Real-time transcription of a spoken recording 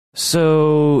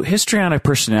So, histrionic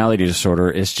personality disorder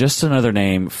is just another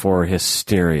name for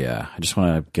hysteria. I just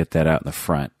want to get that out in the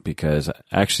front because I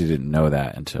actually didn't know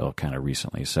that until kind of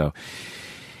recently.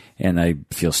 And I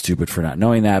feel stupid for not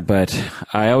knowing that, but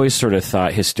I always sort of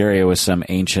thought hysteria was some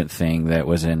ancient thing that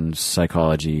was in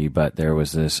psychology, but there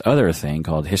was this other thing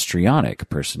called histrionic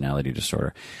personality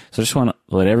disorder. So I just want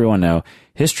to let everyone know,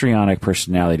 histrionic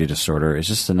personality disorder is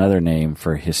just another name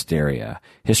for hysteria.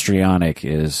 Histrionic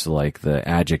is like the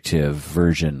adjective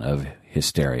version of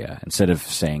hysteria. Instead of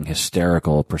saying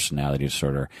hysterical personality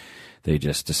disorder, they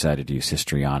just decided to use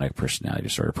histrionic personality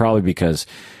disorder, probably because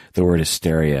the word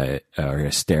hysteria or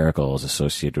hysterical is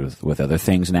associated with other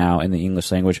things now in the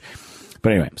English language.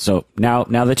 But anyway, so now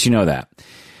that you know that,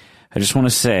 I just want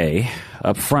to say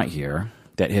up front here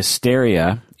that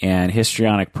hysteria and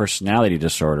histrionic personality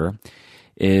disorder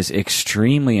is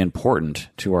extremely important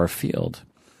to our field.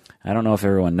 I don't know if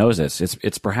everyone knows this.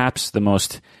 It's perhaps the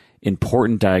most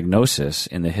important diagnosis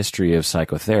in the history of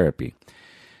psychotherapy.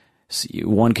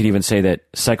 One could even say that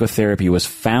psychotherapy was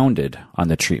founded on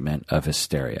the treatment of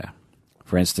hysteria.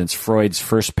 For instance, Freud's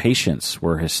first patients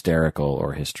were hysterical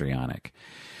or histrionic.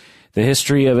 The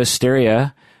history of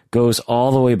hysteria goes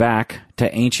all the way back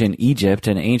to ancient Egypt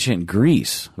and ancient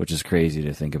Greece, which is crazy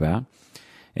to think about.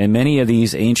 And many of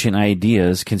these ancient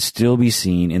ideas can still be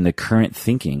seen in the current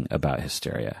thinking about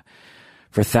hysteria.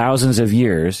 For thousands of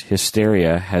years,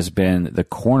 hysteria has been the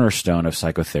cornerstone of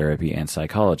psychotherapy and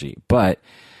psychology, but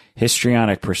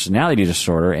histrionic personality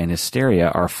disorder and hysteria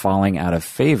are falling out of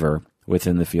favor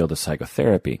within the field of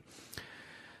psychotherapy.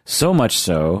 So much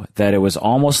so that it was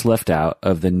almost left out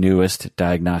of the newest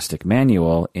diagnostic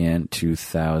manual in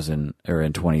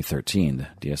 2013,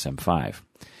 the DSM-5.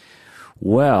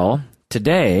 Well,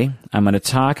 today I'm going to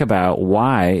talk about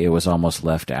why it was almost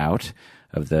left out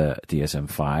of the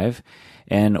DSM-5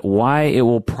 and why it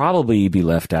will probably be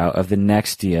left out of the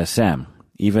next DSM,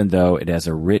 even though it has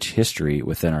a rich history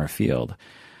within our field.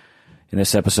 In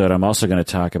this episode, I'm also going to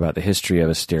talk about the history of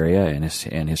hysteria and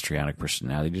histrionic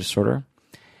personality disorder.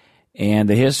 And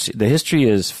the history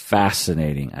is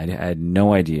fascinating. I had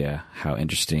no idea how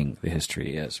interesting the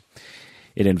history is.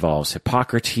 It involves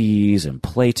Hippocrates and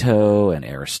Plato and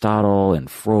Aristotle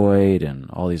and Freud and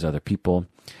all these other people.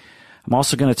 I'm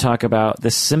also going to talk about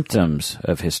the symptoms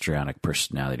of histrionic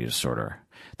personality disorder,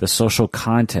 the social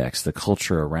context, the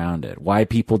culture around it, why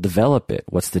people develop it,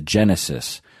 what's the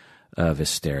genesis of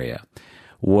hysteria,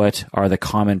 what are the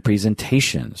common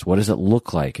presentations, what does it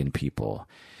look like in people,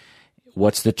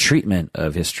 what's the treatment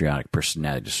of histrionic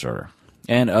personality disorder,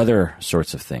 and other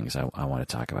sorts of things I want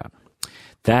to talk about.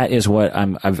 That is what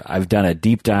I've done a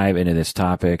deep dive into this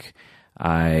topic.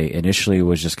 I initially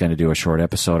was just going to do a short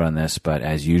episode on this, but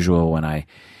as usual, when I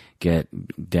get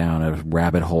down a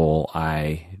rabbit hole,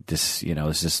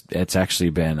 it's actually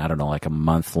been, I don't know, like a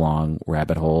month-long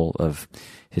rabbit hole of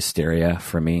hysteria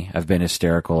for me. I've been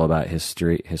hysterical about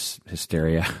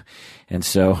hysteria. And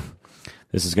so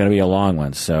this is going to be a long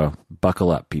one, so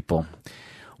buckle up, people.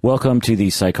 Welcome to the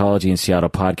Psychology in Seattle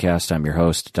podcast. I'm your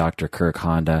host, Dr. Kirk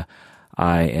Honda.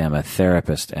 I am a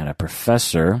therapist and a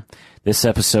professor. This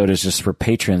episode is just for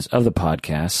patrons of the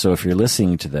podcast, so if you're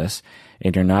listening to this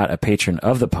and you're not a patron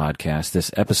of the podcast,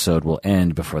 this episode will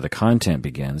end before the content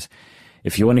begins.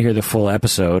 If you want to hear the full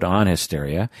episode on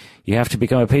hysteria, you have to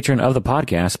become a patron of the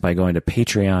podcast by going to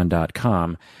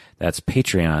patreon.com. That's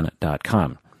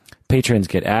patreon.com. Patrons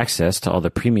get access to all the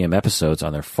premium episodes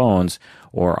on their phones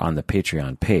or on the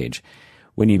Patreon page.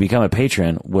 When you become a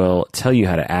patron, we'll tell you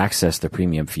how to access the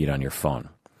premium feed on your phone.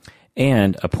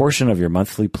 And a portion of your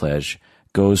monthly pledge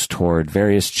goes toward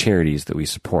various charities that we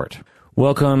support.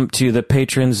 Welcome to the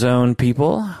Patron Zone,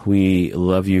 people. We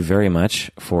love you very much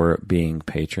for being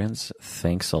patrons.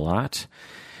 Thanks a lot.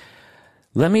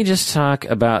 Let me just talk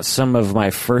about some of my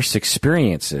first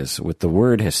experiences with the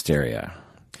word hysteria.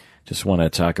 Just want to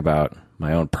talk about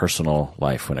my own personal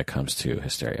life when it comes to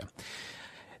hysteria.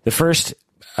 The first,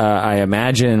 I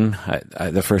imagine,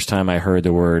 the first time I heard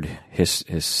the word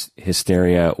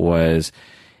hysteria was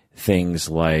things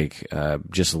like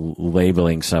just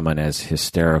labeling someone as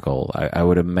hysterical. I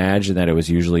would imagine that it was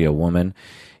usually a woman,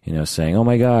 saying, "Oh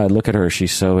my God, look at her,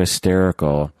 she's so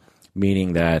hysterical,"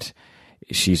 meaning that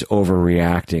she's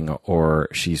overreacting or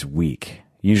she's weak.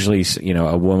 Usually,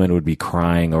 a woman would be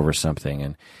crying over something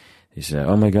and he said,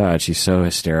 "Oh my God, she's so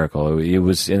hysterical." It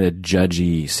was said in a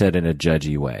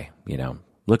judgy way,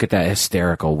 Look at that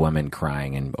hysterical woman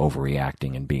crying and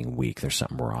overreacting and being weak. There's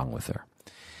something wrong with her.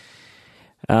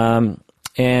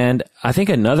 And I think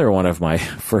another one of my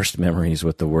first memories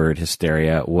with the word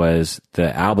hysteria was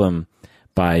the album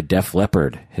by Def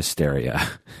Leppard, Hysteria.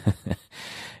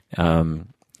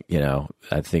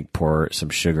 I think Pour Some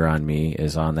Sugar on Me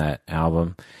is on that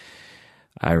album.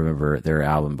 I remember their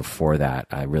album before that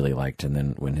I really liked, and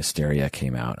then when Hysteria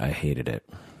came out, I hated it.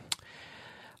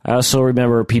 I also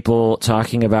remember people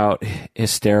talking about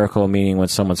hysterical, meaning when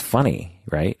someone's funny,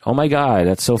 right? Oh my God,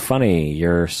 that's so funny.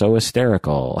 You're so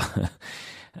hysterical.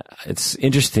 It's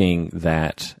interesting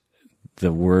that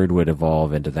the word would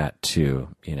evolve into that too.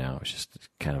 It's just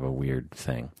kind of a weird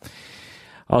thing.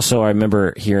 Also, I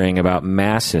remember hearing about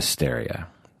mass hysteria.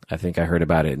 I think I heard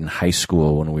about it in high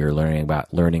school when we were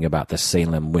learning about the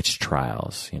Salem witch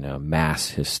trials, mass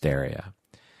hysteria.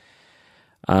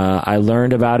 I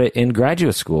learned about it in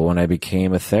graduate school when I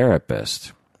became a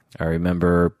therapist. I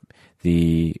remember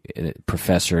the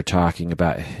professor talking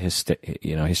about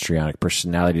histrionic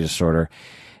personality disorder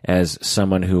as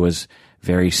someone who was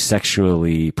very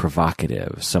sexually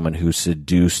provocative, someone who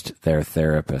seduced their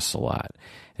therapist a lot.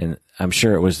 And I'm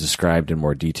sure it was described in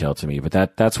more detail to me, but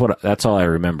that's all I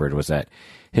remembered was that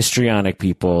histrionic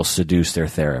people seduce their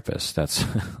therapists.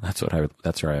 That's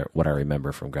what I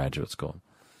remember from graduate school.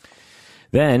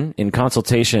 Then, in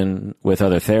consultation with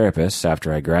other therapists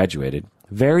after I graduated,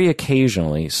 very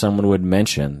occasionally someone would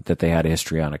mention that they had a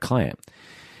histrionic client.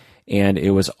 And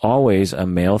it was always a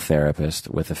male therapist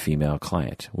with a female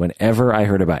client. Whenever I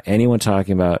heard about anyone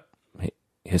talking about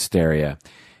hysteria,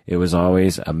 it was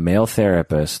always a male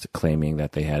therapist claiming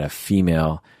that they had a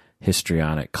female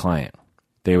histrionic client.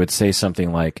 They would say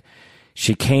something like,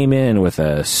 she came in with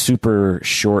a super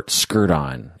short skirt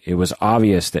on. It was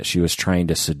obvious that she was trying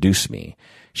to seduce me.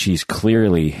 She's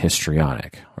clearly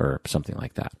histrionic, or something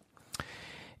like that.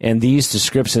 And these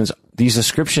descriptions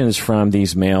from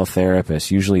these male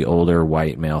therapists, usually older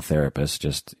white male therapists,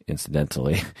 just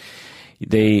incidentally,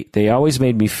 they always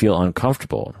made me feel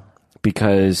uncomfortable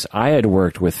because I had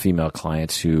worked with female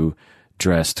clients who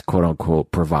dressed quote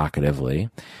unquote provocatively,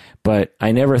 but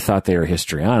I never thought they were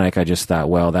histrionic. I just thought,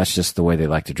 well, that's just the way they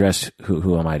like to dress.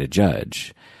 Who am I to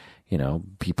judge?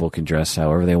 People can dress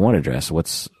however they want to dress.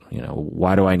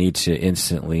 Why do I need to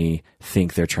instantly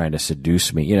think they're trying to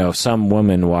seduce me? If some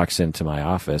woman walks into my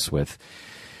office with,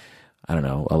 I don't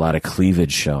know, a lot of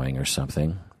cleavage showing or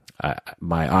something,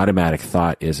 my automatic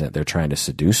thought isn't they're trying to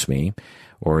seduce me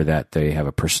or that they have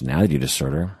a personality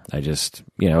disorder. I just,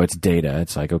 it's data.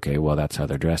 It's like, okay, well, that's how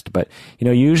they're dressed. But,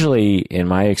 usually in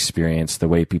my experience, the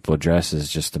way people dress is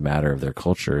just a matter of their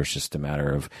culture. It's just a matter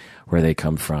of where they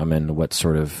come from and what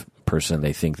sort of person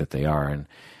they think that they are, and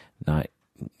not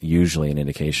usually an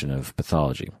indication of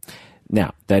pathology.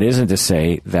 Now, that isn't to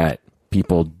say that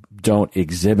people don't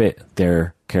exhibit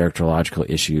their characterological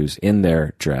issues in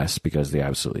their dress, because they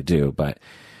absolutely do, but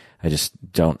I just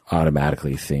don't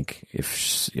automatically think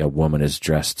if a woman is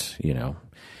dressed,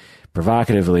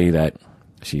 provocatively that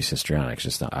she's histrionic. It's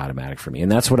just not automatic for me.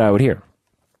 And that's what I would hear.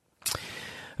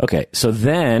 Okay, so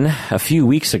then a few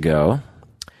weeks ago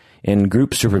in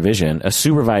group supervision, a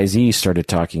supervisee started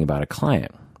talking about a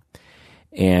client.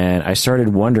 And I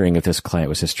started wondering if this client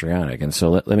was histrionic. And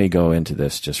so let me go into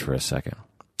this just for a second.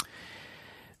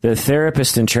 The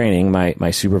therapist in training, my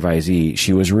supervisee,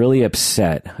 she was really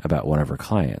upset about one of her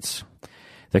clients.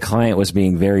 The client was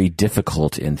being very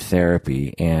difficult in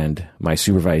therapy, and my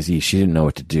supervisee, she didn't know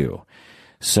what to do.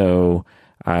 So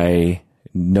I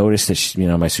noticed that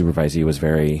my supervisee was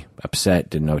very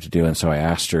upset, didn't know what to do, and so I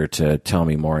asked her to tell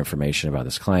me more information about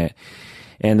this client.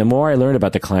 And the more I learned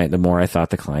about the client, the more I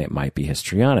thought the client might be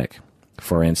histrionic.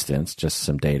 For instance, just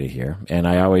some data here. And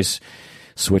I always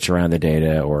switch around the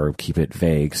data or keep it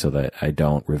vague so that I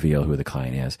don't reveal who the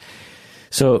client is.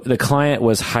 So the client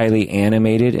was highly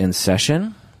animated in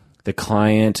session. The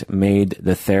client made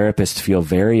the therapist feel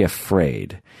very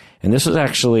afraid. And this was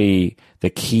actually the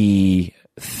key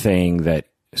thing that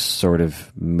sort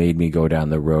of made me go down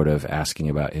the road of asking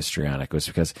about histrionic, was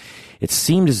because it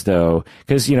seemed as though,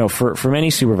 because, for many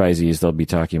supervisees, they'll be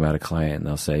talking about a client and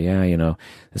they'll say, yeah,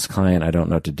 this client, I don't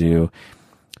know what to do.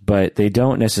 But they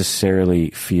don't necessarily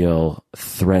feel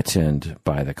threatened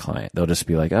by the client. They'll just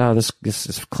be like, oh,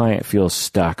 this client feels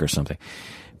stuck or something.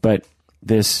 But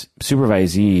this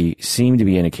supervisee seemed to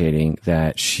be indicating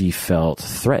that she felt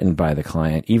threatened by the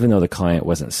client, even though the client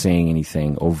wasn't saying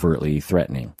anything overtly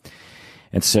threatening.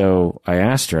 And so I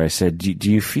asked her, I said,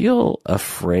 do you feel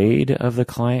afraid of the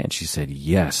client? And she said,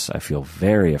 yes, I feel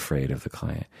very afraid of the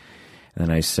client. And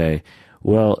then I say,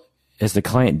 well, has the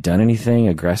client done anything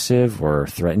aggressive or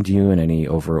threatened you in any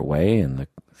overt way? And the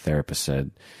therapist said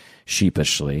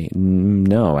sheepishly,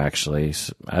 no, actually,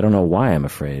 I don't know why I'm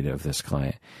afraid of this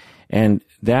client. And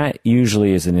that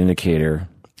usually is an indicator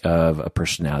of a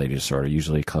personality disorder,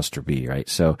 usually cluster B, right?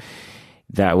 So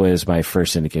that was my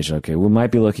first indication. Okay, we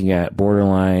might be looking at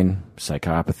borderline,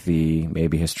 psychopathy,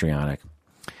 maybe histrionic.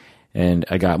 And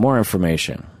I got more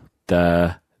information.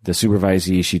 The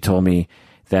supervisee, she told me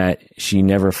that she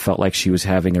never felt like she was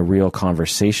having a real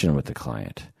conversation with the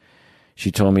client.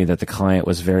 She told me that the client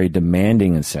was very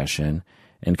demanding in session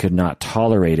and could not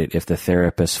tolerate it if the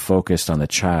therapist focused on the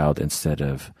child instead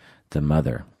of the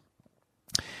mother.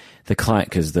 The client,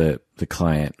 because the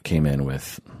client came in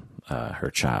with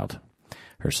her child,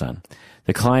 her son.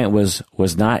 The client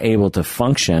was not able to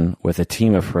function with a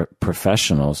team of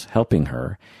professionals helping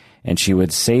her, and she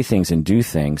would say things and do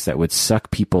things that would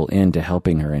suck people into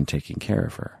helping her and taking care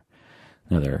of her.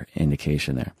 Another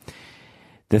indication there.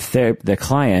 The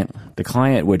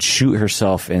client would shoot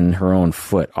herself in her own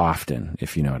foot often,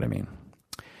 if you know what I mean.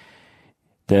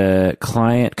 The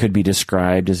client could be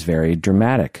described as very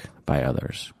dramatic by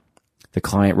others. The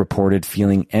client reported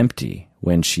feeling empty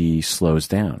when she slows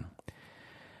down.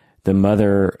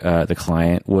 The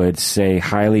client would say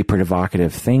highly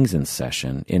provocative things in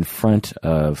session in front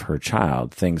of her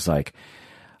child. Things like,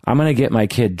 "I'm going to get my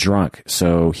kid drunk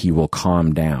so he will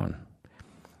calm down."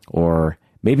 Or,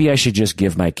 "Maybe I should just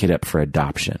give my kid up for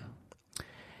adoption."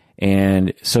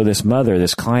 And so this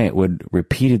client would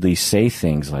repeatedly say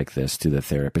things like this to the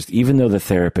therapist, even though the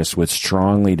therapist would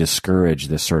strongly discourage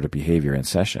this sort of behavior in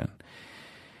session.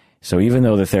 So even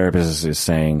though the therapist is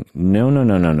saying,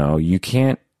 no, you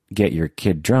can't get your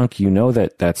kid drunk, you know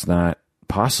that that's not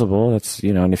possible. That's,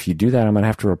 and if you do that, I'm going to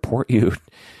have to report you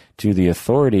to the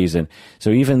authorities. And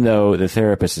so even though the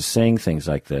therapist is saying things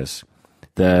like this,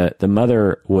 the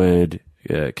mother would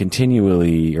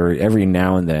continually or every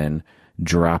now and then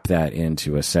drop that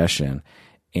into a session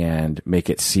and make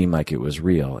it seem like it was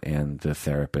real. And the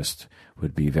therapist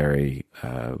would be very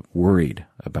worried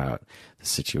about the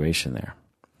situation there.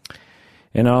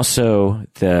 And also,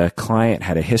 the client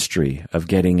had a history of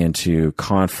getting into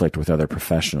conflict with other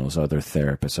professionals, other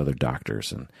therapists, other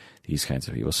doctors, and these kinds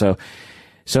of people. So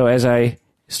as I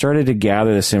started to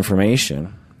gather this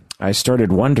information, I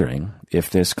started wondering if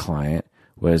this client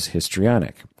was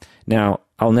histrionic. Now,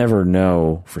 I'll never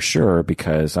know for sure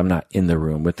because I'm not in the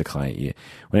room with the client yet.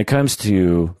 When it comes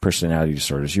to personality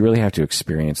disorders, you really have to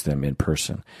experience them in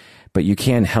person. But you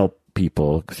can help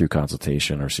people through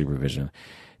consultation or supervision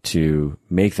to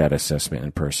make that assessment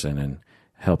in person and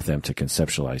help them to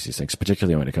conceptualize these things,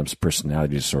 particularly when it comes to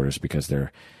personality disorders, because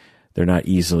they're not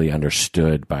easily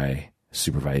understood by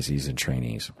supervisees and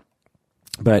trainees.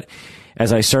 But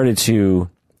as I started to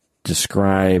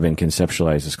describe and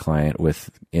conceptualize this client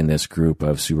in this group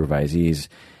of supervisees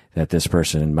that this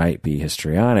person might be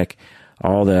histrionic,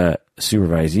 all the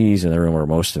supervisees in the room, or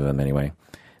most of them anyway,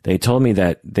 they told me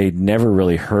that they'd never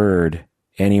really heard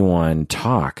anyone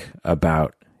talk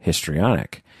about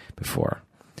histrionic before.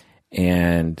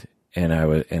 And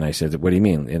I said, "What do you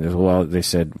mean?" And well, they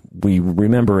said, "We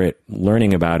remember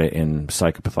learning about it in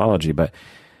psychopathology,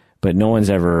 but no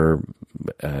one's ever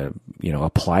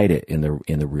applied it in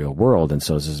the real world, and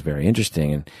so this is very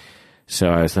interesting." And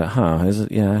so I thought,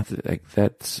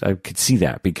 I could see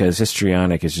that, because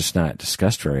histrionic is just not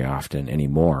discussed very often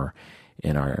anymore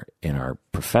in our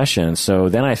profession. So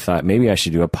then I thought maybe I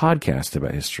should do a podcast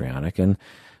about histrionic, and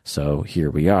so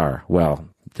here we are. Well,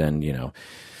 then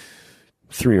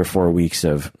 3 or 4 weeks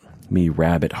of me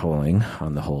rabbit holing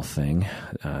on the whole thing,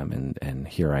 and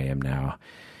here I am now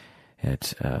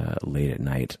at late at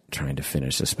night trying to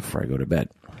finish this before I go to bed.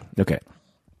 Okay,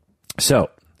 so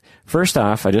first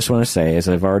off, I just want to say, as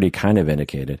I've already kind of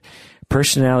indicated,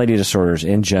 personality disorders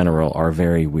in general are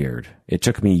very weird. It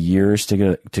took me years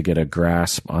to get a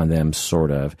grasp on them, sort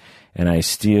of, and I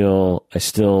still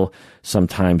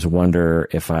sometimes wonder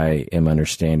if I am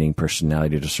understanding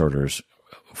personality disorders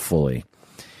fully.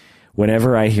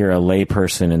 Whenever I hear a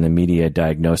layperson in the media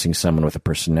diagnosing someone with a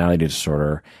personality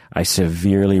disorder, I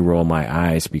severely roll my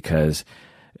eyes, because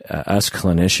us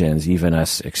clinicians, even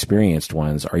us experienced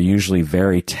ones, are usually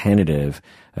very tentative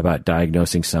about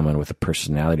diagnosing someone with a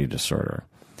personality disorder.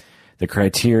 The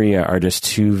criteria are just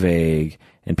too vague,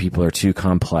 and people are too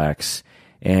complex,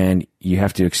 and you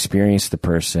have to experience the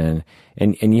person,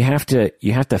 and you have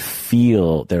to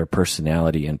feel their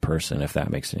personality in person, if that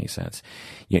makes any sense.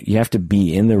 You have to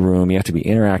be in the room, you have to be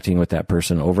interacting with that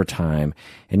person over time,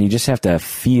 and you just have to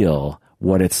feel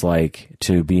what it's like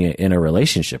to be in a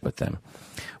relationship with them.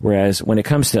 Whereas when it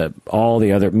comes to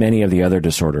many of the other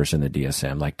disorders in the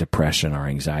DSM, like depression or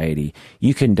anxiety,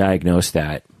 you can diagnose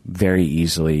that very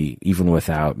easily, even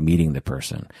without meeting the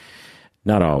person.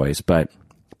 Not always, but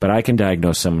I can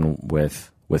diagnose someone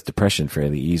with depression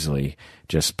fairly easily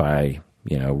just by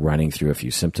running through a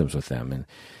few symptoms with them.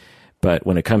 But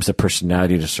when it comes to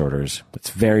personality disorders,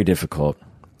 it's very difficult.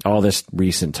 All this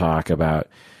recent talk about,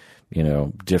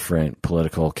 different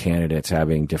political candidates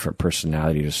having different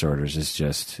personality disorders is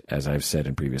just, as I've said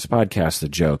in previous podcasts, a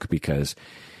joke, because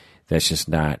that's just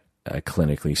not a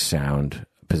clinically sound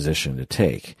position to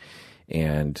take.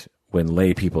 And when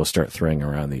lay people start throwing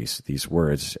around these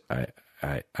words,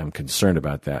 I'm concerned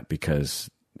about that, because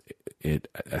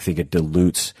I think it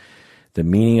dilutes the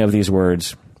meaning of these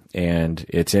words, and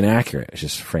it's inaccurate. It's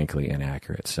just frankly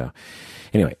inaccurate. So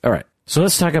anyway, all right. So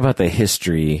let's talk about the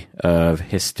history of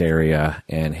hysteria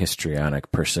and histrionic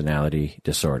personality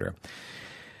disorder.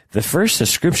 The first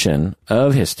description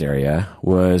of hysteria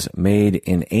was made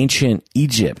in ancient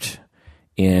Egypt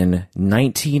in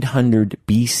 1900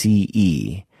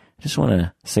 BCE. I just want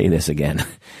to say this again.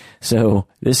 So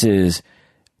this is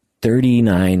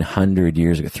 3,900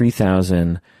 years ago,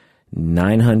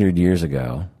 3,900 years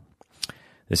ago.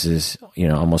 This is,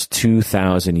 almost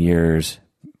 2,000 years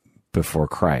before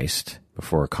Christ,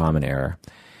 before Common Era.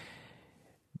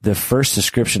 The first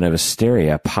description of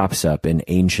hysteria pops up in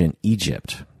ancient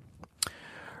Egypt.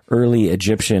 Early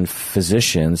Egyptian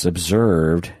physicians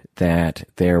observed that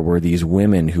there were these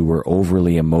women who were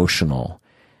overly emotional,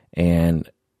 and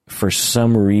for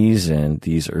some reason,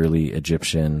 these early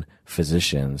Egyptian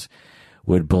physicians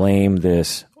would blame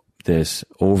this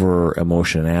over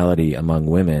emotionality among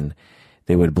women.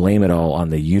 They would blame it all on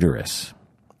the uterus.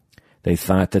 They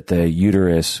thought that the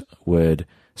uterus would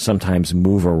sometimes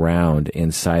move around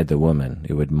inside the woman.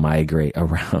 It would migrate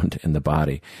around in the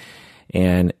body.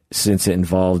 And since it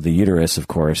involved the uterus, of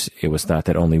course, it was thought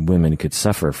that only women could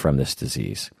suffer from this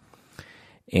disease.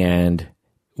 And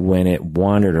when it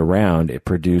wandered around, it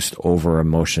produced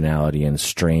over-emotionality and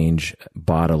strange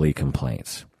bodily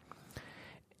complaints.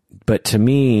 But to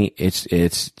me, it's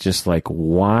just like,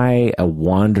 why a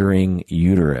wandering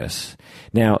uterus?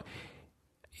 Now,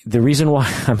 the reason why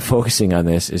I'm focusing on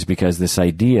this is because this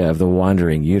idea of the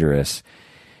wandering uterus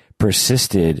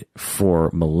persisted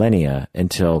for millennia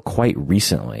until quite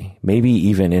recently, maybe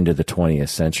even into the 20th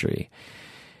century.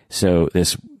 So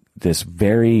this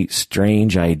very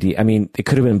strange idea, it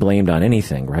could have been blamed on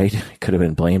anything, right? It could have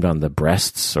been blamed on the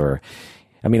breasts, I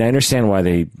understand why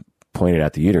they pointed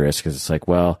out the uterus, because it's like,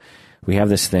 well, we have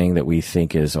this thing that we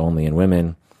think is only in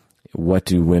women. What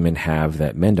do women have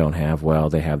that men don't have? Well,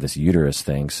 they have this uterus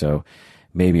thing, so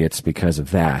maybe it's because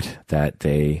of that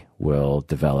they will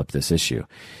develop this issue.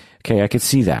 Okay, I could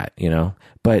see that,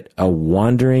 but a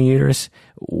wandering uterus,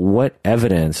 what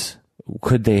evidence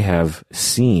could they have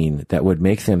seen that would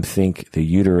make them think the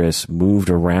uterus moved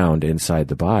around inside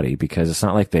the body? Because it's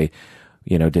not like they,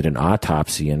 did an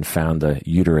autopsy and found the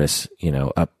uterus,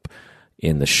 up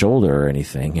in the shoulder or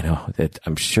anything, that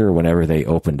I'm sure whenever they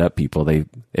opened up people,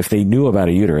 if they knew about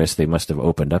a uterus, they must have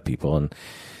opened up people and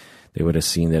they would have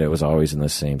seen that it was always in the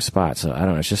same spot. So I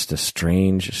don't know, it's just a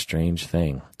strange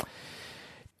thing.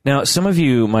 Now, some of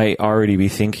you might already be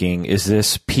thinking, is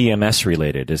this PMS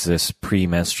related? Is this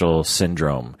premenstrual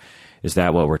syndrome? Is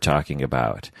that what we're talking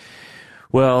about?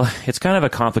 Well, it's kind of a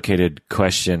complicated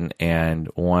question, and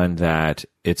one that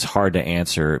it's hard to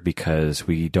answer because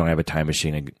we don't have a time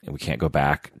machine and we can't go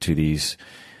back to these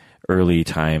early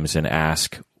times and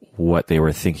ask what they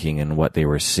were thinking and what they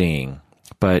were seeing.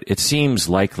 But it seems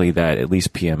likely that at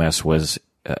least PMS was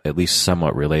at least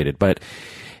somewhat related. But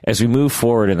as we move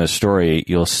forward in the story,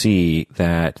 you'll see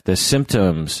that the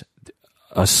symptoms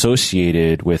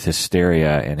associated with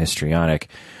hysteria and histrionic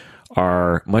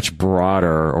are much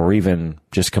broader or even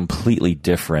just completely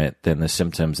different than the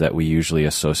symptoms that we usually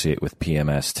associate with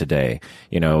PMS today.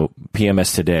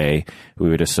 PMS today we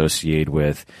would associate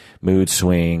with mood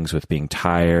swings, with being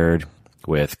tired,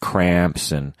 with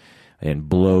cramps and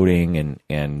bloating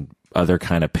and other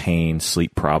kind of pain,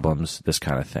 sleep problems, this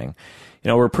kind of thing.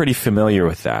 We're pretty familiar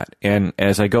with that. And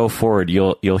as I go forward,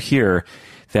 you'll hear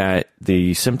that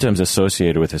the symptoms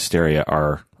associated with hysteria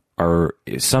are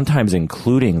sometimes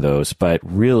including those, but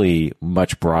really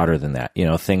much broader than that.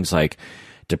 Things like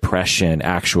depression,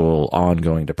 actual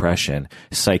ongoing depression,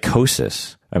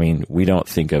 psychosis. We don't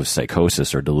think of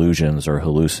psychosis or delusions or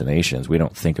hallucinations. We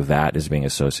don't think of that as being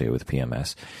associated with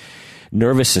PMS.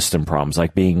 Nervous system problems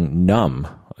like being numb,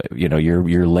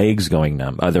 your legs going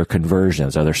numb, other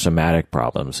conversions, other somatic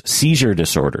problems, seizure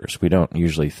disorders. We don't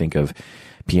usually think of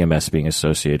PMS being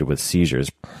associated with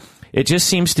seizures. It just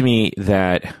seems to me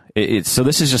that so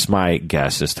this is just my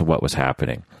guess as to what was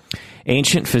happening.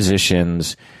 Ancient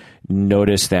physicians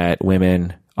noticed that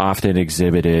women often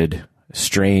exhibited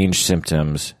strange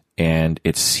symptoms, and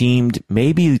it seemed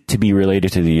maybe to be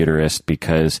related to the uterus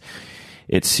because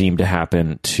it seemed to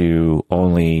happen to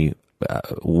only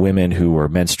women who were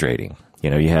menstruating.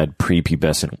 You had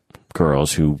prepubescent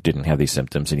girls who didn't have these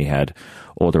symptoms, and you had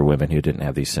older women who didn't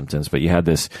have these symptoms. But you had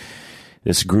this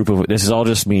group of, this is all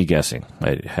just me guessing.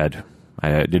 I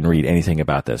didn't read anything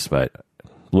about this, but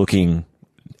looking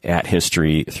at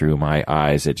history through my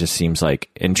eyes, it just seems like,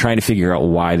 and trying to figure out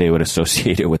why they would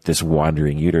associate it with this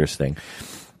wandering uterus thing.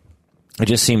 It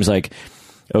just seems like,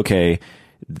 okay,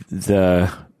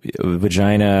 the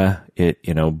vagina,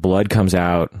 blood comes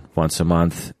out once a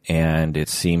month, and it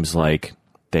seems like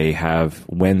they have,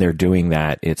 when they're doing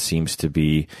that, it seems to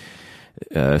be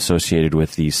associated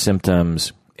with these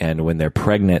symptoms. And when they're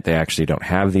pregnant, they actually don't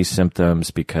have these symptoms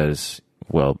because,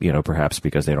 perhaps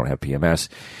because they don't have PMS.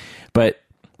 But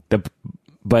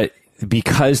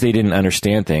because they didn't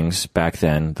understand things back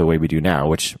then the way we do now,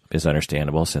 which is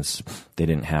understandable since they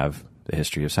didn't have the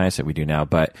history of science that we do now,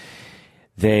 but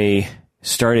they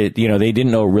started, they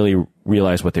didn't really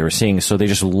realize what they were seeing, so they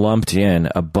just lumped in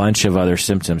a bunch of other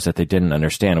symptoms that they didn't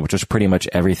understand, which was pretty much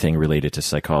everything related to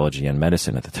psychology and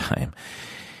medicine at the time.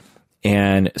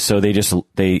 And so they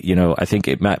I think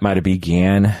it might have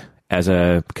began as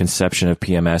a conception of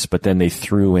PMS, but then they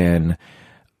threw in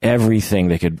everything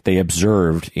they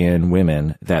observed in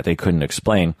women that they couldn't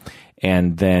explain.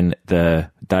 And then the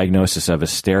diagnosis of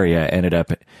hysteria ended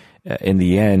up, in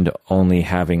the end, only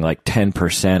having like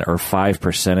 10% or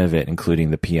 5% of it,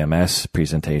 including the PMS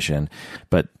presentation,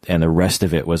 and the rest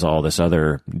of it was all this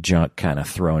other junk kind of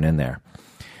thrown in there.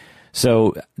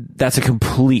 So that's a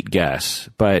complete guess,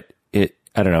 but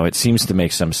I don't know, it seems to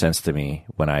make some sense to me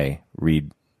when I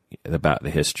read about the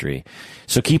history.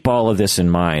 So keep all of this in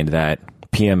mind, that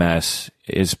PMS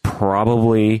is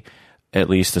probably at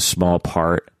least a small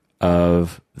part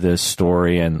of this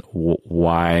story and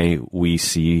why we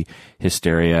see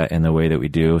hysteria in the way that we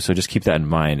do. So just keep that in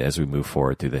mind as we move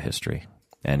forward through the history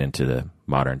and into the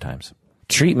modern times.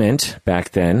 Treatment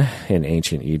back then in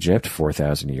ancient Egypt,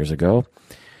 4,000 years ago,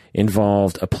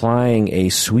 involved applying a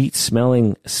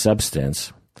sweet-smelling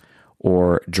substance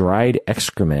or dried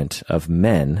excrement of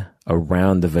men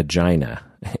around the vagina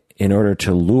in order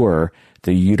to lure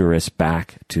the uterus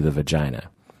back to the vagina.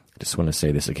 I just want to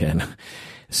say this again.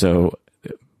 So,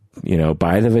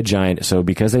 by the vagina, so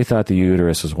because they thought the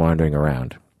uterus was wandering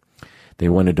around, they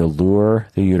wanted to lure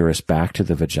the uterus back to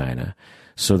the vagina.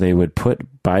 So they would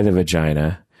put by the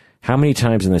vagina. How many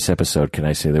times in this episode can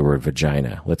I say the word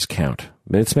vagina? Let's count.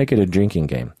 Let's make it a drinking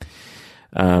game.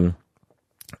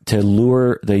 To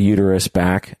lure the uterus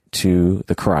back to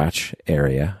the crotch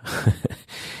area,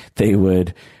 they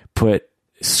would put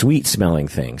sweet-smelling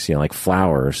things, like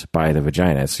flowers by the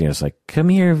vagina. It's like, come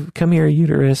here,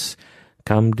 uterus.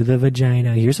 Come to the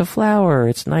vagina. Here's a flower.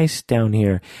 It's nice down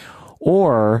here.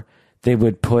 Or they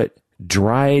would put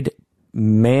dried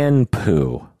man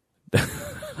poo.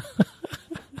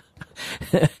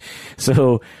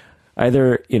 So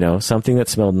either, something that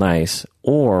smelled nice,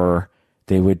 or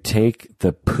they would take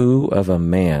the poo of a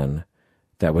man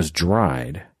that was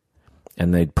dried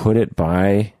and they'd put it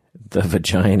by the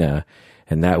vagina,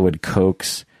 and that would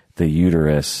coax the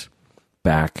uterus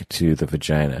back to the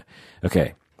vagina.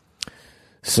 Okay.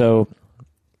 So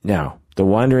now the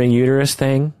wandering uterus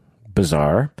thing,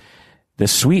 bizarre. The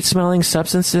sweet smelling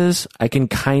substances I can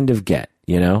kind of get,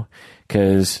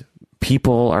 because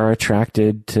people are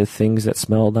attracted to things that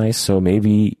smell nice. So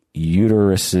maybe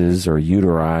uteruses or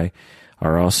uteri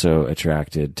are also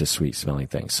attracted to sweet smelling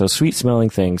things. So sweet smelling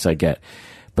things I get,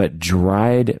 but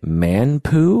dried man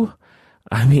poo,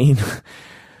 I mean,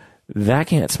 that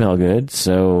can't smell good.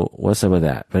 So what's up with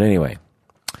that? But anyway,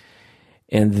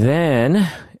 and then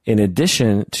in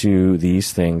addition to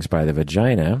these things by the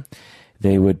vagina,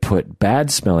 they would put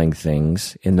bad smelling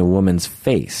things in the woman's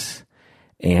face,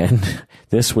 and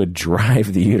this would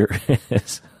drive the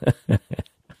uterus.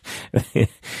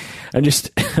 I'm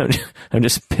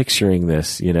just picturing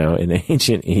this, in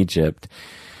ancient Egypt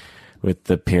with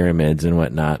the pyramids and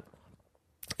whatnot.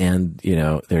 And,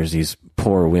 there's these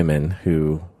poor women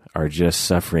who are just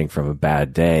suffering from a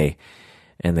bad day,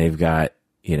 and they've got,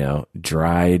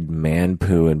 dried man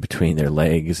poo in between their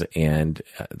legs, and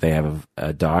they have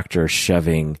a doctor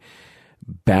shoving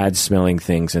bad smelling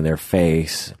things in their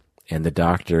face, and the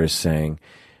doctor is saying,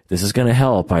 "This is going to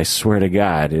help. I swear to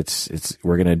God,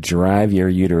 we're going to drive your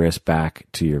uterus back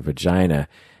to your vagina,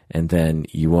 and then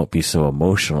you won't be so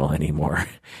emotional anymore."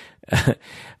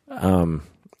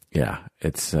 Yeah,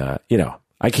 it's,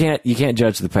 you can't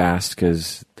judge the past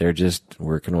because they're just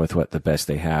working with what the best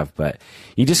they have. But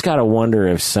you just got to wonder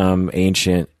if some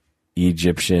ancient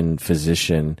Egyptian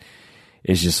physician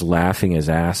is just laughing his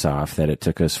ass off that it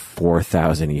took us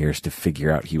 4,000 years to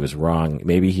figure out he was wrong.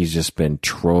 Maybe he's just been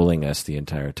trolling us the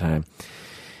entire time.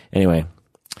 Anyway,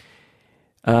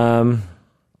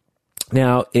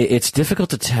 Now, it's difficult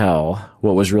to tell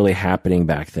what was really happening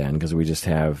back then because we just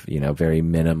have, very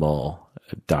minimal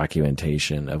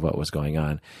documentation of what was going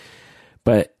on.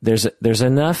 But there's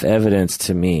enough evidence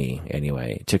to me,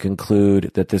 anyway, to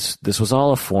conclude that this was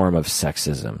all a form of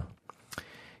sexism.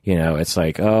 It's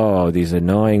like, oh, these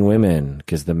annoying women,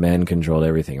 because the men controlled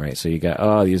everything, right? So you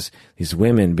got, these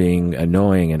women being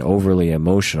annoying and overly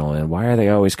emotional, and why are they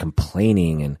always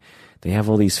complaining? And they have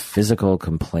all these physical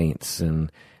complaints,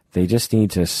 and they just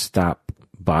need to stop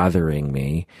bothering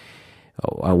me.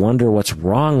 Oh, I wonder what's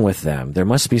wrong with them. There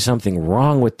must be something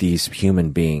wrong with these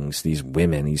human beings, these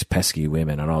women, these pesky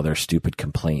women, and all their stupid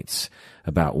complaints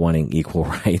about wanting equal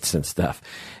rights and stuff.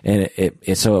 And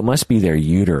so it must be their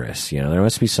uterus, there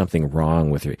must be something wrong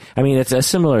with it. I mean, it's a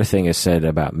similar thing is said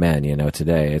about men,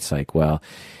 today. It's like, well,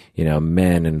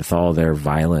 men and with all their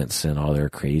violence and all their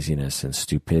craziness and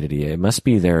stupidity, it must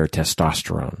be their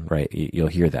testosterone, right? You'll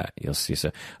hear that. You'll see,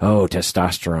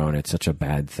 testosterone, it's such a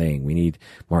bad thing. We need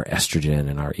more estrogen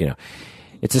in our,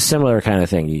 it's a similar kind of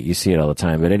thing. You see it all the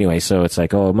time. But anyway, so it's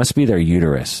like, it must be their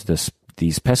uterus,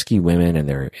 these pesky women and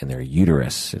their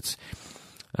uterus.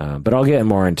 But I'll get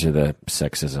more into the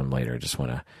sexism later. Just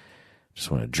want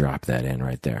to drop that in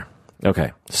right there.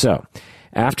 Okay. So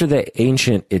after the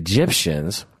ancient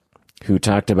Egyptians, who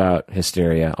talked about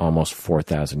hysteria almost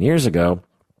 4,000 years ago,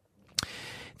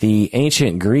 the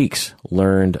ancient Greeks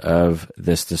learned of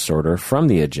this disorder from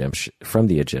the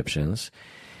Egyptians,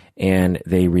 and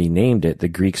they renamed it, the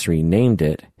Greeks renamed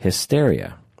it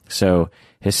hysteria. So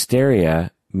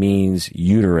hysteria means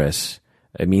uterus,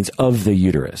 it means of the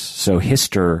uterus. So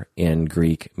hyster in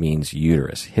Greek means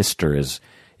uterus. Hyster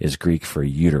is Greek for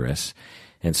uterus.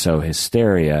 And so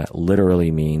hysteria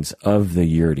literally means of the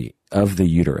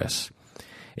uterus.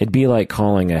 It'd be like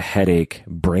calling a headache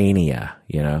brainia,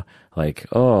 like,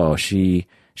 oh, she's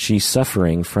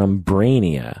suffering from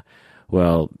brainia.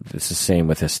 Well, it's the same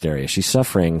with hysteria. She's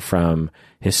suffering from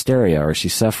hysteria, or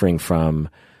she's suffering from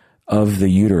of the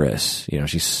uterus.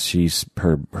 She's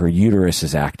her uterus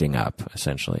is acting up,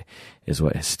 essentially, is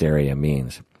what hysteria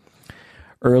means.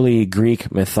 Early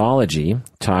Greek mythology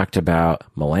talked about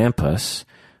Melampus,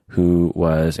 who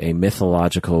was a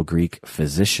mythological Greek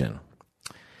physician.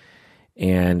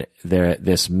 And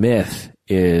this myth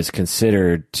is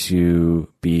considered to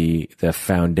be the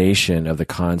foundation of the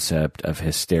concept of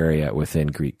hysteria within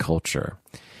Greek culture.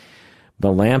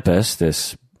 Melampus,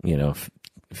 this,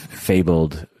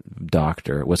 fabled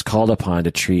doctor, was called upon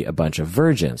to treat a bunch of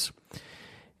virgins.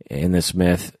 In this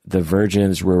myth, the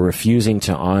virgins were refusing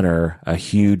to honor a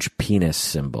huge penis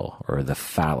symbol, or the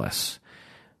phallus.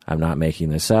 I'm not making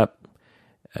this up.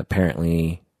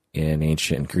 Apparently, in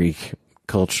ancient Greek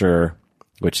culture,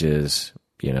 which is,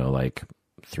 like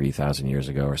 3,000 years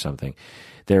ago or something,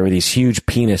 there were these huge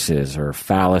penises or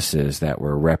phalluses that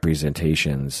were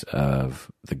representations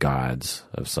of the gods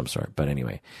of some sort. But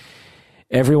anyway,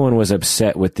 everyone was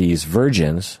upset with these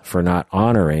virgins for not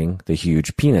honoring the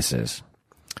huge penises.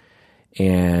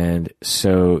 And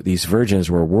so these virgins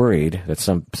were worried that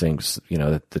some things,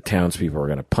 that the townspeople were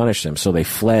going to punish them. So they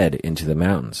fled into the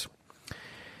mountains.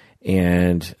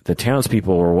 And the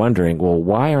townspeople were wondering, well,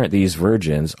 why aren't these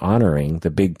virgins honoring the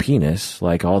big penis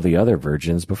like all the other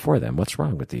virgins before them? What's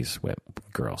wrong with these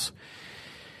girls?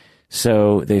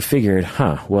 So they figured,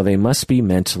 well, they must be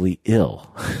mentally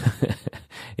ill.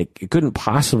 It couldn't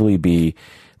possibly be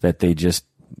that they just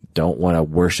don't want to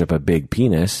worship a big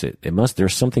penis.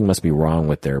 There's something must be wrong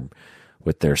with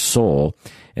their soul.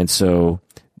 And so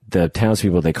the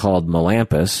townspeople, they called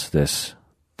Melampus,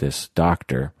 this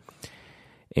doctor,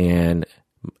 and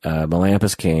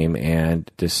Melampus came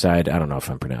and decided, I don't know if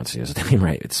I'm pronouncing his name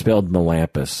right. It's spelled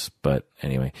Melampus, but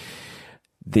anyway,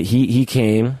 he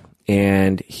came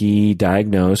and he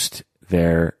diagnosed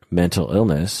their mental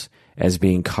illness as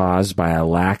being caused by a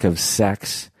lack of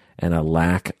sex and a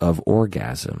lack of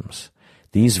orgasms.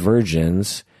 These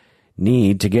virgins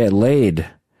need to get laid.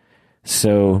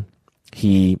 So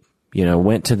he,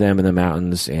 went to them in the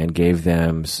mountains and gave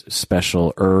them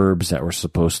special herbs that were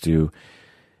supposed to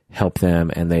help them,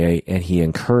 and he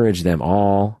encouraged them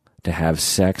all to have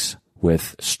sex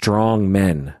with strong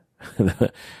men.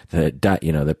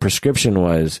 The prescription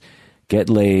was get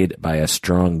laid by a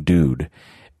strong dude,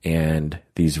 and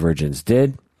these virgins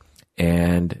did,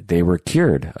 and they were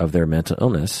cured of their mental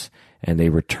illness, and they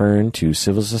returned to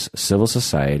civil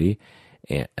society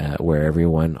where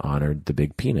everyone honored the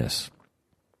big penis.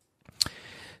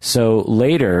 So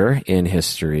later in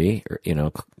history,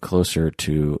 closer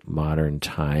to modern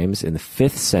times, in the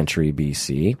 5th century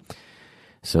BC,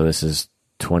 so this is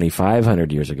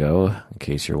 2,500 years ago, in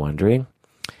case you're wondering,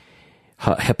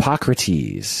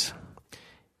 Hippocrates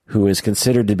who is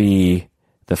considered to be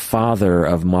the father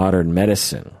of modern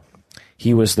medicine.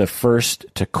 He was the first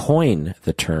to coin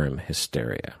the term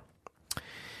hysteria.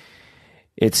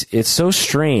 It's so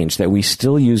strange that we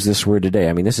still use this word today.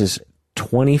 I mean, this is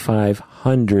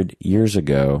 2,500 years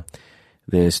ago.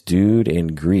 This dude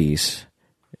in Greece,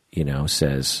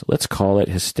 says, let's call it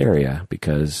hysteria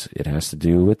because it has to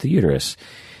do with the uterus.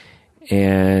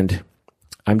 And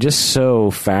I'm just so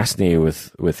fascinated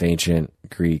with ancient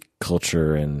Greek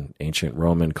culture and ancient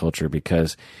Roman culture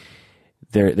because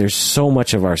there's so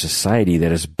much of our society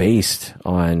that is based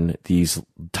on these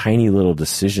tiny little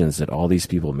decisions that all these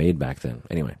people made back then.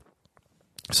 Anyway,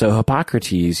 so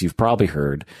Hippocrates, you've probably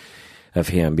heard of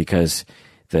him because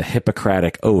the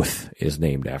Hippocratic Oath is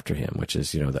named after him, which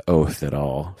is, the oath that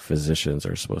all physicians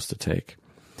are supposed to take.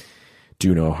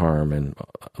 Do no harm, and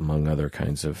among other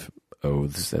kinds of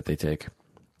oaths that they take.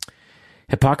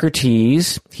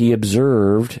 Hippocrates, he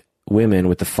observed women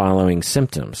with the following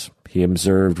symptoms. He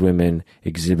observed women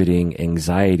exhibiting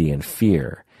anxiety and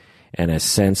fear and a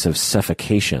sense of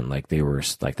suffocation, like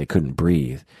they couldn't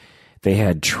breathe. They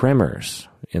had tremors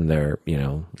in their,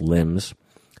 limbs.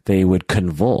 They would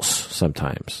convulse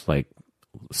sometimes, like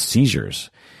seizures,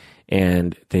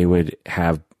 and they would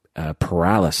have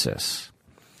paralysis.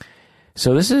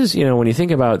 So this is, when you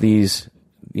think about these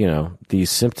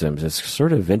symptoms, it's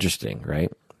sort of interesting,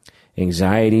 right?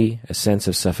 Anxiety, a sense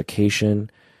of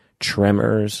suffocation,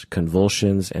 tremors,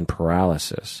 convulsions, and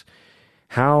paralysis.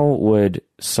 How would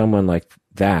someone like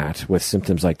that, with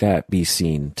symptoms like that, be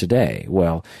seen today?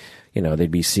 Well,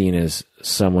 they'd be seen as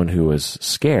someone who was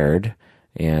scared,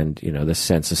 and the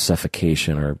sense of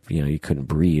suffocation, or you couldn't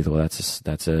breathe. Well,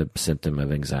 that's a symptom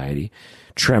of anxiety.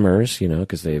 Tremors,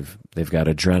 because they've got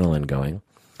adrenaline going.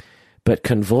 But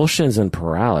convulsions and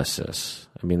paralysis,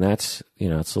 I mean, that's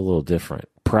it's a little different.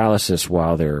 Paralysis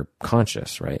while they're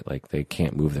conscious, right? Like they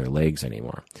can't move their legs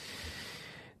anymore.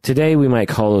 Today, we might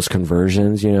call those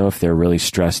conversions. If they're really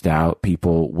stressed out,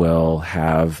 people will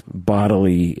have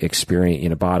bodily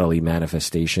experience, bodily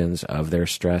manifestations of their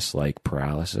stress, like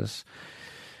paralysis.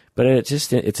 But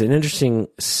it's an interesting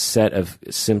set of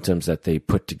symptoms that they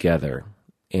put together,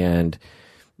 and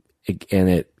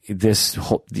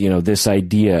this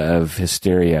idea of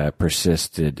hysteria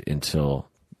persisted until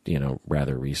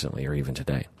rather recently, or even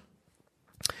today.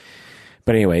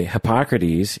 But anyway,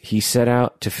 Hippocrates, he set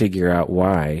out to figure out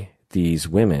why these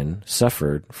women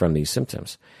suffered from these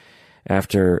symptoms.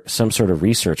 After some sort of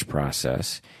research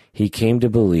process, he came to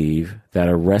believe that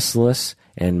a restless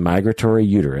and migratory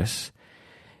uterus,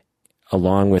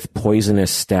 along with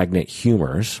poisonous stagnant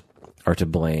humors, are to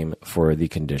blame for the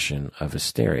condition of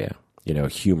hysteria.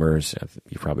 Humors,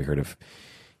 you've probably heard of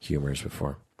humors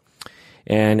before.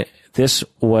 And this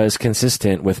was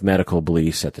consistent with medical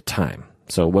beliefs at the time.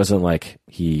 So it wasn't like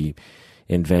he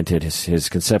invented his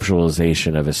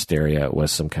conceptualization of hysteria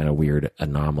was some kind of weird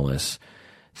anomalous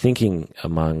thinking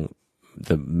among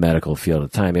the medical field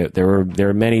at the time. There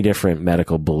were many different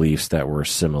medical beliefs that were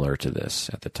similar to this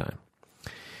at the time.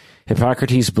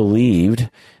 Hippocrates believed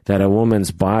that a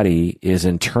woman's body is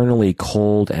internally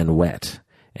cold and wet,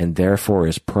 and therefore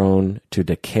is prone to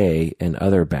decay and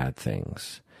other bad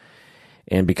things.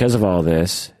 And because of all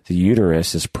this, the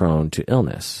uterus is prone to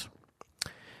illness,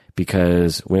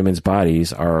 because women's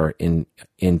bodies are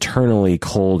internally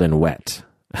cold and wet.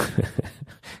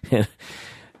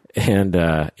 and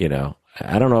I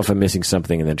don't know if I'm missing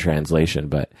something in the translation,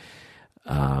 but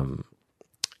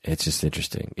it's just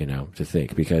interesting, to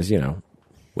think, because,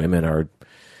 women are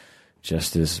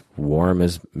just as warm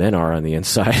as men are on the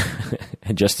inside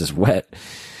and just as wet.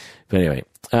 But anyway,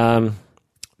 the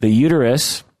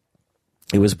uterus,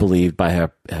 it was believed by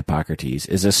Hippocrates,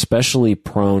 is especially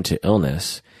prone to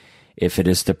illness if it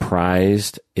is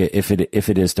deprived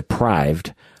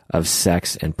of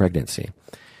sex and pregnancy.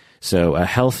 So a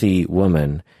healthy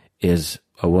woman is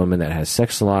a woman that has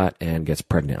sex a lot and gets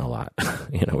pregnant a lot,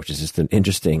 which is just an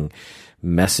interesting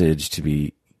message to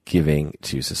be giving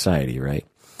to society, right?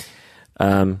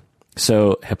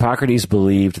 So Hippocrates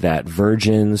believed that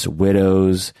virgins,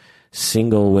 widows,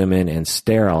 single women, and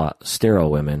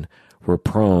sterile women were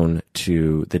prone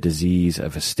to the disease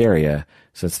of hysteria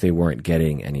since they weren't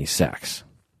getting any sex.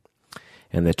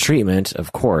 And the treatment,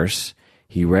 of course,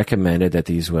 he recommended that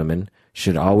these women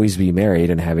should always be married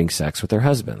and having sex with their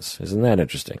husbands. Isn't that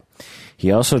interesting?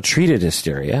 He also treated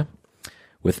hysteria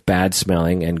with bad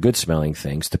smelling and good smelling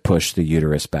things to push the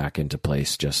uterus back into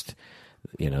place, just,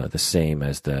 the same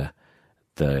as the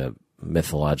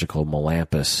mythological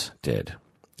Melampus did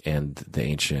and the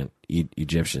ancient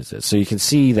Egyptians did. So you can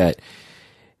see that,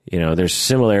 there's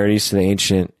similarities to the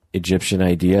ancient Egyptian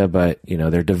idea, but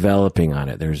they're developing on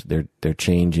it. They're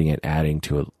changing it, adding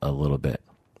to it a little bit.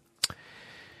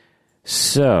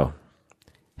 So,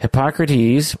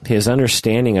 Hippocrates, his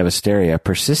understanding of hysteria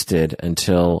persisted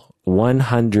until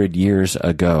 100 years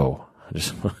ago.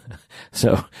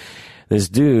 So, this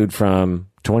dude from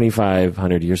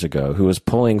 2,500 years ago, who was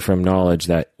pulling from knowledge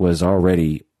that was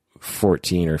already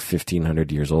 14 or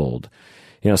 1,500 years old.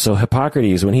 So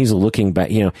Hippocrates, when he's looking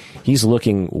back, he's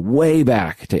looking way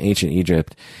back to ancient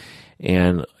Egypt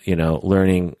and,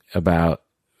 learning about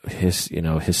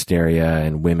hysteria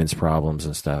and women's problems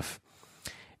and stuff.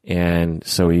 And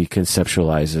so he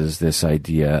conceptualizes this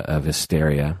idea of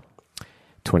hysteria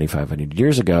 2,500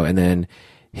 years ago. And then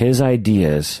his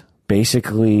ideas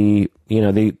basically,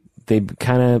 they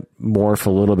kind of morph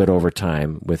a little bit over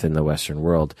time within the Western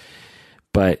world,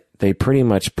 but they pretty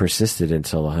much persisted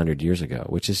until 100 years ago,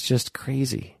 which is just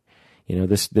crazy.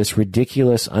 This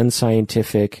ridiculous,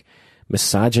 unscientific,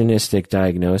 misogynistic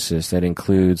diagnosis that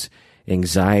includes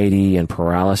anxiety and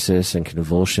paralysis and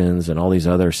convulsions and all these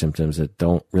other symptoms that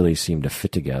don't really seem to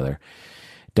fit together.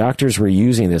 Doctors were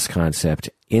using this concept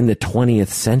in the 20th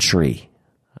century.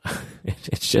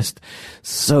 It's just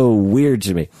so weird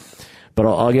to me. But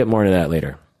I'll get more into that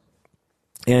later.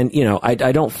 And,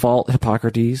 I don't fault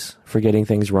Hippocrates for getting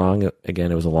things wrong.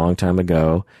 Again, it was a long time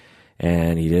ago,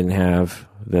 and he didn't have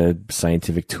the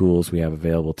scientific tools we have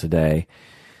available today.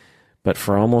 But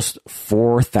for almost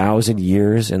 4,000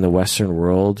 years in the Western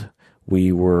world,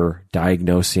 we were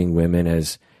diagnosing women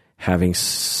as having,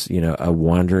 a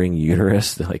wandering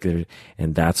uterus,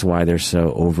 and that's why they're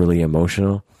so overly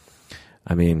emotional.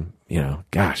 I mean,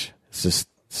 gosh, it's just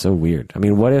so weird. I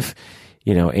mean, what if,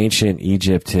 ancient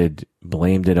Egypt had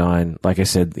blamed it on, like I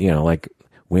said, like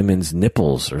women's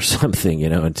nipples or something,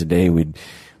 and today we'd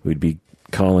be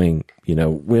calling,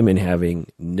 women having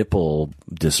nipple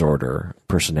disorder,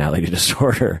 personality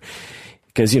disorder.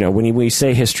 Because, when we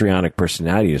say histrionic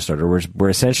personality disorder, we're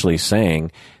essentially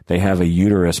saying they have a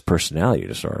uterus personality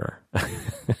disorder.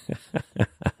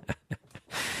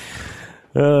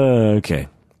 Okay.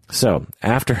 So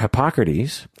after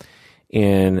Hippocrates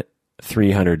in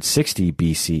 360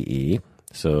 BCE,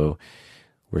 so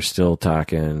we're still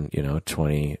talking,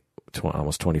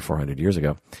 almost 2,400 years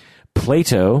ago,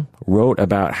 Plato wrote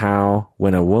about how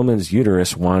when a woman's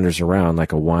uterus wanders around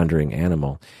like a wandering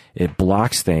animal, it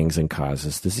blocks things and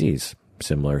causes disease,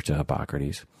 similar to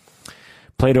Hippocrates.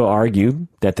 Plato argued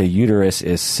that the uterus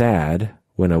is sad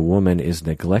when a woman is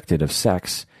neglected of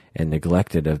sex and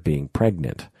neglected of being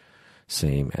pregnant,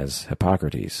 same as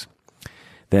Hippocrates.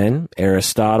 Then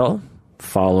Aristotle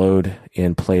followed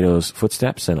in Plato's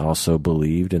footsteps and also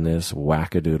believed in this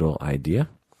wackadoodle idea.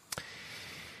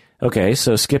 Okay,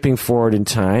 so skipping forward in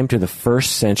time to the 1st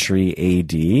century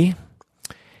AD,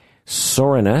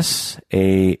 Soranus,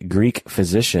 a Greek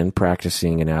physician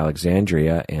practicing in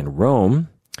Alexandria and Rome,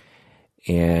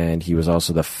 and he was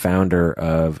also the founder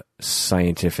of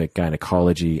scientific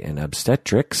gynecology and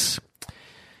obstetrics,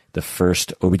 the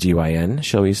first OBGYN,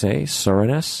 shall we say,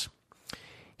 Soranus.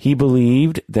 He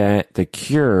believed that the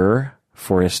cure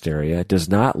for hysteria does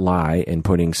not lie in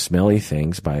putting smelly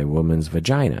things by a woman's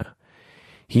vagina.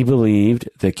 He believed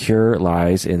the cure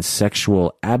lies in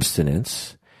sexual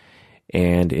abstinence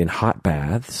and in hot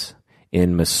baths,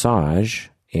 in massage,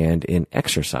 and in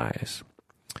exercise.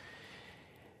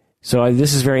 So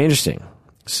this is very interesting.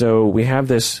 So we have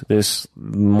this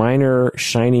minor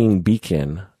shining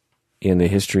beacon in the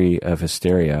history of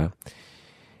hysteria,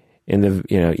 in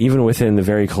the even within the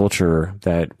very culture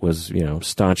that was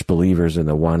staunch believers in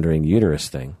the wandering uterus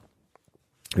thing.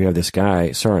 We have this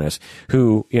guy Soranus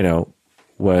who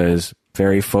was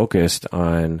very focused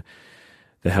on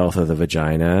the health of the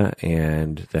vagina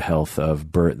and the health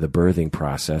of the birthing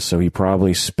process. So he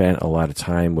probably spent a lot of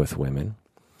time with women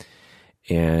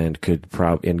and could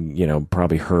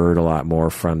probably heard a lot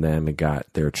more from them and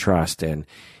got their trust. And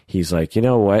he's like, you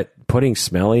know what, putting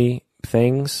smelly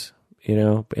things,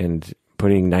 and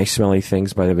putting nice smelly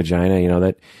things by the vagina,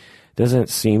 that doesn't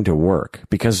seem to work,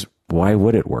 because why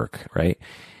would it work, right?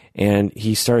 And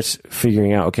he starts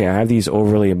figuring out, okay, I have these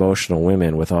overly emotional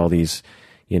women with all these,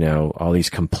 all these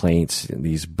complaints,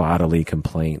 these bodily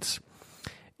complaints.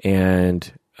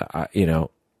 And,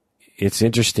 it's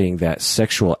interesting that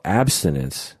sexual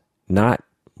abstinence, not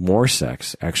more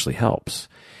sex, actually helps.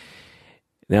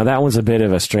 Now, that one's a bit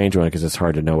of a strange one because it's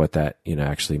hard to know what that,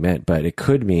 actually meant. But it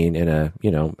could mean in a,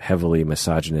 heavily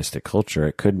misogynistic culture,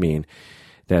 it could mean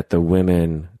that the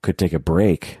women could take a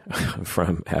break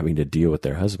from having to deal with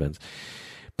their husbands.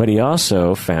 But he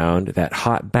also found that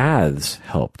hot baths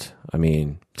helped. I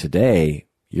mean, today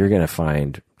you're going to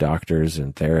find doctors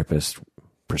and therapists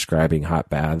prescribing hot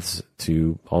baths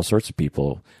to all sorts of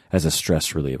people as a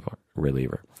stress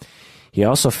reliever. He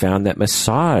also found that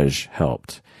massage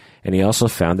helped, and he also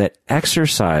found that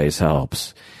exercise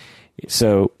helps.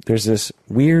 So there's this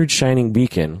weird shining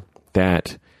beacon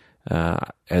that,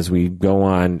 as we go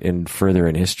on further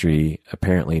in history,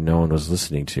 apparently no one was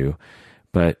listening to.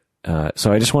 But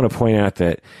so I just want to point out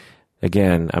that,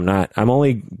 again, I'm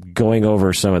only going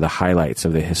over some of the highlights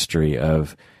of the history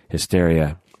of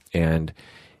hysteria. And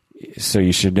so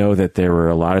you should know that there were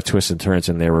a lot of twists and turns,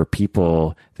 and there were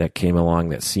people that came along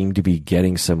that seemed to be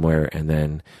getting somewhere, and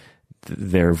then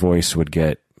their voice would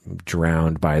get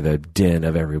drowned by the din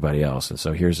of everybody else. And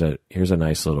so here's a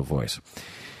nice little voice.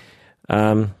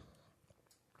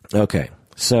 Okay.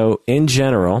 So in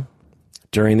general,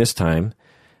 during this time,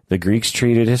 the Greeks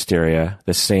treated hysteria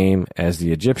the same as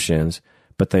the Egyptians,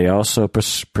 but they also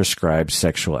prescribed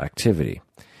sexual activity.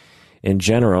 In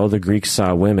general, the Greeks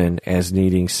saw women as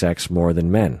needing sex more than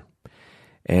men.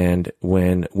 And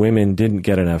when women didn't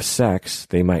get enough sex,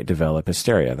 they might develop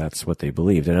hysteria. That's what they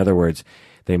believed. In other words,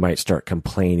 they might start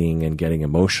complaining and getting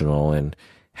emotional and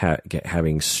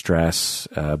having stress,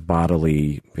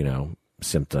 bodily,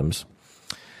 symptoms.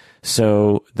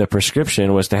 So the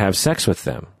prescription was to have sex with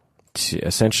them.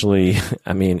 Essentially,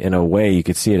 in a way, you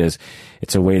could see it as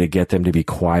it's a way to get them to be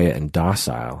quiet and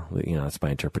docile. That's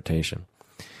my interpretation.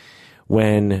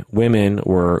 When women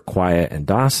were quiet and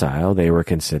docile, they were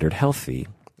considered healthy,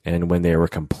 and when they were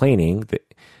complaining,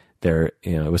 it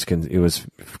was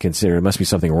considered it must be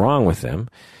something wrong with them.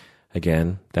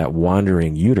 Again, that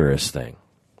wandering uterus thing.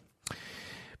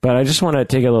 But I just want to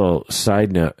take a little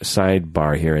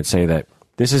sidebar here and say that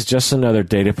this is just another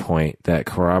data point that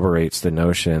corroborates the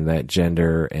notion that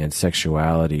gender and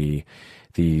sexuality,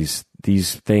 these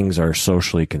things are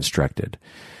socially constructed.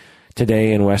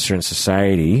 Today in Western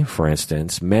society, for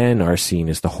instance, men are seen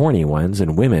as the horny ones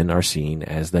and women are seen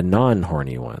as the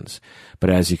non-horny ones. But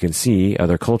as you can see,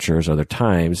 other cultures, other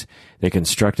times, they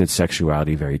constructed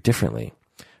sexuality very differently.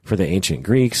 For the ancient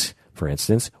Greeks, for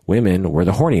instance, women were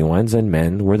the horny ones and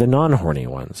men were the non-horny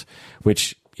ones,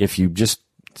 which if you just,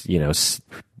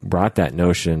 brought that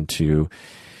notion to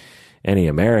any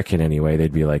American anyway,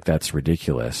 they'd be like, that's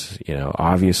ridiculous.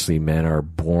 Obviously men are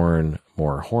born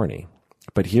more horny.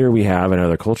 But here we have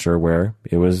another culture where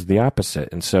it was the opposite.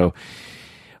 And so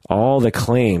all the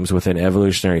claims within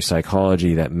evolutionary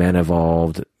psychology that men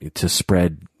evolved to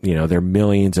spread, their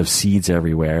millions of seeds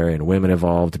everywhere and women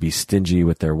evolved to be stingy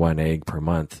with their one egg per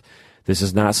month, this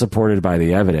is not supported by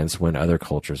the evidence when other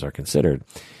cultures are considered.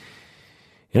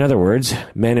 In other words,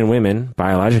 men and women,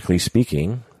 biologically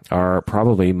speaking, are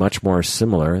probably much more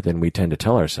similar than we tend to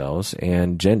tell ourselves,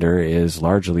 and gender is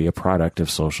largely a product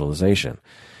of socialization.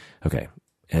 Okay,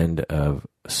 end of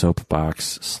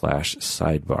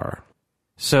soapbox/sidebar.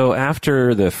 So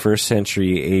after the 1st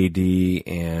century AD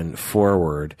and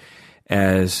forward,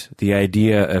 as the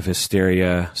idea of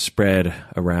hysteria spread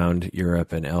around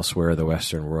Europe and elsewhere in the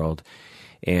Western world,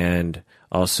 and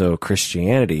also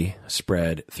Christianity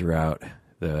spread throughout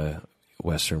the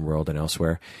Western world and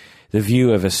elsewhere, the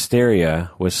view of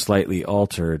hysteria was slightly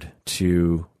altered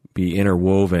to be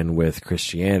interwoven with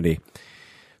Christianity.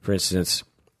 For instance,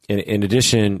 in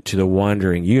addition to the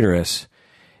wandering uterus,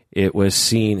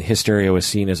 hysteria was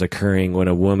seen as occurring when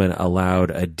a woman allowed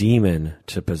a demon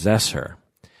to possess her.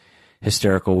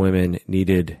 Hysterical women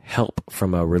needed help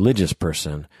from a religious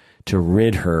person to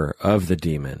rid her of the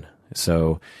demon.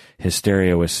 So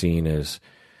hysteria was seen as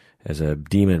a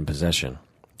demon possession.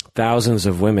 Thousands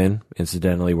of women,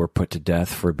 incidentally, were put to death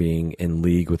for being in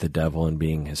league with the devil and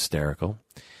being hysterical.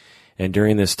 And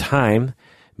during this time,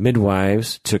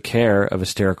 midwives took care of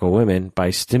hysterical women by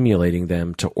stimulating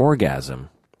them to orgasm.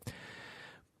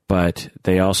 But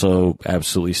they also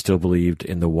absolutely still believed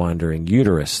in the wandering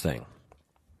uterus thing.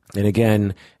 And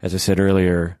again, as I said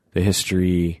earlier, the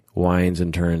history winds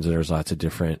and turns, and there's lots of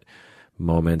different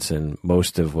moments, and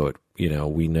most of what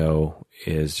we know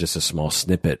is just a small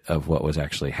snippet of what was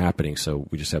actually happening. So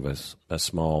we just have a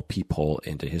small peephole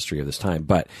into history of this time.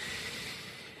 But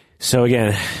so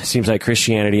again, it seems like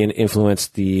Christianity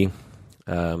influenced the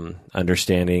medical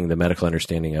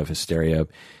understanding of hysteria,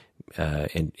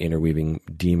 interweaving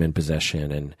demon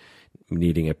possession and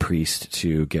needing a priest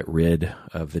to get rid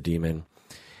of the demon.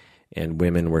 And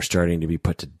women were starting to be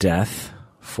put to death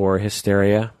for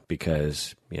hysteria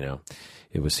because,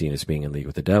 it was seen as being in league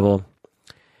with the devil.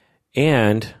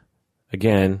 And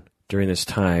again, during this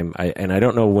time, I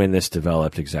don't know when this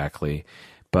developed exactly,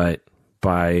 but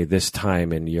by this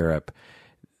time in Europe,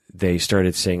 they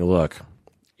started saying, look,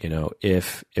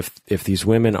 if these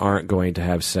women aren't going to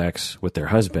have sex with their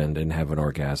husband and have an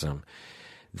orgasm,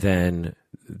 then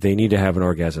they need to have an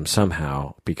orgasm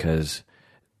somehow because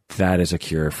that is a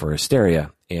cure for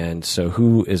hysteria. And so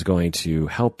who is going to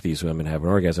help these women have an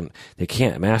orgasm? They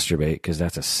can't masturbate because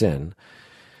that's a sin.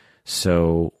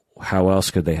 So how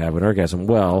else could they have an orgasm?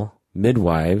 Well,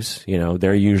 midwives,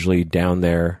 they're usually down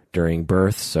there during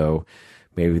birth, so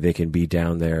maybe they can be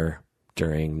down there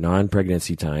during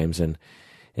non-pregnancy times and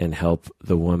help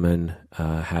the woman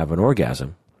have an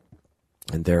orgasm.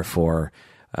 And therefore,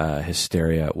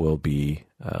 hysteria will be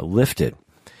lifted.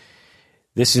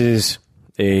 This is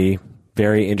a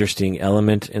very interesting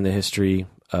element in the history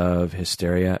of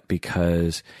hysteria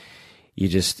because you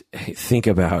just think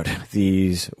about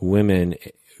these women,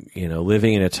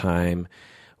 living in a time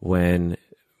when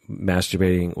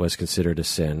masturbating was considered a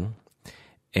sin,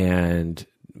 and,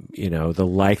 the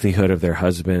likelihood of their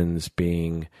husbands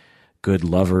being good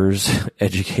lovers,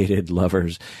 educated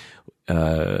lovers,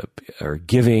 or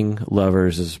giving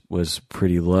lovers was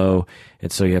pretty low.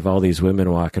 And so you have all these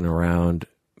women walking around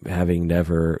having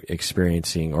never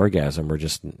experiencing orgasm, or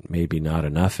just maybe not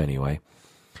enough anyway.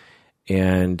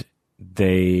 And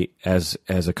they, as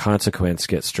a consequence,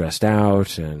 get stressed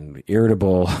out and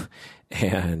irritable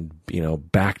and,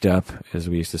 backed up, as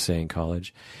we used to say in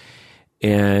college.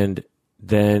 And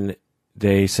then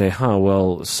they say,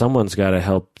 well, someone's got to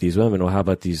help these women. Well, how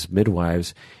about these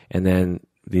midwives? And then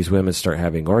these women start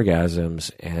having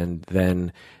orgasms, and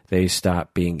then they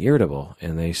stop being irritable,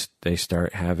 and they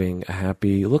start having a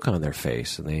happy look on their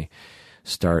face, and they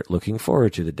start looking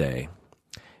forward to the day.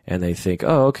 And they think,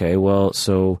 oh, okay, well,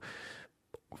 so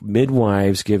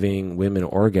midwives giving women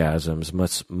orgasms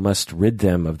must rid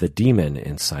them of the demon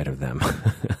inside of them,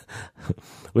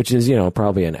 which is,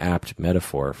 probably an apt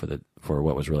metaphor for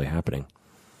what was really happening.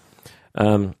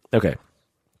 Okay.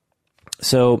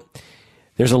 So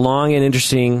there's a long and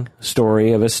interesting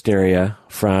story of hysteria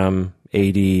from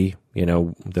AD,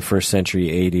 the first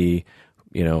century AD,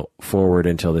 forward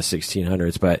until the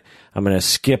 1600s. But I'm going to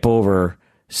skip over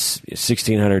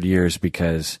 1600 years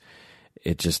because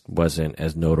it just wasn't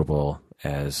as notable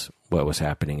as what was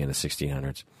happening in the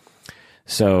 1600s.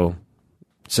 So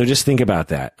just think about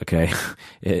that, okay?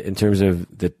 In terms of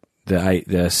the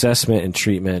assessment and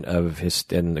treatment of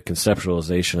and the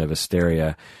conceptualization of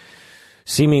hysteria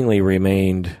seemingly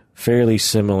remained fairly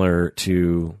similar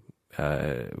to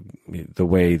the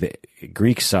way the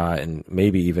Greeks saw it, and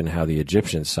maybe even how the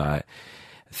Egyptians saw it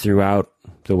throughout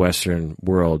the Western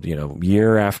world.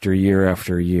 Year after year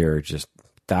after year, just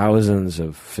thousands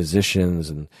of physicians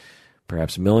and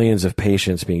perhaps millions of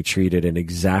patients being treated in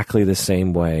exactly the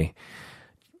same way,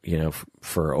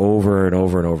 for over and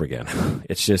over and over again.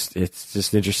 It's just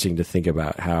interesting to think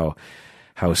about how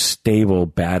stable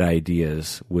bad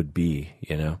ideas would be,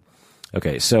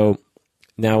 Okay, so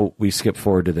now we skip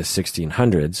forward to the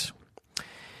 1600s,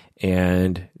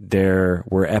 and there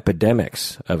were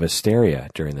epidemics of hysteria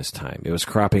during this time. It was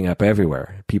cropping up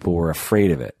everywhere. People were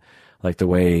afraid of it, like the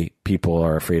way people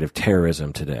are afraid of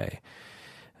terrorism today.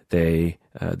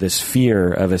 This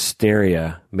fear of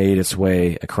hysteria made its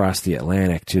way across the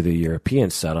Atlantic to the European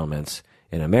settlements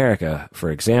in America.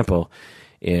 For example,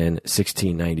 in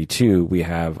 1692, we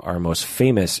have our most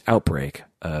famous outbreak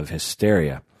of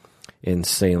hysteria in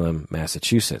Salem,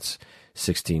 Massachusetts,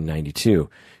 1692.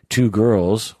 2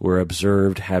 girls were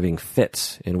observed having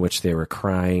fits in which they were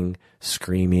crying,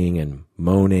 screaming, and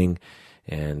moaning,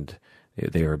 and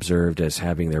they were observed as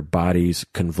having their bodies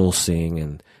convulsing,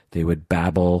 and they would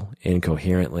babble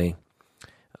incoherently.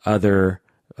 Other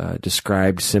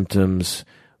described symptoms.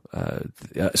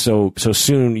 So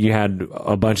soon you had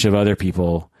a bunch of other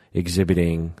people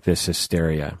exhibiting this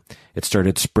hysteria. It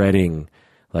started spreading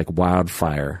like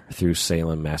wildfire through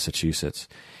Salem, Massachusetts.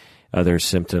 Other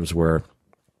symptoms were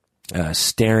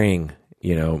staring,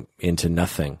 into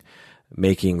nothing,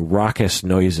 making raucous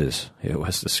noises. It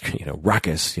was this,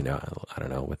 raucous, I don't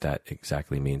know what that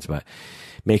exactly means, but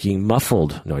making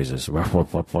muffled noises,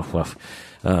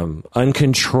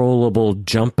 uncontrollable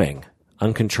jumping.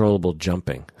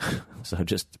 So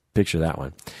just picture that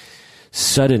one.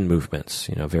 Sudden movements,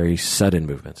 very sudden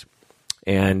movements,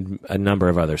 and a number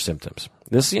of other symptoms.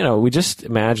 This, we just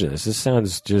imagine this. This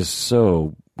sounds just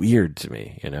so weird to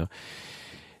me,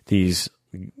 These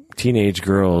teenage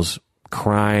girls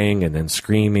crying and then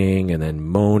screaming and then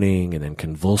moaning and then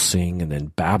convulsing and then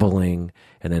babbling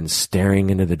and then staring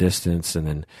into the distance and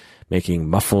then making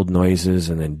muffled noises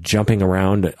and then jumping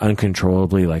around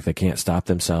uncontrollably like they can't stop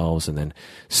themselves, and then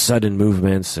sudden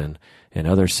movements and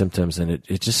other symptoms. And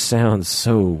it just sounds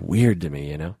so weird to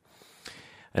me,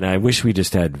 And I wish we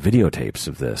just had videotapes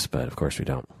of this, but of course we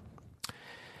don't.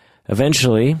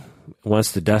 Eventually,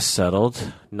 once the dust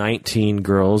settled, 19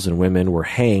 girls and women were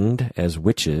hanged as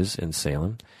witches in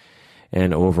Salem,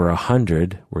 and over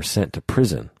 100 were sent to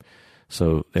prison.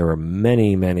 So there were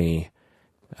many, many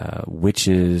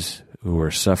witches who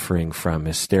were suffering from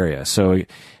hysteria. So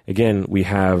again, we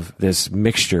have this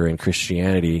mixture in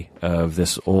Christianity of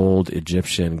this old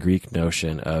Egyptian Greek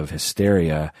notion of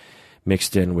hysteria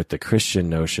mixed in with the Christian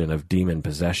notion of demon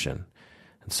possession.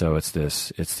 And so it's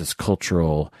this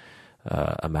cultural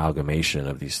amalgamation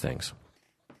of these things.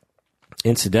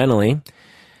 Incidentally,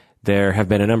 there have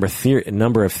been a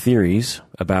number of theories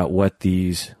about what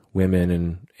these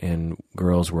women and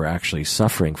girls were actually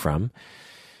suffering from.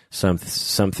 Some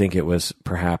think it was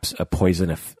perhaps a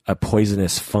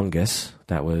poisonous fungus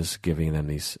that was giving them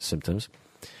these symptoms.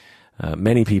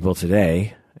 Many people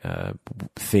today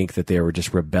think that they were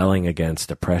just rebelling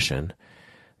against oppression,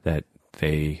 that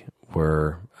they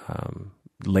were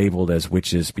labeled as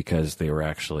witches because they were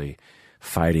actually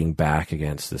fighting back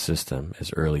against the system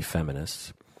as early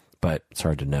feminists, but it's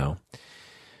hard to know.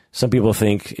 Some people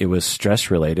think it was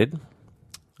stress-related.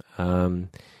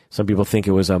 Some people think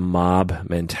it was a mob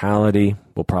mentality.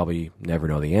 We'll probably never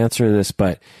know the answer to this,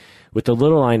 but with the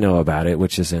little I know about it,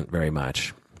 which isn't very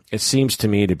much, it seems to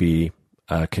me to be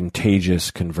a contagious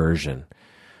conversion.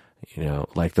 You know,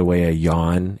 like the way a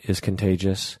yawn is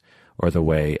contagious, or the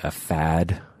way a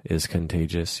fad is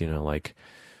contagious, like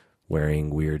wearing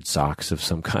weird socks of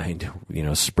some kind,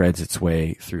 spreads its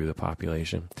way through the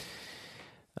population.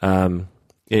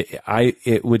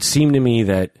 It would seem to me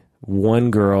that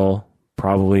one girl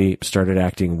probably started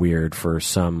acting weird for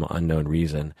some unknown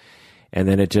reason, and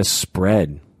then it just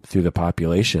spread through the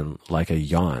population like a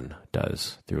yawn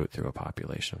does through a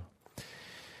population.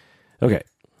 Okay,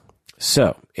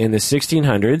 so in the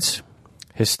 1600s,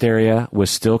 hysteria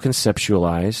was still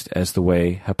conceptualized as the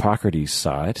way Hippocrates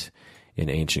saw it in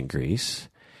ancient Greece.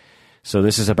 So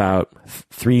this is about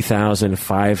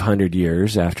 3,500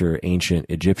 years after ancient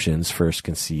Egyptians first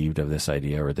conceived of this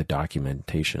idea, or the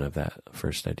documentation of that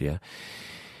first idea.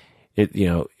 In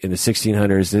the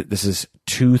 1600s, this is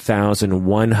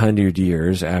 2,100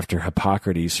 years after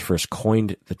Hippocrates first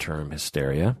coined the term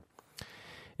hysteria.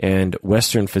 And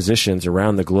Western physicians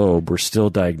around the globe were still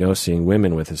diagnosing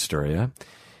women with hysteria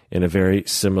in a very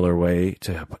similar way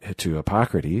to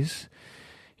Hippocrates.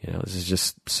 This is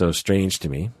just so strange to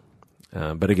me.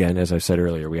 But again, as I said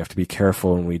earlier, we have to be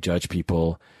careful when we judge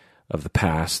people of the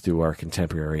past through our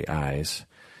contemporary eyes.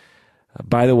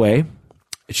 By the way,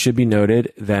 it should be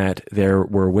noted that there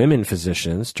were women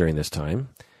physicians during this time,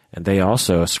 and they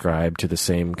also ascribed to the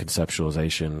same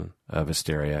conceptualization of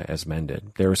hysteria as men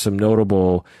did. There were some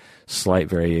notable slight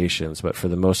variations, but for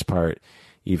the most part,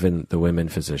 even the women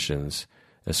physicians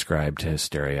ascribed to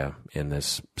hysteria in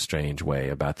this strange way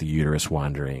about the uterus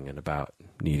wandering and about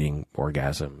needing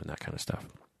orgasm and that kind of stuff.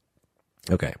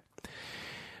 Okay.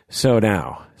 So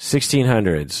now,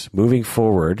 1600s, moving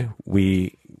forward,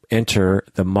 we enter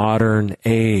the modern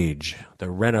age, the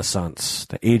Renaissance,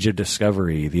 the age of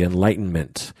discovery, the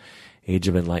Enlightenment, age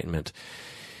of enlightenment.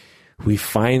 We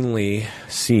finally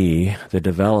see the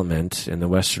development in the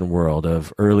Western world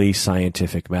of early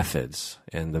scientific methods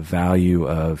and the value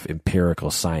of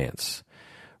empirical science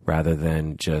rather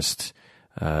than just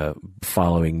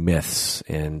following myths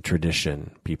and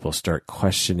tradition. People start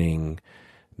questioning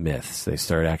myths. They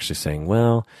start actually saying,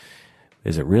 well,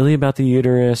 is it really about the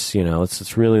uterus?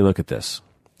 Let's really look at this.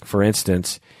 For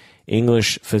instance,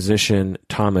 English physician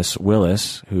Thomas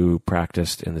Willis, who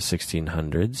practiced in the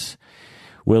 1600s,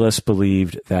 Willis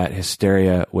believed that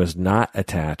hysteria was not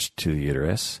attached to the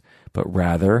uterus, but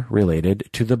rather related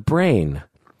to the brain.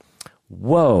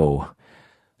 Whoa!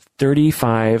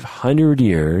 3,500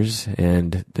 years,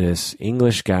 and this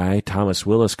English guy, Thomas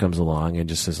Willis, comes along and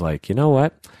just says, you know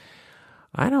what?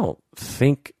 I don't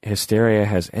think hysteria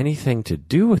has anything to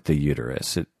do with the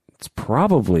uterus. It's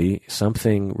probably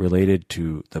something related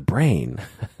to the brain.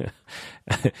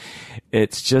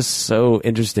 It's just so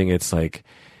interesting. It's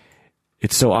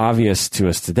so obvious to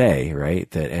us today, right,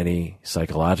 that any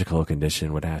psychological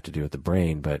condition would have to do with the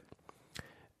brain, but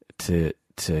to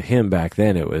him back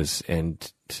then it was,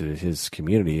 and to his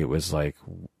community, it was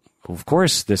of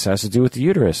course this has to do with the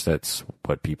uterus. That's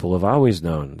what people have always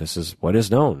known. This is what is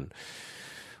known.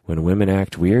 When women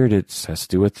act weird, it has to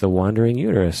do with the wandering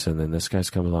uterus. And then this guy's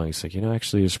come along. He's like,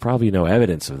 actually, there's probably no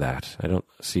evidence of that. I don't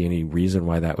see any reason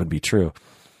why that would be true.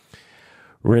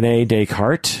 René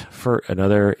Descartes, for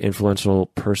another influential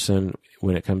person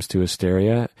when it comes to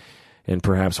hysteria, and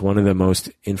perhaps one of the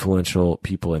most influential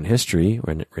people in history,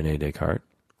 René Descartes,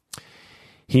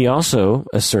 he also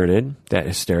asserted that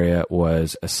hysteria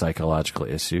was a psychological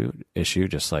issue,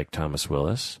 just like Thomas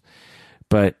Willis.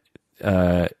 But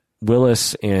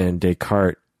Willis and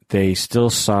Descartes, they still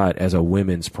saw it as a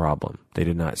women's problem. They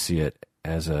did not see it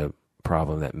as a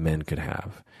problem that men could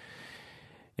have.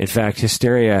 In fact,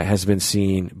 hysteria has been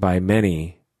seen by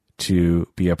many to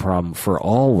be a problem for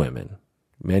all women.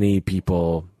 Many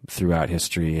people throughout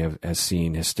history have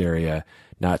seen hysteria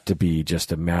not to be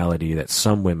just a malady that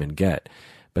some women get,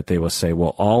 but they will say,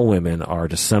 well, all women are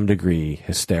to some degree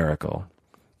hysterical.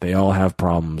 They all have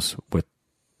problems with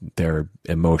their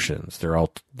emotions. They're all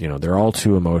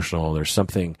too emotional. There's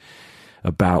something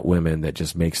about women that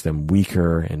just makes them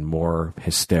weaker and more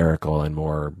hysterical and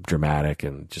more dramatic,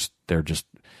 and there's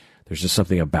just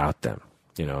something about them,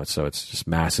 so it's just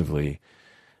massively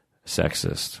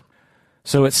sexist.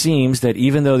 So it seems that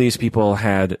even though these people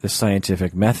had the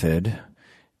scientific method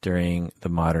during the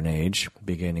modern age,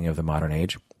 beginning of the modern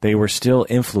age, they were still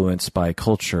influenced by the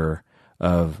culture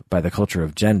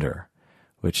of gender,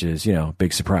 which is,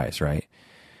 big surprise, right?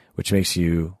 Which makes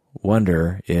you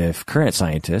wonder if current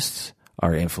scientists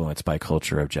are influenced by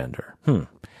culture of gender.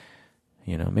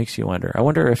 Makes you wonder. I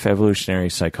wonder if evolutionary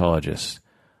psychologists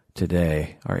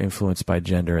today are influenced by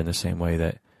gender in the same way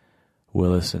that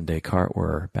Willis and Descartes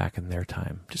were back in their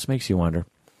time. Just makes you wonder.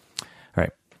 All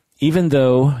right. Even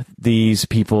though these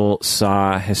people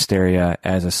saw hysteria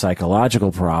as a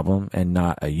psychological problem and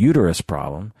not a uterus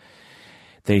problem,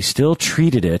 they still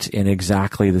treated it in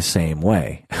exactly the same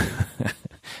way.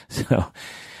 So,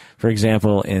 for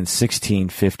example, in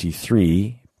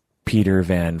 1653, Peter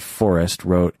Van Forest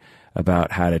wrote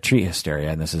about how to treat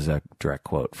hysteria, and this is a direct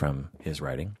quote from his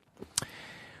writing.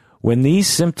 When these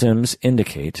symptoms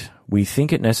indicate, we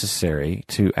think it necessary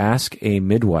to ask a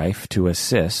midwife to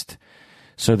assist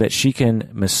so that she can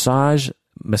massage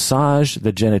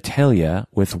the genitalia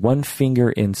with one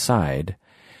finger inside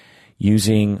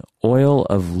using oil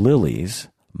of lilies,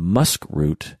 musk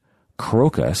root,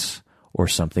 crocus, or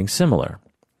something similar.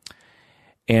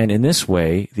 And in this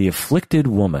way, the afflicted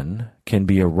woman can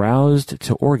be aroused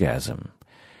to orgasm.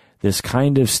 This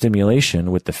kind of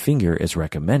stimulation with the finger is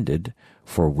recommended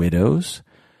for widows,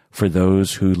 for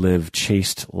those who live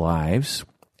chaste lives,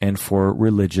 and for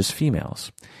religious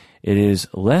females. It is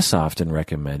less often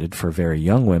recommended for very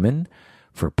young women,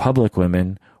 for public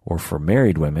women, or for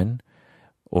married women,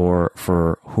 or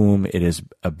for whom it is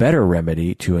a better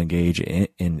remedy to engage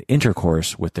in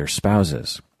intercourse with their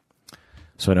spouses.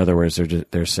 So in other words,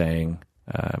 they're saying,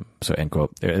 so end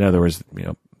quote. In other words,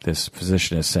 this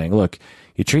physician is saying, look,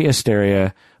 you treat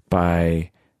hysteria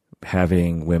by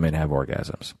having women have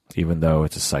orgasms, even though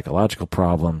it's a psychological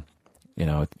problem.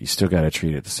 You still got to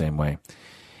treat it the same way.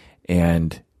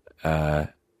 And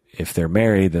if they're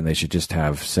married, then they should just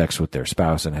have sex with their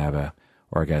spouse and have a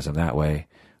orgasm that way,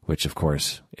 which of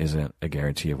course isn't a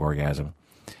guarantee of orgasm.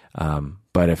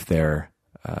 But if they're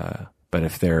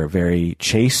very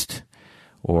chaste,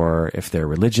 or if they're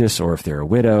religious, or if they're a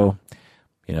widow,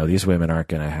 these women aren't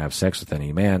going to have sex with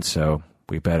any man, so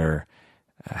we better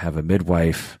have a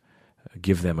midwife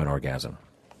give them an orgasm.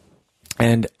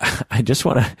 And I just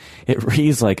want to, it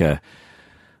reads like a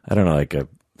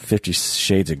 50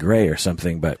 Shades of Grey or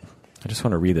something, but I just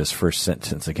want to read this first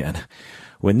sentence again.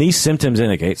 When these symptoms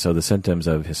indicate, so the symptoms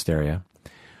of hysteria,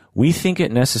 we think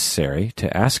it necessary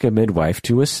to ask a midwife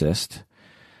to assist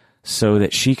so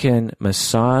that she can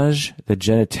massage the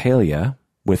genitalia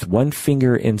with one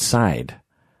finger inside.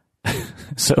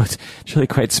 So it's really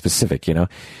quite specific, you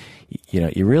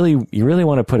really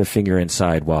want to put a finger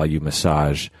inside while you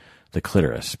massage the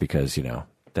clitoris, because,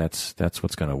 that's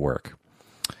what's going to work.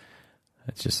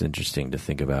 It's just interesting to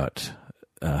think about.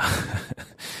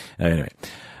 Anyway,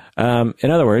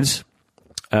 in other words,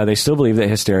 they still believe that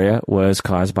hysteria was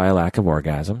caused by a lack of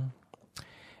orgasm.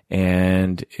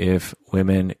 And if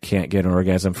women can't get an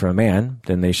orgasm from a man,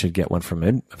 then they should get one from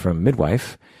a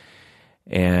midwife.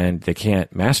 And they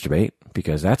can't masturbate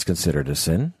because that's considered a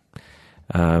sin.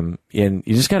 And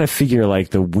you just got to figure like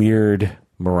the weird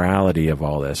morality of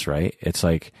all this, right? It's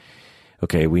like,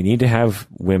 okay, we need to have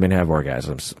women have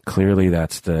orgasms. Clearly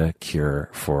that's the cure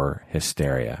for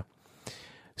hysteria.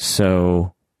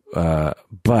 So,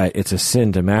 but it's a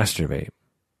sin to masturbate.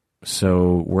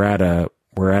 So we're at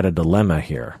a dilemma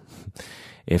here.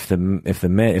 If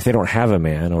they don't have a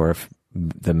man, or if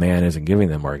the man isn't giving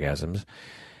them orgasms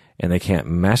and they can't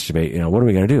masturbate, what are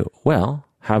we going to do? Well,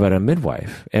 how about a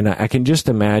midwife? And I can just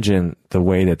imagine the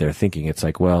way that they're thinking. It's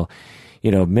like, well,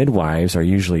 midwives are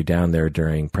usually down there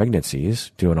during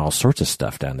pregnancies doing all sorts of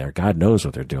stuff down there. God knows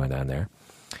what they're doing down there.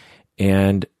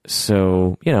 And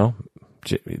so,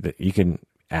 you can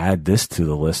add this to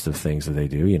the list of things that they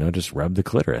do, just rub the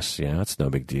clitoris. It's no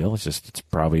big deal. It's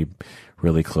probably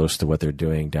really close to what they're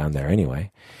doing down there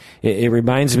anyway. It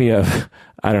reminds me of,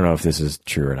 I don't know if this is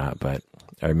true or not, but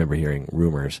I remember hearing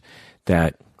rumors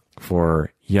that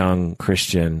for young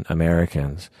Christian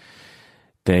Americans,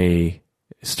 they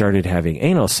started having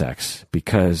anal sex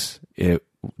because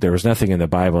there was nothing in the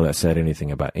Bible that said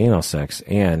anything about anal sex,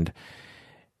 and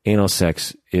anal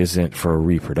sex isn't for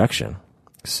reproduction.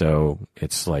 So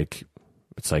it's like,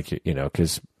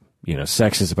 because,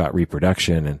 sex is about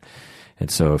reproduction.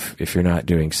 And so if you're not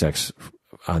doing sex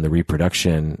on the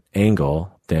reproduction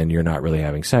angle, then you're not really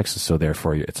having sex. So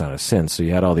therefore it's not a sin. So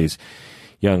you had all these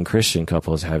young Christian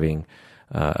couples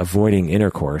avoiding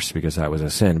intercourse because that was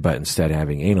a sin, but instead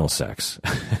having anal sex.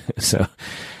 So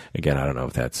again, I don't know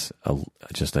if that's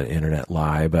just an internet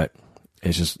lie, but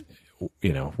it's just,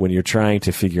 when you're trying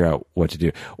to figure out what to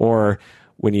do, or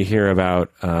when you hear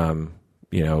about,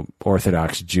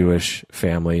 Orthodox Jewish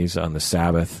families on the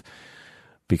Sabbath,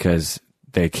 because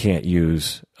they can't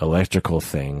use electrical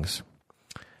things,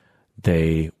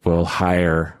 they will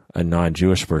hire a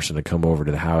non-Jewish person to come over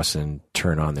to the house and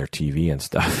turn on their TV and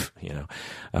stuff.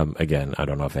 Again, I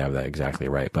don't know if they have that exactly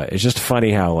right, but it's just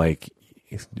funny how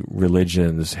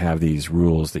religions have these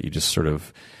rules that you just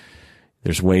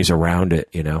there's ways around it,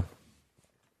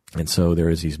 And so there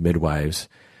is these midwives,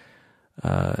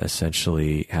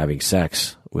 essentially having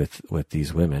sex with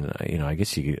these women. I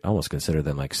guess you could almost consider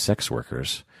them like sex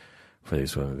workers for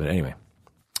these women. But anyway,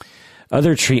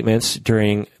 other treatments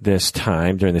during this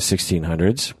time, during the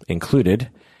 1600s, included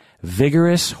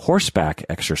vigorous horseback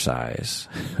exercise.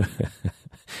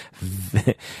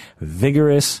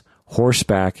 Vigorous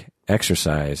horseback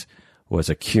exercise was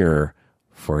a cure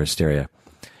for hysteria.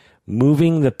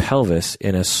 Moving the pelvis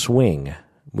in a swing,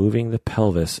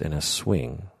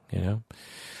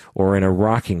 or in a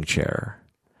rocking chair.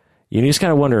 You just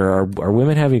kind of wonder, are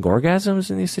women having orgasms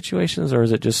in these situations, or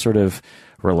is it just sort of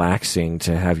relaxing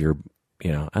to have your,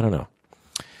 I don't know.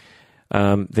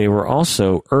 They were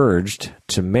also urged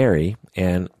to marry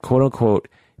and, quote unquote,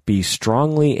 be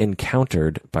strongly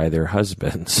encountered by their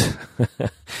husbands.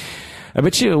 I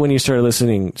bet you when you started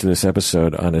listening to this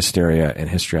episode on hysteria and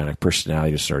histrionic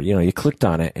personality disorder, you clicked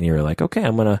on it and you were like, okay,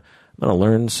 I'm going to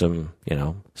learn some,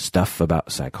 stuff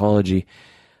about psychology.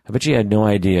 I bet you had no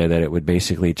idea that it would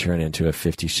basically turn into a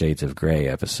 50 Shades of Grey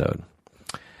episode.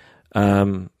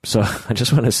 So I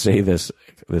just want to say this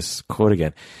quote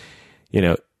again.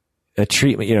 A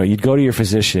treatment, you'd go to your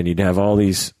physician, you'd have all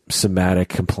these somatic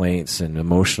complaints and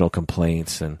emotional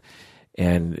complaints, and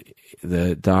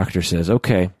the doctor says,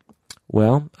 okay,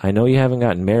 well, I know you haven't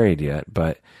gotten married yet,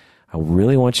 but I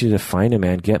really want you to find a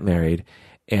man, get married,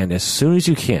 and as soon as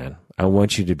you can, I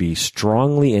want you to be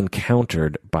strongly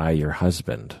encountered by your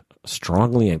husband.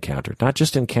 Strongly encountered. Not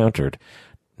just encountered.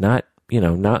 Not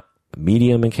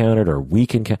medium encountered or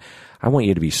weak encountered. I want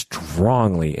you to be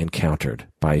strongly encountered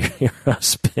by your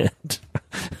husband.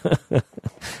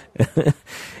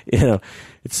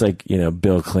 It's like,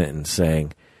 Bill Clinton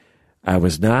saying, I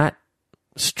was not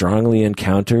strongly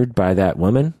encountered by that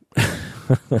woman.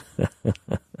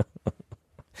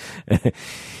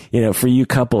 For you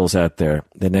couples out there,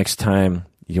 the next time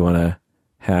you want to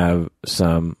have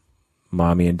some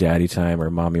mommy and daddy time,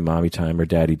 or mommy time, or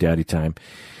daddy time,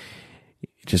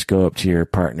 just go up to your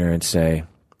partner and say,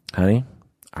 honey,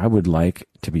 I would like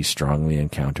to be strongly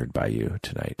encountered by you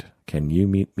tonight. Can you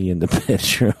meet me in the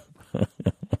bedroom?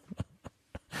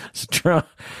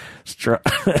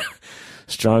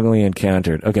 Strongly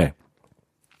encountered. Okay.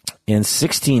 In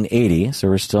 1680, so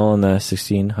we're still in the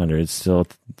 1600s, still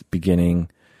beginning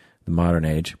the modern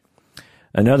age,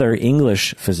 another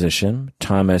English physician,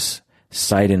 Thomas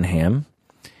Sydenham,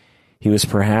 he was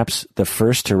perhaps the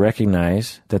first to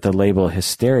recognize that the label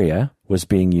hysteria was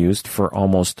being used for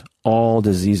almost all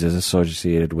diseases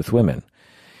associated with women.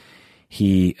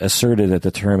 He asserted that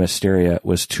the term hysteria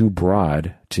was too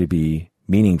broad to be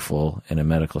meaningful in a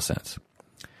medical sense.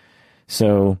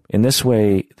 So in this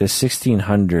way, the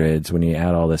 1600s, when you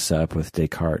add all this up with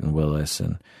Descartes and Willis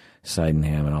and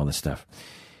Sydenham and all this stuff,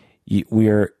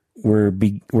 we're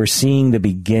seeing the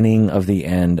beginning of the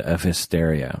end of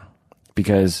hysteria.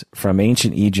 Because from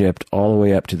ancient Egypt all the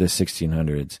way up to the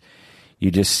 1600s, you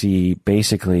just see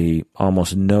basically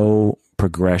almost no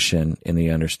progression in the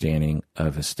understanding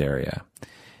of hysteria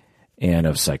and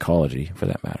of psychology, for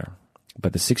that matter.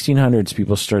 But the 1600s,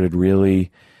 people started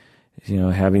really,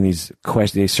 having these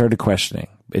questions. They started questioning.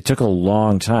 It took a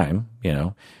long time,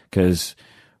 because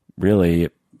really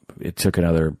it took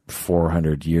another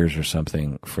 400 years or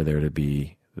something for there to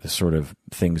be the sort of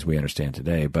things we understand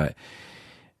today. But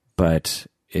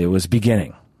it was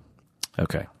beginning.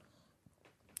 Okay.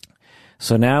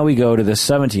 So now we go to the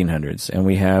 1700s, and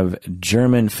we have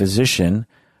German physician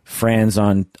Franz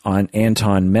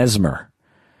Anton Mesmer.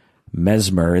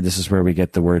 Mesmer, this is where we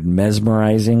get the word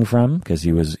mesmerizing from, because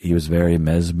he was very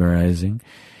mesmerizing.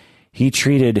 He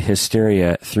treated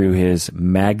hysteria through his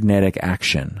magnetic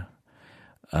action,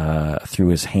 through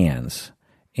his hands,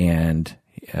 and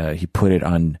he put it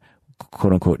on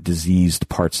quote-unquote diseased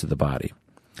parts of the body.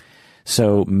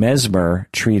 So Mesmer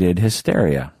treated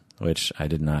hysteria, which I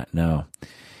did not know.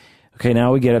 Okay,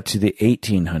 now we get up to the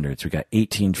 1800s. We got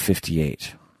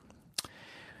 1858.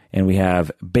 And we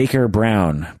have Baker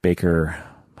Brown,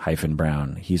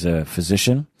 Baker-Brown. He's a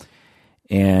physician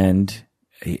and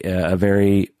a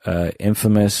very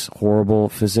infamous, horrible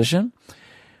physician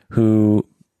who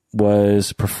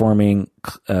was performing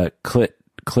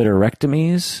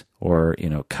clitorectomies, or,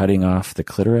 cutting off the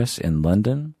clitoris in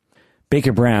London.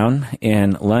 Baker Brown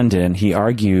in London, he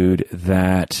argued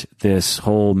that this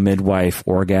whole midwife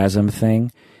orgasm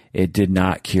thing, it did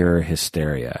not cure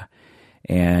hysteria.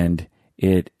 And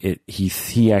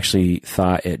he actually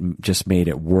thought it just made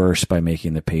it worse by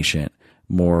making the patient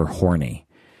more horny.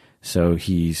 So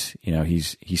he's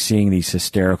seeing these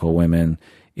hysterical women,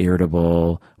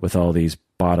 irritable with all these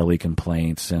bodily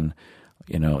complaints and,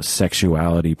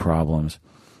 sexuality problems.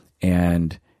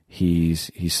 And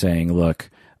he's saying, look,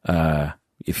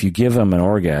 if you give them an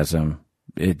orgasm,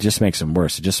 it just makes them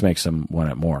worse. It just makes them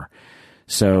want it more.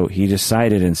 So he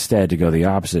decided instead to go the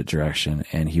opposite direction,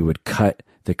 and he would cut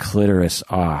the clitoris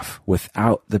off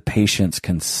without the patient's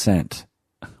consent.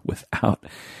 Without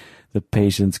the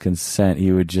patient's consent,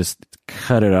 he would just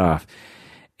cut it off.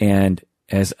 And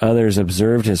as others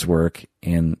observed his work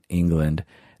in England,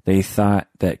 they thought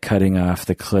that cutting off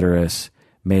the clitoris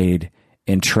made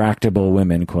intractable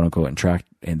women, quote unquote,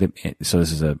 so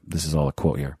this is all a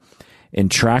quote here.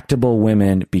 Intractable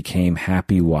women became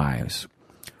happy wives.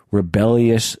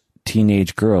 Rebellious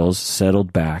teenage girls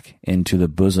settled back into the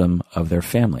bosom of their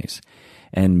families,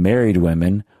 and married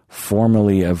women,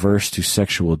 formerly averse to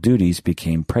sexual duties,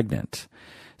 became pregnant.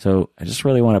 So I just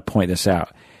really want to point this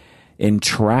out.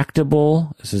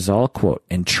 This is all a quote,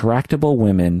 intractable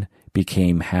women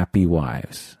became happy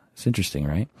wives. It's interesting,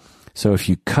 right? So if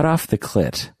you cut off the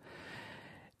clit,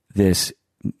 this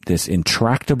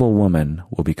intractable woman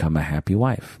will become a happy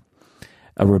wife.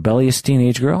 A rebellious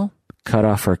teenage girl, cut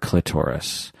off her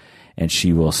clitoris, and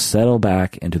she will settle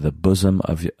back into the bosom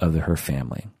of her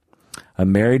family. A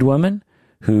married woman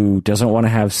who doesn't want to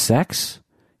have sex,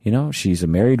 she's a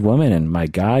married woman, and my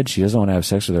God, she doesn't want to have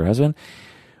sex with her husband.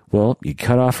 Well, you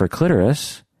cut off her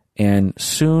clitoris, and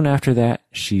soon after that,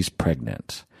 she's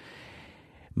pregnant.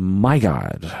 My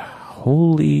God,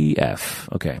 holy F.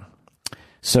 Okay.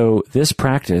 So this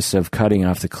practice of cutting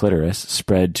off the clitoris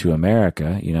spread to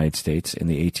America, United States, in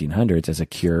the 1800s as a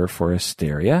cure for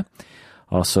hysteria,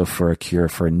 also for a cure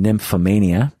for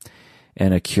nymphomania,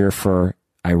 and a cure for,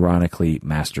 ironically,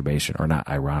 masturbation, or not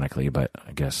ironically, but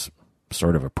I guess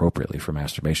sort of appropriately for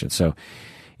masturbation. So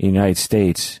in the United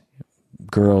States,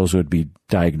 girls would be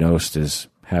diagnosed as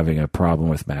having a problem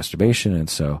with masturbation, and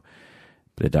so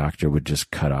the doctor would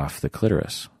just cut off the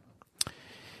clitoris.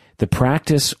 The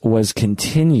practice was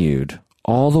continued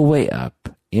all the way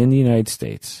up in the United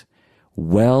States,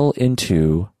 well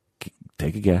into,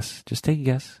 take a guess, the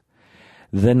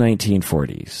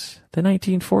 1940s. The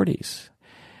 1940s.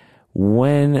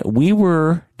 When we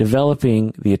were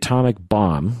developing the atomic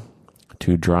bomb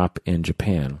to drop in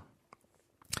Japan,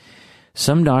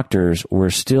 some doctors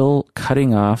were still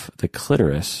cutting off the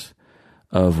clitoris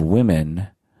of women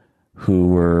who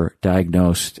were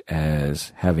diagnosed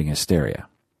as having hysteria.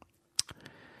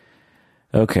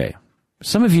 Okay,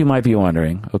 some of you might be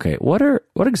wondering, okay,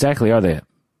 what exactly are the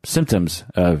symptoms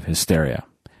of hysteria?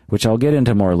 Which I'll get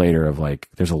into more later of, like,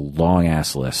 there's a long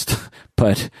ass list.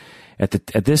 But at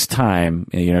this time,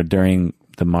 during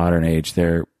the modern age,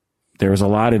 there was a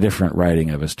lot of different writing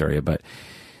of hysteria, but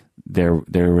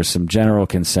there was some general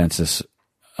consensus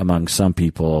among some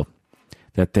people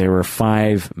that there were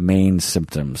 5 main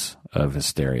symptoms of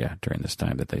hysteria during this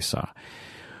time that they saw.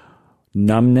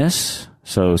 Numbness,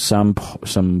 so some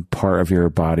part of your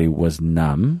body was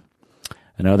numb.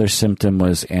 Another symptom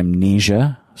was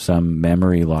amnesia, some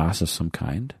memory loss of some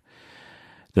kind.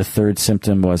 The third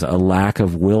symptom was a lack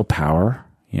of willpower.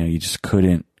 You just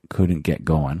couldn't get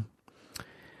going.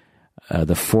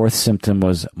 The fourth symptom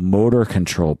was motor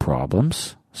control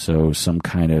problems. So some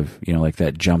kind of, like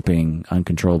that jumping,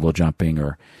 uncontrollable jumping,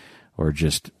 or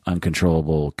just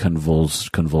uncontrollable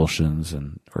convulsions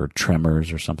or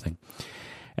tremors or something.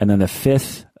 And then the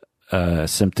fifth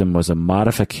symptom was a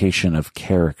modification of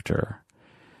character.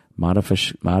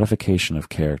 Modification of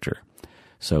character.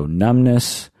 So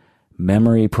numbness,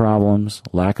 memory problems,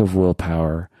 lack of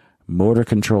willpower, motor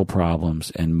control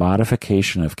problems, and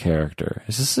modification of character.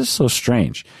 This is so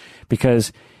strange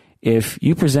because if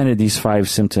you presented these 5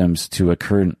 symptoms to a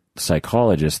current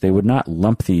psychologist, they would not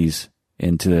lump these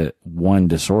into one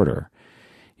disorder.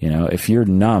 You know, if you're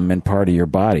numb in part of your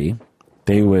body,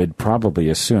 they would probably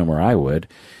assume, or I would,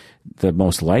 the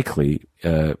most likely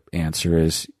answer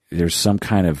is there's some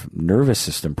kind of nervous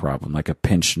system problem, like a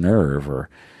pinched nerve, or,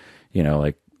 you know,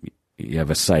 like you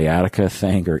have a sciatica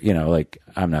thing, or, you know, like,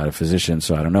 I'm not a physician,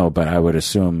 so I don't know, but I would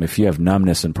assume if you have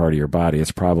numbness in part of your body,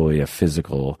 it's probably a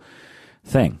physical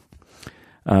thing.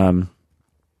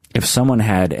 If someone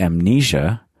had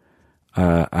amnesia,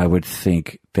 I would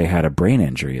think they had a brain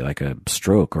injury, like a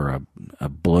stroke or a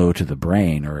blow to the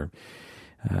brain, or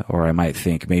I might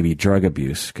think maybe drug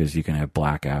abuse, because you can have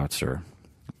blackouts or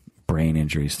brain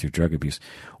injuries through drug abuse.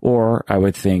 Or I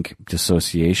would think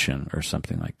dissociation or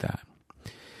something like that.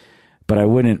 But I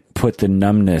wouldn't put the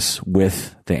numbness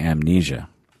with the amnesia.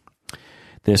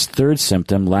 This third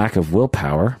symptom, lack of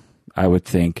willpower, I would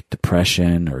think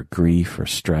depression or grief or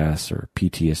stress or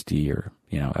PTSD, or,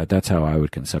 you know, that's how I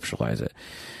would conceptualize it.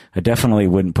 I definitely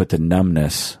wouldn't put the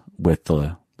numbness with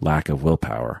the lack of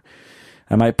willpower.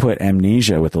 I might put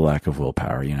amnesia with the lack of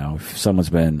willpower. You know, if someone's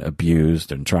been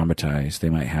abused and traumatized, they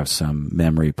might have some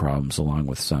memory problems along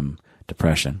with some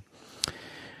depression.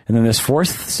 And then this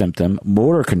fourth symptom,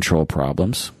 motor control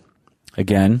problems.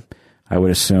 Again, I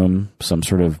would assume some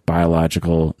sort of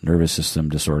biological nervous system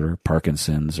disorder,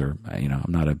 Parkinson's, or, you know,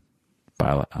 I'm not a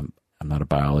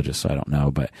biologist, so I don't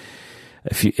know. But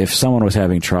if someone was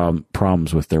having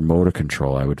problems with their motor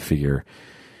control, I would figure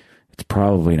it's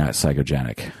probably not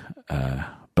psychogenic.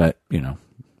 But, you know,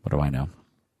 what do I know?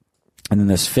 And then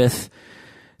this fifth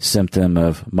symptom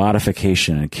of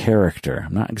modification and character.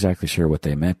 I'm not exactly sure what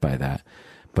they meant by that,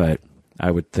 but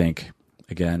I would think,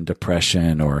 again,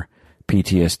 depression or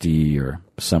PTSD or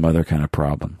some other kind of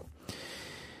problem.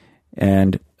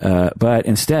 And but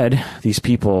instead, these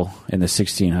people in the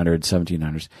 1600s,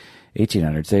 1700s,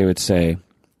 1800s, they would say,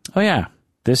 oh yeah,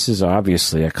 this is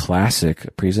obviously a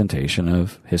classic presentation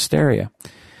of hysteria.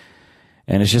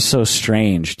 And it's just so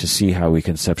strange to see how we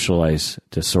conceptualize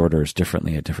disorders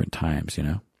differently at different times, you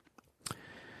know?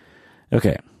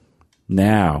 Okay,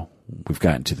 now we've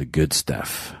gotten to the good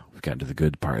stuff. We've gotten to the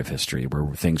good part of history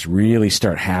where things really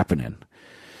start happening.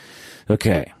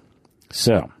 Okay,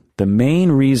 so the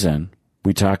main reason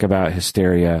we talk about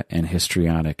hysteria and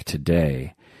histrionic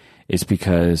today is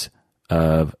because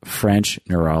of French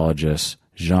neurologist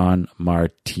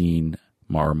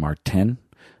Martin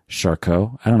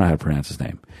Charcot. I don't know how to pronounce his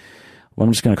name. Well,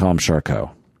 I'm just going to call him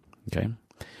Charcot. Okay.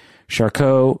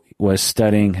 Charcot was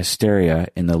studying hysteria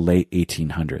in the late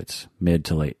 1800s, mid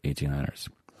to late 1800s.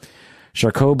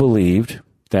 Charcot believed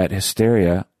that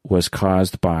hysteria was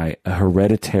caused by a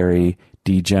hereditary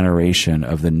degeneration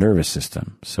of the nervous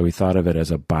system. So he thought of it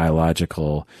as a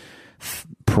biological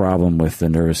problem with the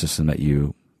nervous system that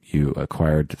you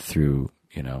acquired through,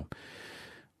 you know,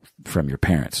 from your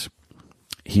parents.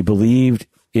 He believed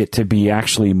it to be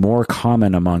actually more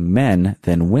common among men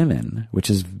than women, which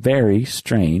is very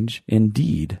strange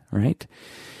indeed, right?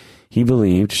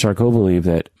 Charcot believed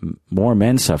that more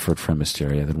men suffered from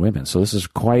hysteria than women. So this is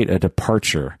quite a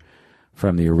departure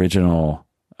from the original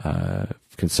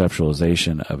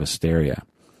conceptualization of hysteria.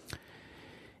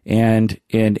 And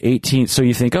so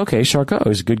you think, okay, Charcot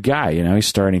is a good guy. You know, he's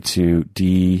starting to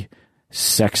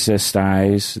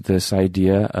de-sexistize this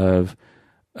idea of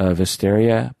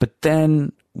hysteria. But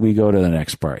then we go to the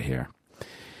next part here.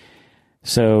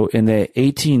 So in the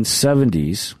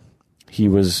 1870s, he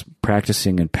was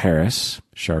practicing in Paris,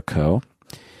 Charcot.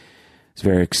 It's a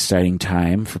very exciting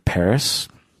time for Paris.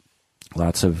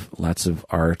 Lots of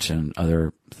art and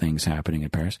other things happening in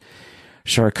Paris.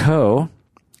 Charcot,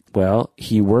 well,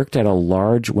 he worked at a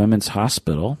large women's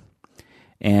hospital,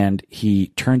 and he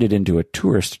turned it into a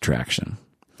tourist attraction.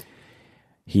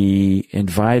 He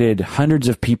invited hundreds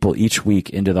of people each week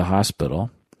into the hospital,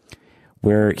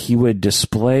 where he would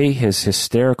display his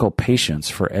hysterical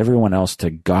patients for everyone else to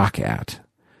gawk at.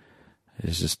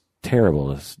 It's just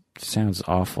terrible. It sounds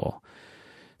awful.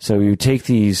 So he would take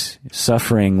these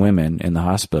suffering women in the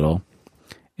hospital,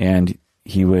 and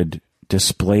he would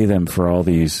display them for all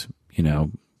these, you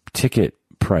know, ticket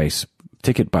buyers,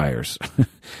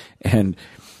 and,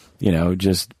 you know,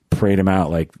 just parade them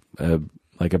out like a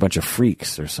bunch of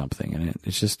freaks or something. And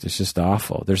it's just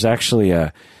awful. There's actually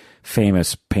a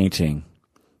famous painting.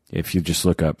 If you just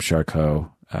look up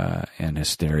Charcot and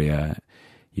hysteria,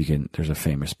 there's a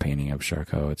famous painting of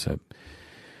Charcot.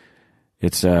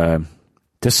 It's to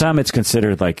some, it's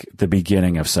considered like the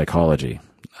beginning of psychology.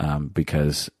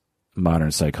 because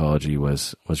modern psychology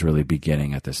was really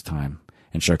beginning at this time,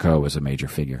 and Charcot was a major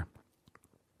figure.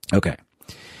 Okay.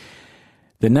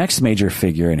 The next major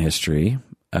figure in history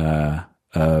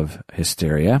of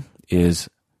hysteria is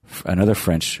another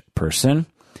French person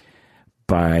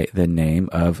by the name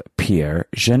of Pierre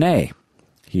Genet.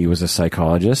 He was a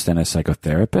psychologist and a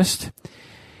psychotherapist.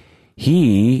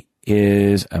 He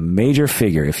is a major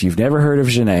figure. If you've never heard of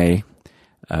Genet,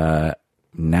 now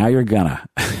you're gonna.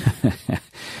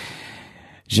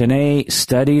 Genet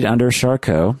studied under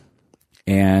Charcot,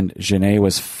 and Genet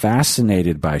was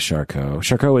fascinated by Charcot.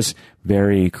 Charcot was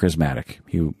very charismatic.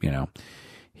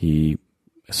 He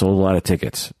sold a lot of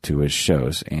tickets to his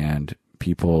shows, and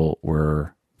people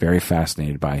were very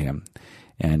fascinated by him.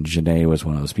 And Genet was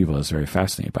one of those people that was very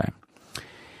fascinated by him.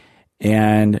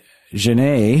 And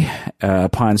Genet,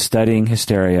 upon studying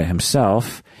hysteria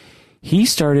himself, he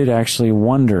started actually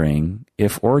wondering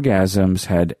if orgasms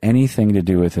had anything to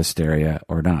do with hysteria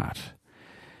or not.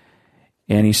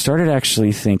 And he started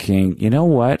actually thinking, you know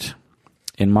what?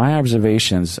 In my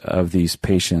observations of these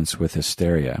patients with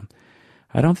hysteria,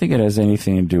 I don't think it has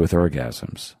anything to do with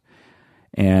orgasms.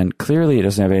 And clearly it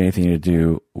doesn't have anything to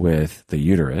do with the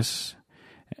uterus,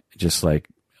 just like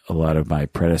a lot of my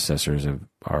predecessors have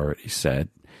already said.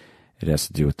 It has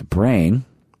to do with the brain.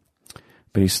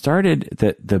 But he started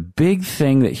that the big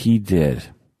thing that he did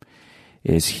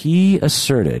is he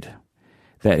asserted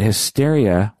that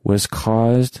hysteria was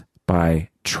caused by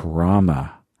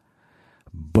trauma.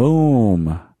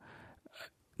 Boom.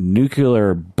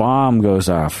 Nuclear bomb goes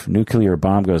off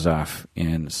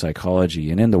in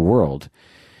psychology and in the world.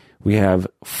 We have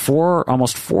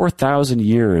almost 4,000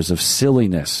 years of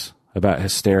silliness about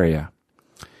hysteria.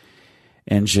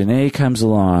 And Genet comes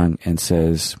along and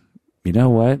says, you know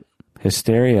what?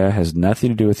 Hysteria has nothing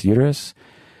to do with uterus,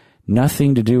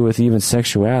 nothing to do with even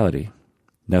sexuality,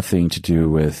 nothing to do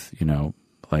with,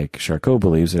 like Charcot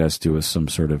believes it has to do with some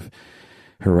sort of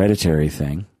hereditary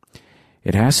thing.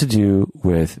 It has to do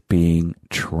with being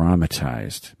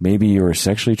traumatized. Maybe you were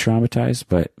sexually traumatized,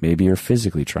 but maybe you're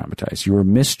physically traumatized. You were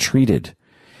mistreated,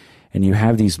 and you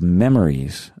have these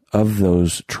memories of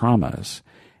those traumas,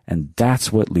 and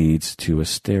that's what leads to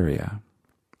hysteria.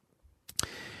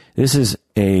 This is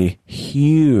a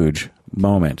huge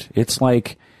moment. It's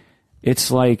like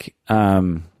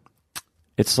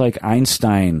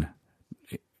Einstein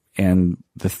and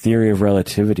the theory of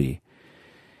relativity.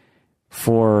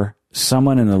 For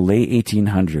someone in the late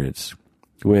 1800s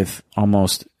with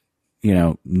almost,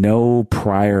 no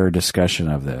prior discussion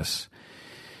of this,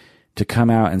 to come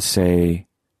out and say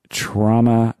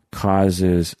trauma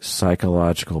causes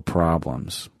psychological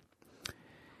problems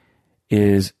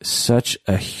is such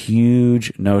a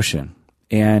huge notion.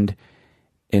 And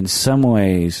in some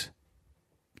ways,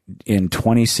 in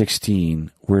 2016,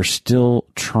 we're still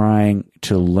trying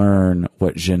to learn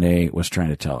what Genet was trying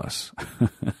to tell us.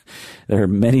 There are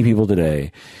many people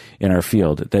today in our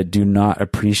field that do not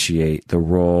appreciate the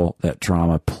role that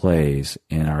trauma plays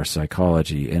in our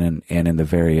psychology and in the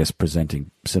various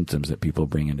presenting symptoms that people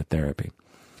bring into therapy.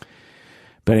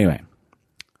 But anyway,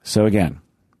 so again,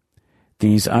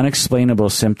 these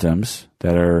unexplainable symptoms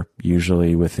that are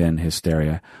usually within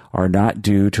hysteria are not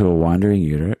due to a wandering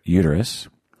uterus.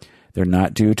 They're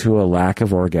not due to a lack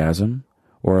of orgasm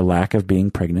or a lack of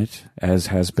being pregnant, as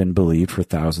has been believed for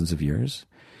thousands of years.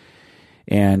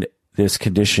 And this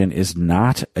condition is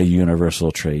not a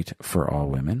universal trait for all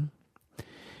women.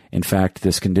 In fact,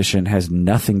 this condition has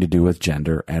nothing to do with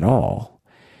gender at all.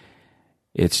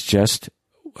 It's just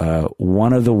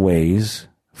one of the ways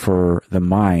for the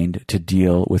mind to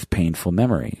deal with painful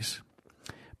memories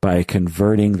by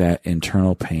converting that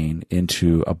internal pain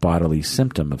into a bodily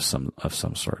symptom of some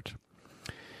sort.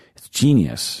 It's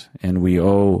genius, and we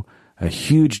owe a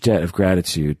huge debt of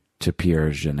gratitude to Pierre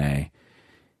Genet.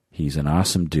 He's an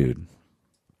awesome dude.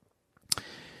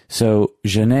 So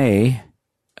Genet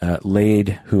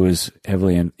who was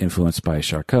heavily influenced by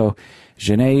Charcot,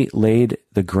 Genet laid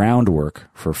the groundwork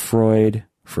for Freud,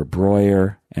 for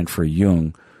Breuer, and for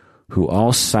Jung, who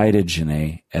all cited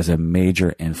Genet as a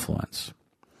major influence.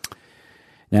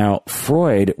 Now,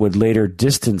 Freud would later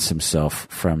distance himself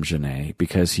from Genet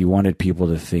because he wanted people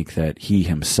to think that he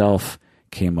himself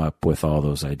came up with all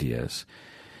those ideas.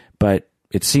 But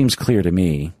it seems clear to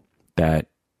me that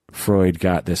Freud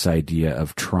got this idea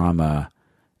of trauma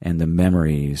and the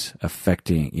memories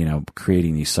affecting,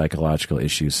 creating these psychological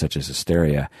issues such as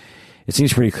hysteria. It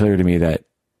seems pretty clear to me that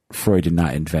Freud did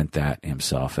not invent that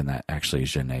himself, and that actually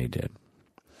Genet did.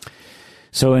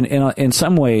 So in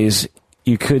some ways,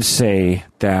 you could say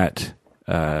that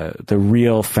the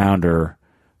real founder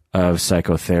of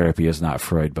psychotherapy is not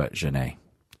Freud, but Genet.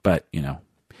 But,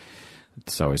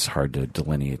 it's always hard to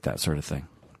delineate that sort of thing.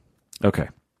 Okay.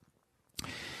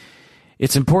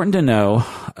 It's important to know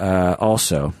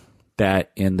also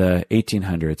that in the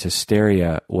 1800s,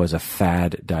 hysteria was a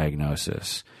fad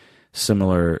diagnosis,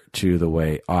 similar to the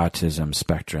way autism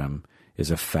spectrum is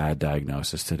a fad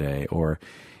diagnosis today, or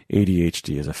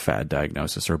ADHD is a fad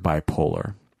diagnosis, or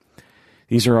bipolar.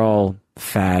 These are all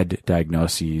fad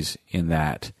diagnoses in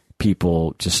that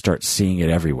people just start seeing it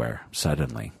everywhere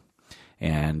suddenly.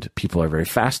 And people are very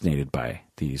fascinated by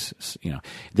these.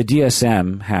 The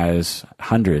DSM has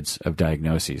hundreds of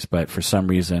diagnoses, but for some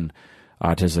reason,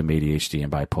 autism, ADHD,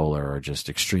 and bipolar are just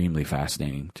extremely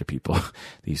fascinating to people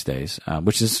these days,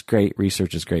 which is great.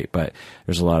 Research is great, but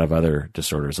there's a lot of other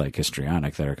disorders like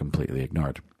histrionic that are completely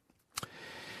ignored.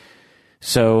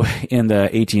 So in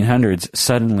the 1800s,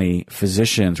 suddenly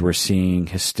physicians were seeing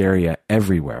hysteria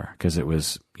everywhere because it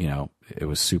was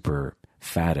super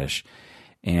faddish.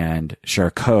 And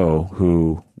Charcot,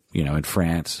 who, in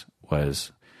France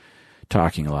was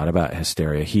talking a lot about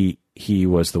hysteria, he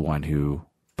was the one who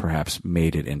perhaps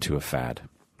made it into a fad.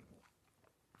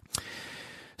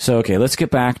 So, okay, let's get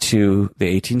back to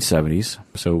the 1870s.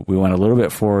 So we went a little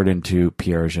bit forward into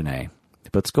Pierre Genet.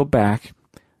 Let's go back.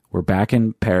 We're back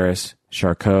in Paris.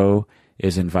 Charcot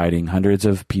is inviting hundreds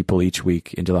of people each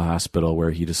week into the hospital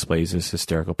where he displays his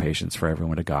hysterical patients for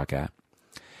everyone to gawk at.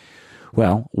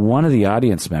 Well, one of the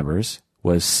audience members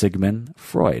was Sigmund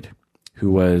Freud,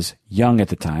 who was young at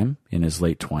the time, in his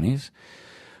late 20s.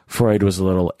 Freud was a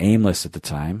little aimless at the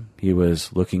time. He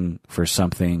was looking for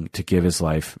something to give his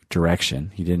life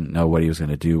direction. He didn't know what he was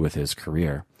going to do with his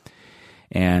career.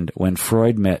 And when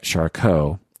Freud met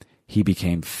Charcot, he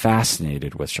became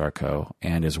fascinated with Charcot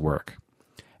and his work.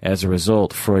 As a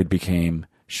result, Freud became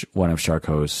one of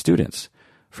Charcot's students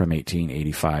from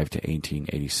 1885 to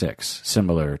 1886,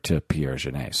 similar to Pierre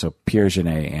Genet. So Pierre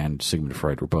Genet and Sigmund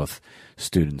Freud were both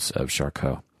students of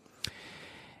Charcot.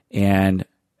 And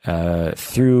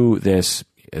through this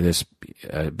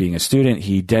being a student,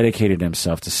 he dedicated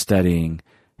himself to studying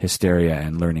hysteria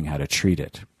and learning how to treat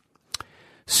it.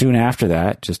 Soon after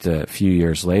that, just a few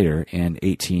years later, in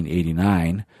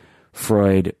 1889,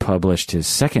 Freud published his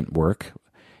second work,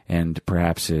 and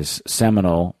perhaps his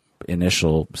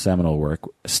initial seminal work,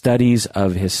 Studies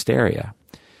of Hysteria.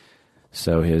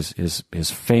 So his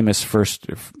famous first,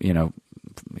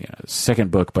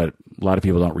 second book, but a lot of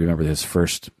people don't remember his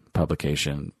first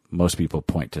publication. Most people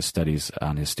point to Studies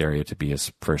on Hysteria to be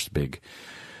his first big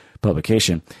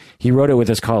publication. He wrote it with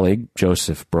his colleague,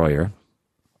 Joseph Breuer.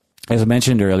 As I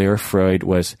mentioned earlier, Freud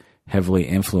was heavily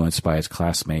influenced by his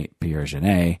classmate, Pierre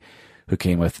Genet, who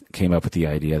came up with the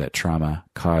idea that trauma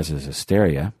causes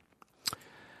hysteria.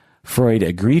 Freud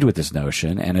agreed with this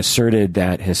notion and asserted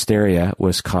that hysteria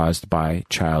was caused by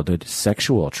childhood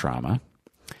sexual trauma.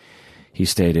 He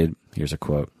stated, here's a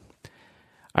quote,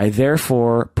 "I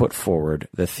therefore put forward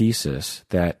the thesis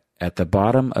that at the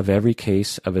bottom of every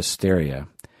case of hysteria,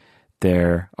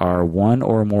 there are one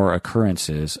or more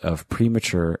occurrences of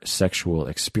premature sexual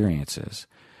experiences,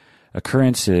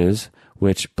 occurrences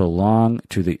which belong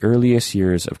to the earliest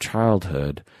years of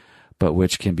childhood, but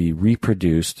which can be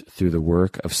reproduced through the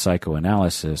work of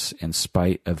psychoanalysis in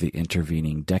spite of the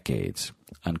intervening decades,"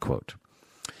 unquote.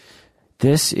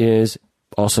 This is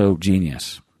also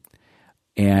genius.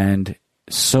 And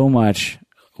so much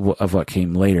of what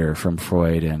came later from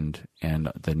Freud and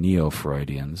the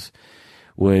neo-Freudians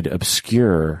would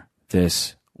obscure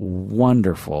this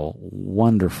wonderful,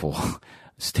 wonderful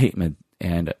statement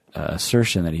and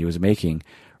assertion that he was making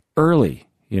early.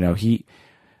 He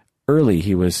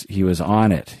was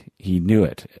on it. He knew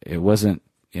it. It wasn't,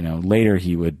 later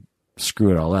he would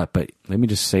screw it all up. But let me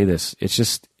just say this.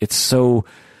 It's so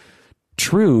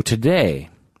true today.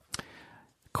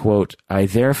 Quote, "I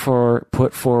therefore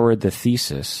put forward the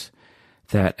thesis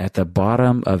that at the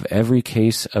bottom of every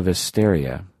case of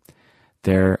hysteria,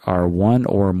 there are one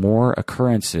or more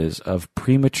occurrences of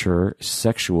premature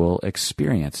sexual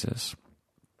experiences,"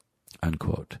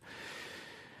 unquote.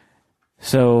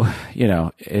 So,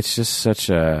 it's just such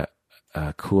a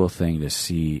cool thing to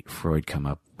see Freud come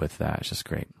up with that. It's just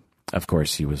great. Of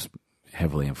course, he was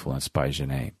heavily influenced by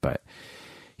Genet, but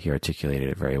he articulated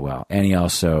it very well. And he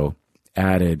also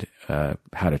added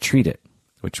how to treat it,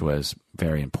 which was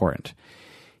very important.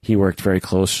 He worked very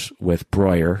close with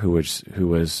Breuer, who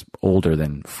was older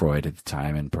than Freud at the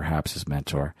time and perhaps his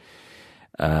mentor.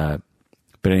 But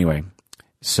anyway,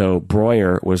 so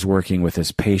Breuer was working with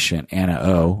his patient, Anna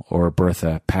O, or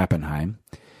Bertha Pappenheim.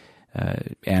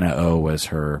 Anna O was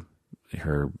her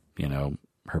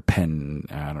pen,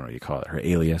 I don't know what you call it, her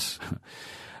alias.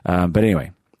 But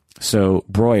anyway, so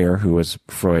Breuer, who was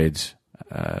Freud's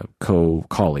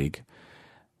colleague,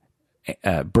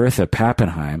 Bertha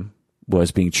Pappenheim,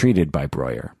 was being treated by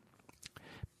Breuer.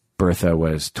 Bertha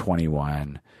was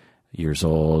 21 years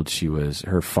old.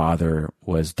 Her father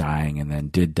was dying and then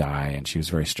did die, and she was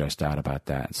very stressed out about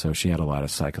that. So she had a lot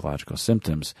of psychological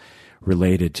symptoms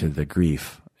related to the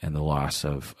grief and the loss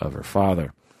of her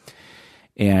father.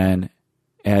 And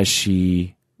as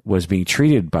she was being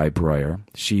treated by Breuer,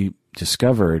 she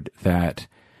discovered that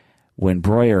when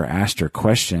Breuer asked her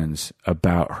questions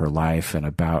about her life and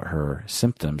about her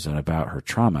symptoms and about her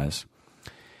traumas,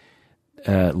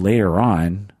 later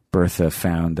on, Bertha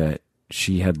found that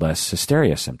she had less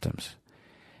hysteria symptoms.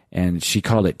 And she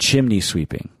called it chimney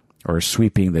sweeping, or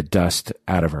sweeping the dust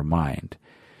out of her mind.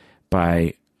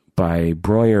 By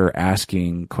Breuer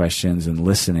asking questions and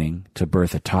listening to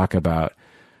Bertha talk about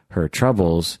her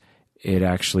troubles, it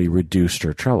actually reduced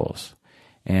her troubles.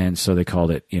 And so they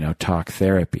called it, talk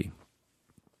therapy.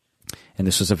 And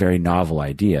this was a very novel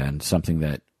idea and something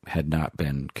that had not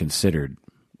been considered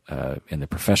in the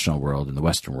professional world, in the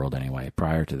Western world anyway,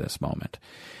 prior to this moment.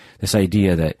 This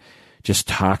idea that just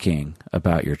talking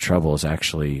about your troubles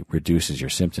actually reduces your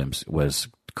symptoms was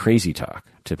crazy talk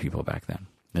to people back then,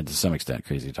 and to some extent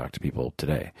crazy talk to people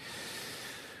today.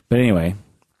 But anyway,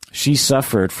 she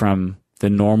suffered from the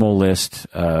normal list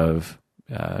of,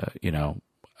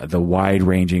 the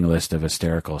wide-ranging list of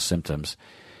hysterical symptoms.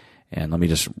 And let me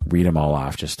just read them all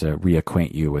off just to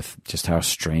reacquaint you with just how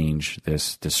strange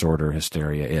this disorder,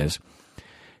 hysteria, is.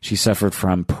 She suffered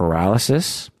from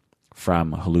paralysis,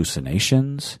 from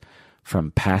hallucinations,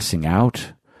 from passing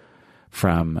out,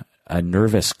 from a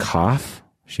nervous cough.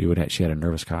 She had a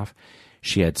nervous cough.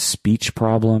 She had speech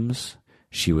problems.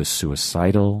 She was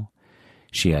suicidal.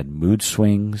 She had mood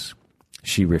swings.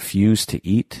 She refused to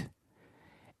eat.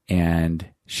 And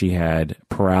she had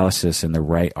paralysis in the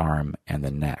right arm and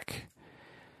the neck.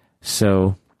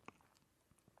 So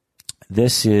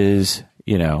this is,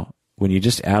 when you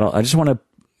just add, I just want to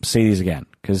say these again,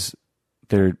 because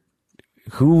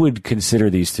who would consider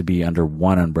these to be under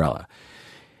one umbrella?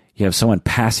 You have someone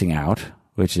passing out,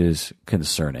 which is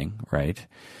concerning, right?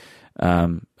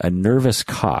 A nervous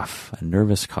cough,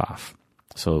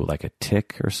 so like a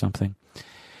tick or something.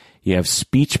 You have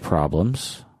speech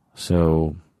problems,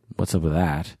 so what's up with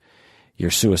that?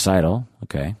 You're suicidal,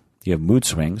 okay. You have mood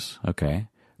swings, okay.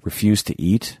 Refuse to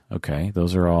eat, okay.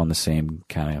 Those are all in the same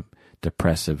kind of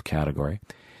depressive category.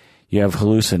 You have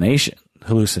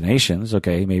hallucinations,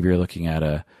 okay. Maybe you're looking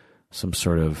at some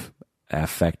sort of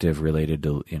affective related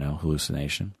to,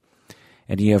 hallucination.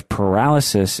 And you have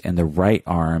paralysis in the right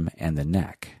arm and the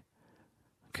neck.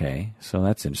 Okay, so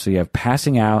that's it. So you have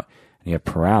passing out, and you have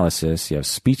paralysis, you have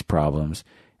speech problems,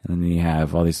 and then you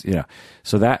have all these,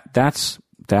 So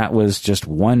that was just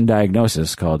one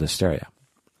diagnosis called hysteria.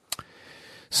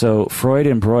 So Freud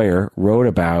and Breuer wrote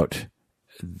about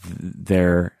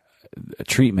their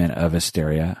treatment of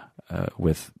hysteria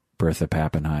with Bertha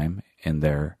Pappenheim in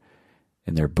their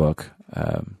book,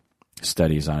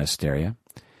 Studies on Hysteria.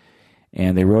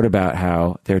 And they wrote about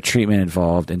how their treatment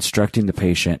involved instructing the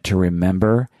patient to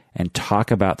remember and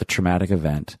talk about the traumatic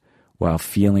event while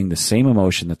feeling the same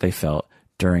emotion that they felt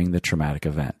during the traumatic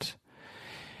event.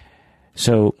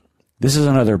 So this is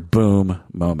another boom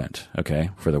moment, okay,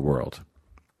 for the world.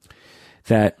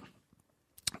 That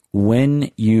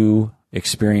when you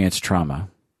experience trauma,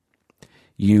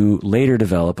 you later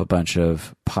develop a bunch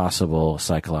of possible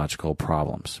psychological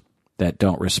problems that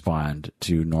don't respond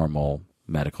to normal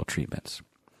medical treatments.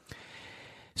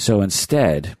 So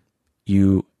instead,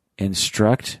 you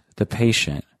instruct the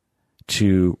patient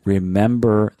to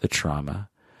remember the trauma,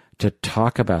 to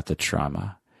talk about the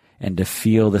trauma, and to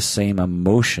feel the same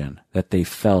emotion that they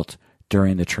felt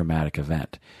during the traumatic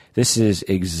event. This is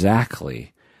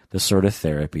exactly the sort of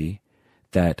therapy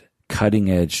that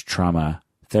cutting-edge trauma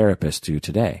therapists do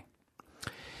today.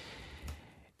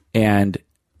 And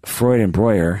Freud and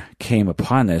Breuer came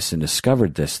upon this and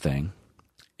discovered this thing,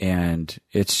 and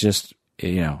it's just,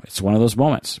 it's one of those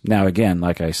moments. Now, again,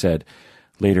 like I said,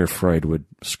 later Freud would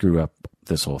screw up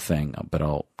this whole thing, but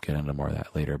I'll get into more of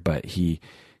that later. But he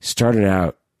started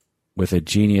out with a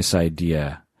genius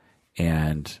idea,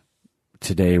 and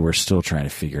today we're still trying to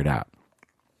figure it out.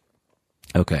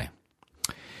 Okay.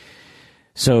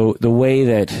 So the way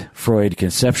that Freud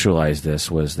conceptualized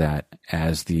this was that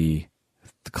as the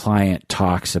client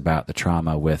talks about the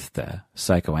trauma with the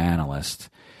psychoanalyst,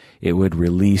 it would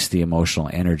release the emotional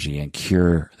energy and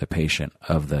cure the patient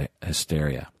of the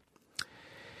hysteria.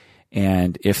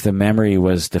 And if the memory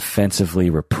was defensively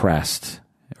repressed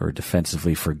or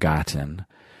defensively forgotten,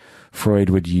 Freud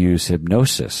would use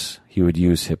hypnosis. He would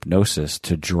use hypnosis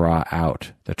to draw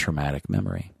out the traumatic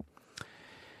memory.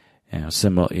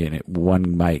 Similar,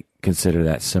 one might consider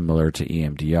that similar to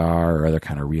EMDR or other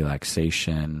kind of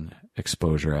relaxation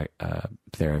exposure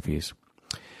therapies.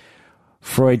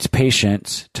 Freud's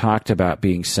patients talked about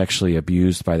being sexually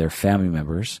abused by their family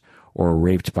members or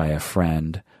raped by a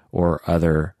friend or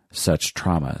other such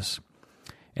traumas.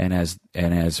 And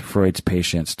as Freud's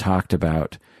patients talked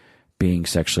about being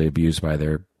sexually abused by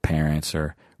their parents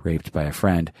or raped by a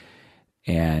friend,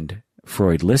 and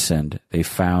Freud listened, they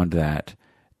found that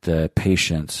the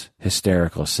patient's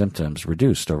hysterical symptoms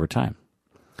reduced over time,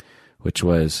 which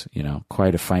was,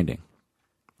 quite a finding.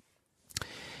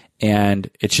 And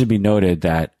it should be noted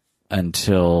that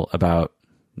until about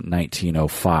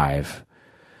 1905,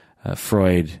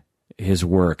 Freud, his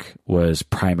work was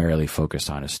primarily focused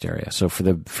on hysteria. So for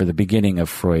the beginning of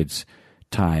Freud's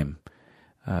time,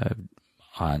 as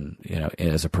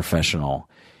a professional,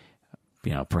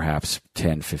 perhaps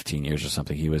 10, 15 years or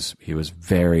something, he was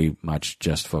very much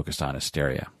just focused on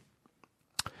hysteria.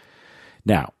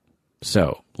 Now,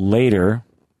 so later,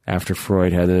 after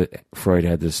Freud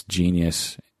had this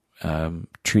genius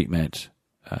treatment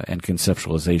and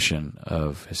conceptualization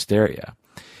of hysteria,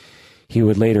 he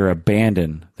would later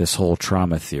abandon this whole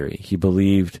trauma theory. He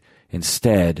believed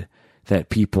instead that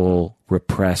people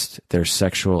repressed their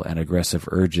sexual and aggressive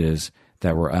urges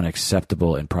that were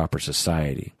unacceptable in proper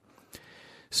society.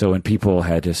 So when people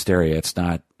had hysteria, it's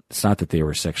not that they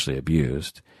were sexually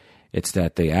abused. It's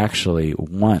that they actually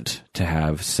want to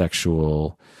have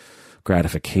sexual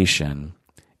gratification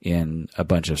in a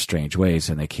bunch of strange ways,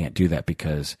 and they can't do that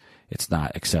because it's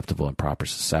not acceptable in proper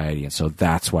society. And so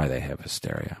that's why they have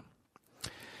hysteria.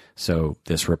 So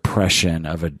this repression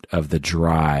of the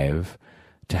drive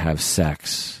to have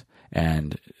sex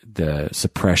and the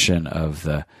suppression of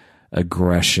the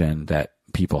aggression that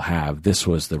people have, this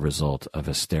was the result of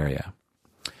hysteria.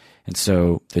 And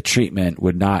so the treatment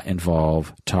would not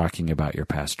involve talking about your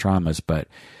past traumas, but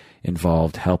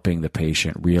involved helping the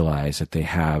patient realize that they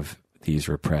have these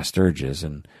repressed urges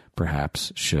and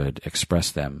perhaps should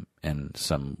express them in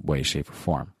some way, shape, or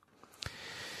form.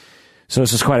 So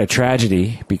this is quite a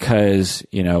tragedy because,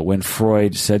 when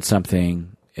Freud said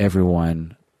something,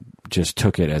 everyone just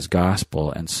took it as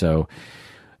gospel. And so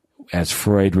as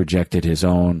Freud rejected his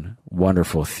own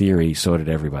wonderful theory, so did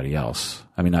everybody else.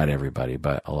 I mean, not everybody,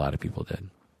 but a lot of people did.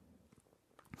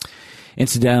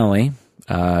 Incidentally,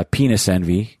 penis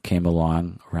envy came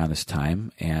along around this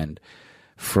time, and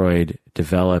Freud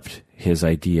developed his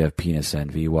idea of penis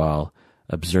envy while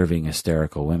observing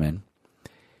hysterical women.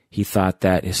 He thought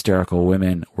that hysterical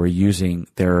women were using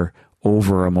their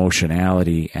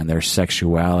over-emotionality and their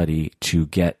sexuality to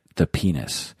get the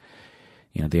penis.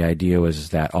 The idea was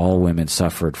that all women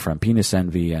suffered from penis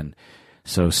envy, and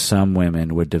so some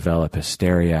women would develop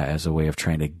hysteria as a way of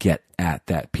trying to get at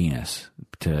that penis,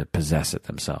 to possess it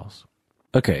themselves.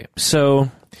 Okay, so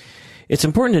it's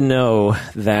important to know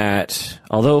that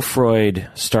although Freud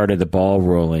started the ball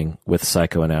rolling with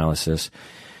psychoanalysis,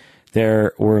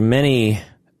 there were many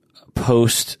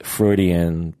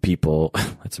post-Freudian people.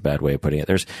 That's a bad way of putting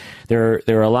it. There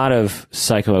are a lot of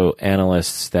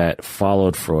psychoanalysts that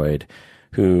followed Freud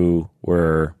who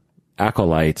were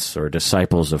acolytes or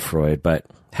disciples of Freud, but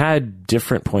had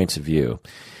different points of view.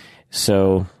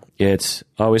 So it's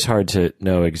always hard to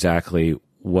know exactly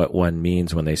what one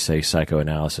means when they say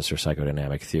psychoanalysis or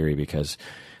psychodynamic theory, because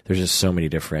there's just so many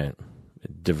different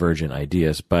divergent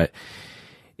ideas. But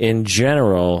in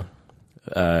general,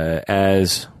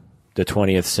 as the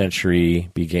 20th century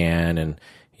began, and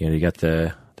you got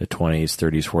the 20s,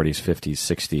 30s, 40s, 50s,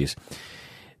 60s,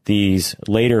 these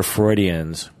later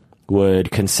Freudians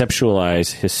would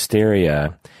conceptualize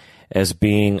hysteria as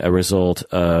being a result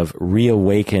of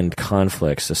reawakened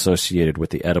conflicts associated with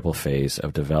the Oedipal phase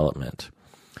of development.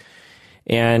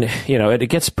 And, it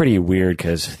gets pretty weird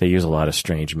because they use a lot of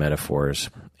strange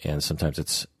metaphors, and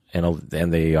sometimes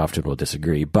and they often will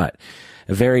disagree. But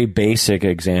a very basic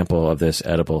example of this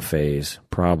Oedipal phase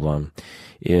problem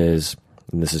is,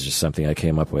 and this is just something I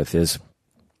came up with, is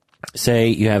say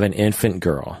you have an infant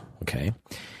girl, okay?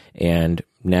 And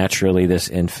naturally this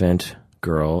infant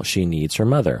girl, she needs her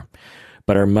mother.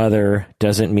 But her mother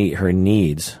doesn't meet her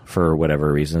needs for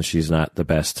whatever reason. She's not the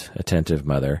best attentive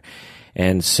mother.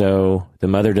 And so the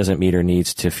mother doesn't meet her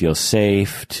needs to feel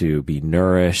safe, to be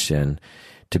nourished, and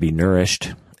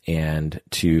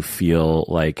to feel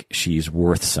like she's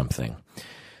worth something.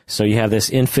 So you have this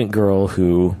infant girl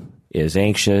who is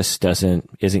anxious,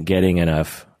 isn't getting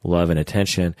enough love and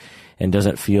attention, and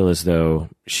doesn't feel as though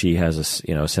she has a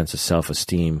sense of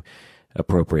self-esteem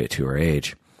appropriate to her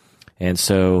age. And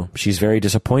so she's very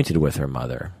disappointed with her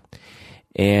mother.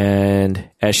 And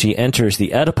as she enters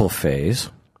the Oedipal phase,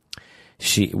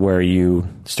 where you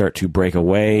start to break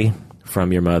away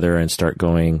from your mother and start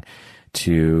going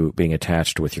to being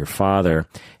attached with your father.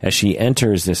 As she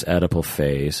enters this Oedipal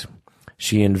phase,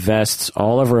 she invests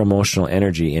all of her emotional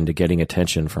energy into getting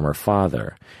attention from her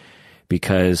father,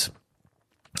 because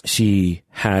she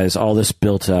has all this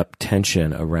built up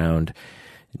tension around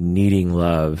needing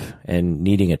love and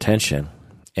needing attention.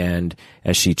 And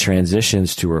as she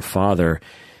transitions to her father,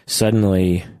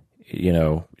 suddenly,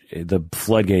 the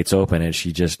floodgates open and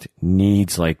she just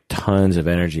needs like tons of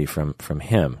energy from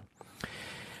him.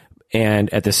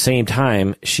 And at the same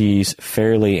time, she's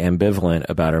fairly ambivalent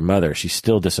about her mother. She's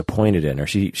still disappointed in her.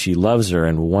 She loves her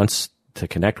and wants to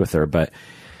connect with her, but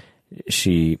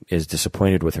she is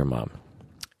disappointed with her mom.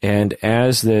 And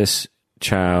as this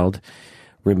child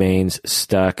remains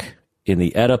stuck in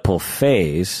the Oedipal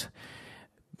phase,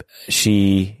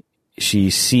 she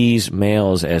sees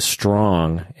males as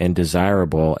strong and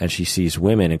desirable, and she sees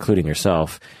women, including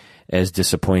herself, as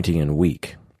disappointing and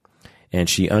weak. And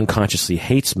she unconsciously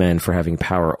hates men for having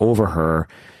power over her,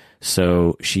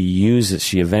 so she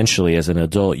eventually, as an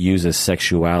adult, uses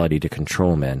sexuality to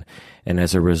control men. And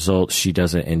as a result, she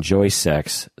doesn't enjoy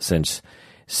sex, since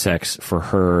sex for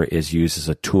her is used as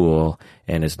a tool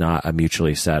and is not a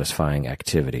mutually satisfying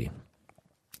activity.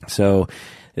 So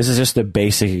this is just a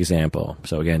basic example.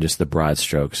 So again, just the broad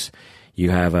strokes. You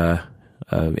have a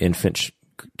infant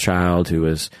child who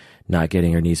is not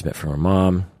getting her needs met from her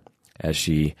mom. As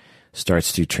she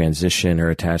starts to transition her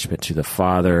attachment to the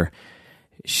father,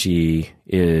 she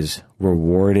is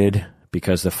rewarded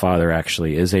because the father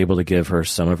actually is able to give her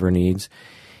some of her needs.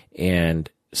 And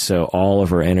so all of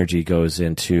her energy goes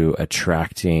into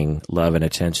attracting love and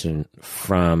attention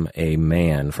from a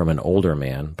man, from an older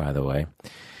man, by the way,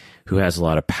 who has a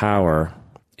lot of power.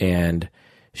 And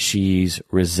she's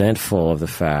resentful of the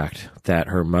fact that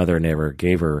her mother never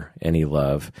gave her any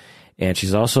love. And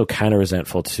she's also kind of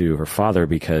resentful to her father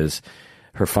because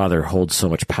her father holds so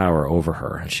much power over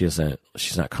her, and she's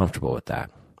not comfortable with that.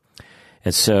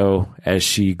 And so as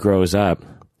she grows up,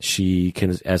 she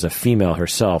can, as a female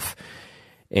herself,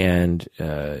 and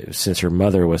since her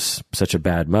mother was such a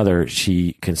bad mother,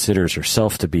 she considers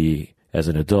herself to be, as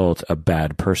an adult, a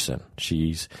bad person.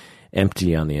 She's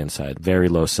empty on the inside, very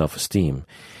low self-esteem.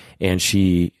 And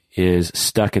she is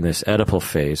stuck in this Oedipal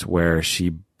phase where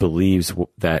she believes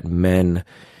that men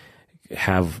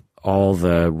have all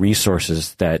the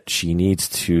resources that she needs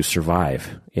to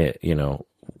survive,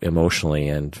 emotionally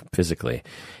and physically.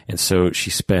 And so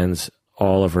she spends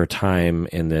all of her time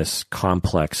in this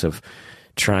complex of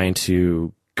trying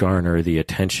to garner the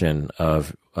attention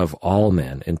of all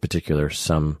men, in particular,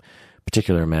 some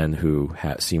particular men who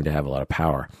seem to have a lot of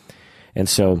power. And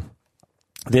so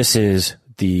this is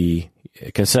the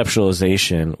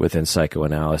conceptualization within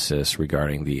psychoanalysis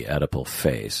regarding the Oedipal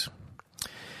phase.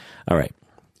 All right.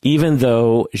 Even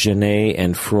though Genet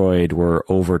and Freud were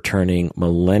overturning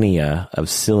millennia of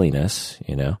silliness,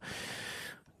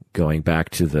 going back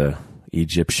to the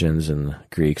Egyptians and the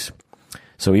Greeks.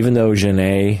 So even though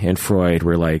Genet and Freud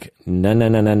were like,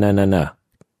 no,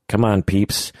 come on,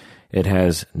 peeps. It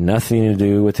has nothing to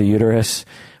do with the uterus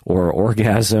or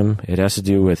orgasm. It has to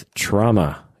do with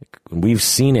trauma. We've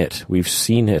seen it. We've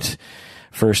seen it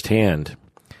firsthand.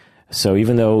 So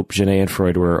even though Genet and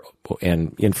Freud were,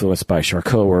 and influenced by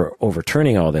Charcot, were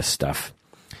overturning all this stuff,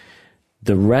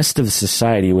 the rest of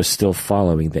society was still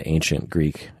following the ancient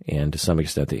Greek and, to some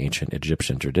extent, the ancient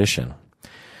Egyptian tradition.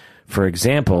 For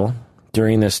example,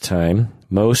 during this time,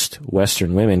 most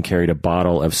Western women carried a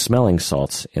bottle of smelling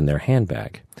salts in their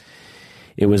handbag.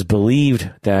 It was believed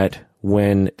that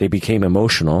when they became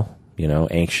emotional,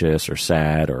 anxious or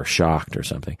sad or shocked or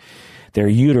something, their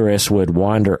uterus would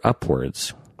wander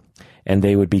upwards and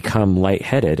they would become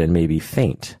lightheaded and maybe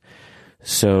faint.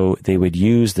 So they would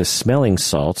use the smelling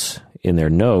salts in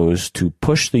their nose to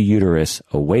push the uterus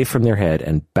away from their head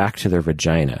and back to their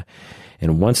vagina.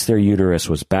 And once their uterus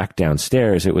was back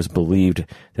downstairs, it was believed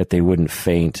that they wouldn't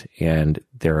faint and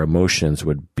their emotions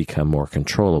would become more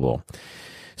controllable.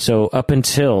 So up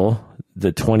until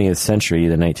the 20th century,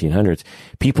 the 1900s,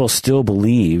 people still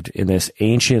believed in this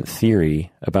ancient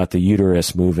theory about the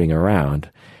uterus moving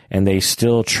around, and they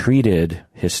still treated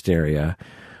hysteria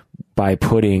by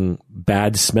putting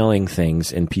bad-smelling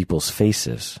things in people's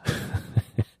faces.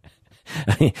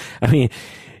 I mean,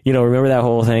 remember that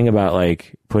whole thing about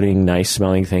like putting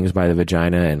nice-smelling things by the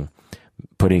vagina and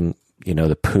putting,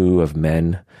 the poo of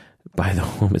men by the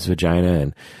woman's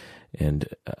vagina and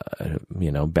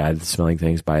bad-smelling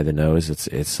things by the nose.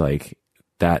 It's like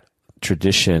that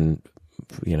tradition,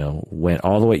 went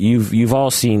all the way. You've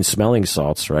all seen smelling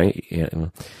salts, right?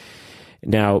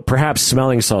 Now, perhaps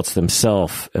smelling salts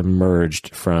themselves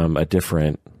emerged from a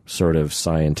different sort of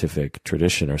scientific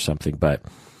tradition or something, but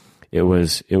it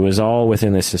was all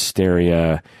within this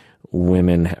hysteria.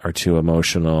 Women are too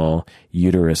emotional,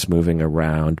 uterus moving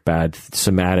around, bad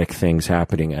somatic things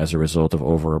happening as a result of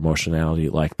over-emotionality,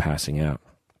 like passing out.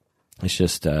 It's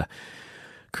just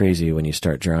crazy when you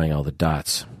start drawing all the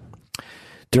dots.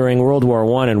 During World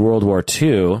War I and World War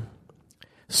II,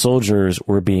 soldiers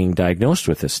were being diagnosed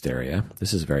with hysteria.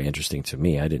 This is very interesting to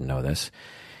me. I didn't know this.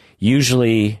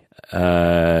 Usually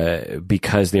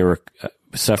because they were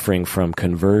suffering from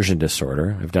conversion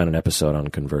disorder. I've done an episode on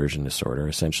conversion disorder.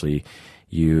 Essentially,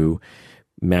 you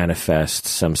manifest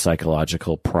some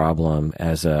psychological problem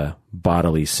as a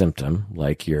bodily symptom,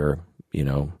 like you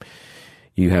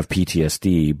have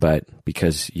PTSD, but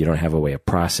because you don't have a way of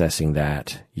processing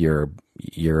that, your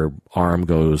arm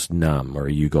goes numb or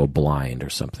you go blind or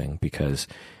something because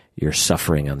you're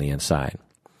suffering on the inside.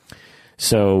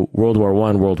 So World War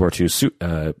I, World War II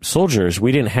soldiers,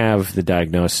 we didn't have the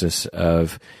diagnosis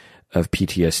of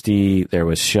PTSD. There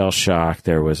was shell shock.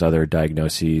 There was other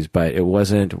diagnoses, but it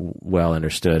wasn't well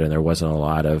understood, and there wasn't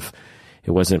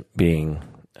it wasn't being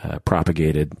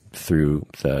propagated through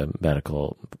the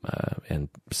medical and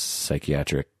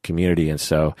psychiatric community. And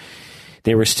so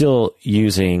they were still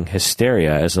using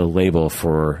hysteria as a label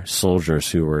for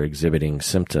soldiers who were exhibiting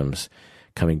symptoms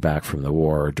coming back from the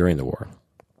war or during the war.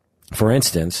 For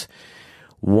instance,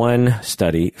 one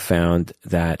study found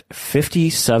that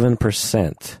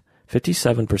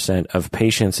 57% of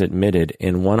patients admitted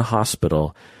in one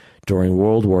hospital during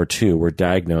World War II were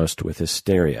diagnosed with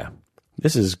hysteria.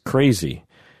 This is crazy.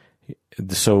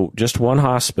 So just one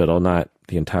hospital, not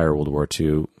the entire World War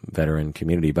II veteran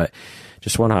community, but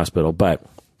just one hospital. But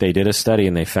they did a study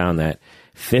and they found that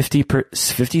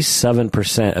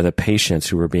 57% of the patients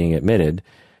who were being admitted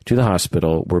to the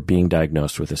hospital were being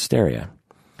diagnosed with hysteria.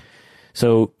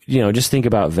 So, just think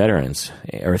about veterans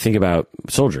or think about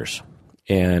soldiers,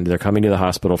 and they're coming to the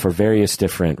hospital for various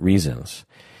different reasons.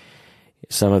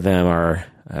 Some of them are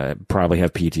probably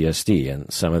have PTSD,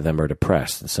 and some of them are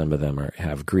depressed, and some of them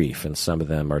have grief, and some of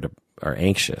them are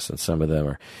anxious, and some of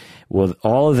them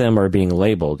all of them are being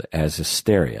labeled as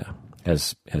hysteria,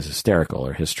 as hysterical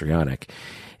or histrionic.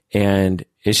 And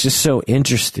it's just so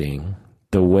interesting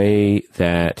the way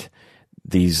that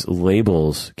these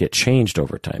labels get changed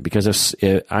over time. Because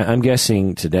I'm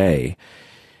guessing today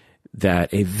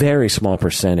that a very small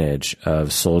percentage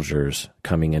of soldiers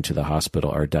coming into the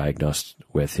hospital are diagnosed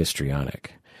with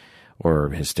histrionic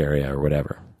or hysteria or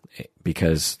whatever,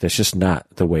 because that's just not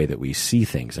the way that we see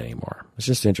things anymore. It's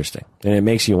just interesting. And it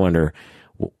makes you wonder,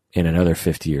 in another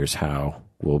 50 years, how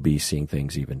we'll be seeing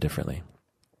things even differently.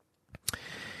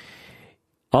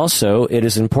 Also, it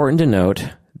is important to note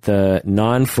the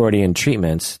non-Freudian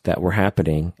treatments that were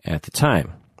happening at the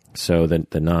time. So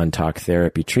the non-talk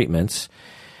therapy treatments,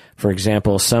 for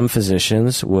example, some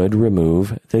physicians would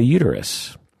remove the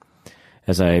uterus.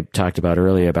 As I talked about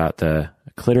earlier about the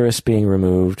clitoris being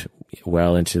removed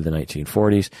well into the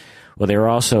 1940s, well, they were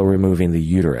also removing the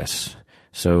uterus.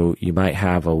 So you might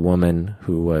have a woman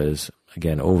who was,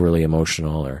 again, overly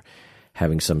emotional or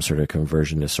having some sort of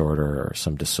conversion disorder or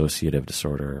some dissociative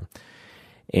disorder.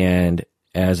 And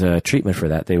as a treatment for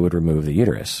that, they would remove the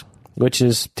uterus, which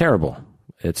is terrible.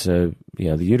 The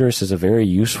uterus is a very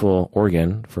useful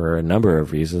organ for a number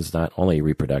of reasons, not only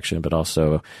reproduction, but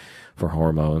also for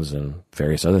hormones and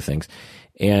various other things.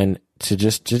 And to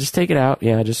just take it out,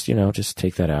 just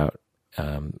take that out.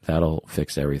 That'll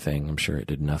fix everything. I'm sure it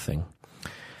did nothing.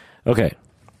 Okay.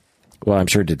 Well, I'm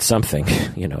sure it did something,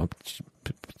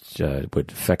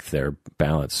 would affect their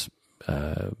balance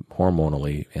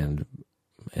hormonally and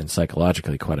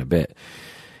psychologically quite a bit.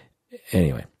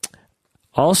 Anyway,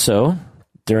 also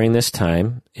during this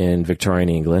time in Victorian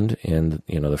England, in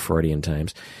the Freudian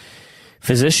times,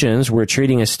 physicians were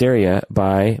treating hysteria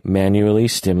by manually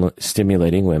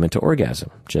stimulating women to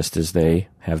orgasm, just as they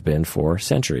have been for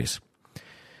centuries.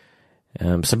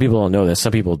 Some people don't know this.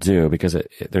 Some people do, because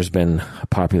there's been a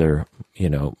popular,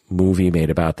 movie made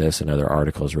about this and other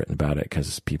articles written about it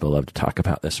because people love to talk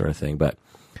about this sort of thing. But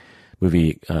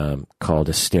movie called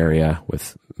Hysteria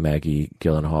with Maggie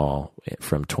Gyllenhaal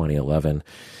from 2011.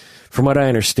 From what I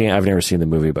understand, I've never seen the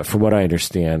movie, but from what I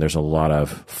understand, there's a lot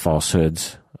of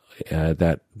falsehoods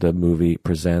that the movie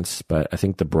presents. But I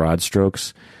think the broad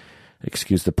strokes,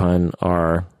 excuse the pun,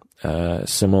 are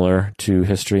similar to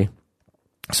history.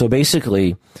 So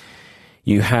basically,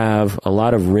 you have a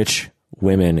lot of rich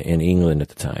women in England at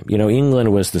the time.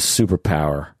 England was the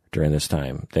superpower during this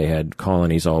time. They had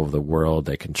colonies all over the world.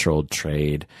 They controlled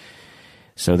trade.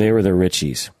 So they were the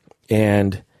richies.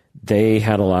 And they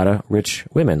had a lot of rich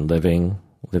women living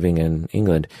in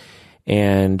England,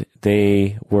 and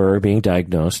they were being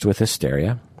diagnosed with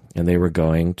hysteria, and they were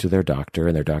going to their doctor,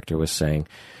 and their doctor was saying,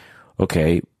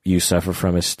 okay, you suffer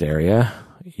from hysteria.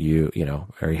 Are you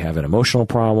having emotional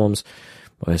problems?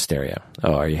 Well, hysteria.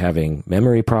 Oh, are you having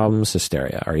memory problems?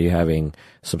 Hysteria. Are you having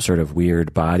some sort of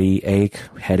weird body ache,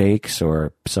 headaches,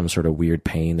 or some sort of weird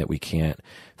pain that we can't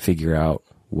figure out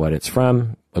what it's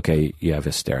from? Okay, you have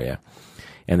hysteria.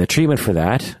 And the treatment for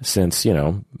that, since,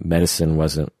 medicine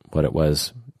wasn't what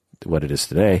it is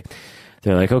today,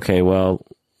 they're like, okay, well,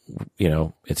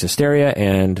 it's hysteria,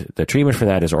 and the treatment for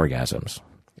that is orgasms.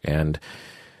 And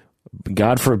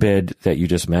God forbid that you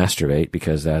just masturbate,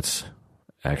 because that's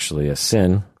actually a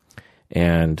sin,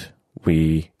 and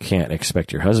we can't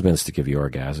expect your husbands to give you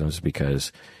orgasms,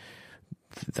 because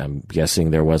I'm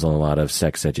guessing there wasn't a lot of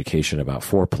sex education about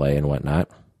foreplay and whatnot.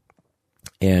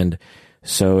 And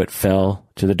so it fell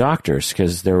to the doctors,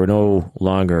 because there were no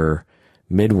longer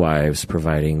midwives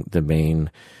providing the main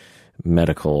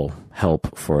medical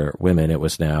help for women. It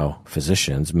was now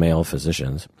physicians, male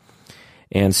physicians.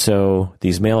 And so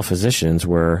these male physicians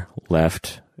were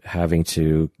left having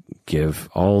to give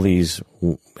all these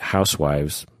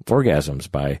housewives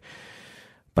orgasms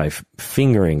by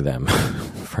fingering them,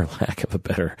 for lack of a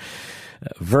better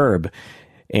verb.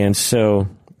 And so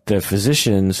the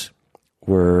physicians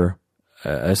were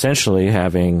essentially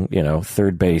having,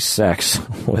 third base sex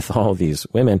with all these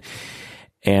women,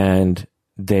 and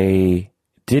they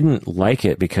didn't like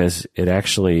it because it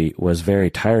actually was very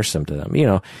tiresome to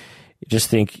them. Just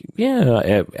think,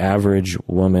 average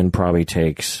woman probably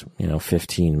takes,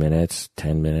 15 minutes,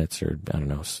 10 minutes, or I don't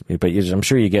know. But I'm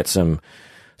sure you get some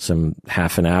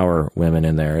half an hour women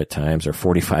in there at times, or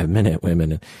 45-minute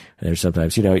women. And there's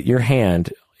sometimes, your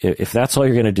hand, if that's all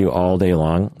you're going to do all day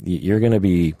long, you're going to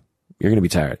be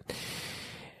tired.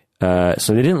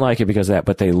 So they didn't like it because of that,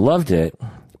 but they loved it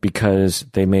because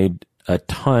they made a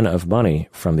ton of money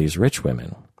from these rich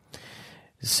women.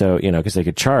 So, because they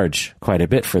could charge quite a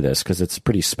bit for this, because it's a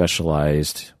pretty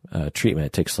specialized treatment.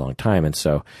 It takes a long time. And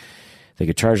so they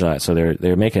could charge a lot. So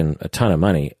they're making a ton of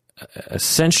money.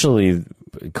 Essentially,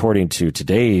 according to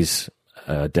today's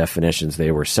definitions,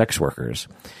 they were sex workers.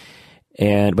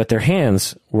 But their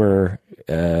hands were,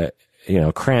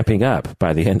 cramping up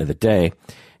by the end of the day.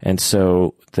 And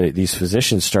so these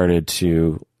physicians started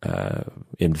to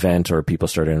invent, or people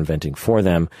started inventing for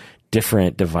them,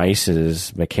 different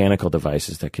devices, mechanical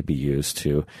devices that could be used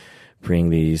to bring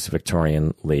these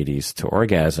Victorian ladies to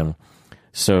orgasm.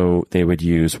 So they would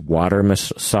use water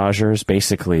massagers,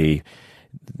 basically,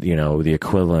 the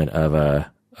equivalent of a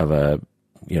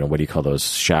what do you call those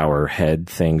shower head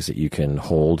things that you can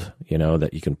hold,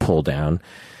 that you can pull down,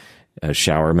 a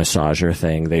shower massager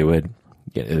thing. They would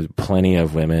plenty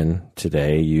of women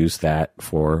today use that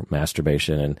for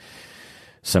masturbation, and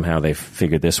somehow they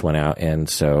figured this one out, and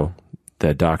so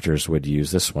the doctors would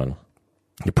use this one.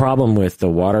 The problem with the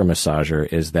water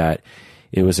massager is that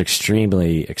it was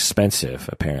extremely expensive,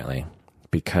 apparently,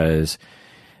 because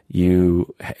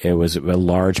it was a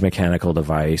large mechanical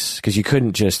device, because you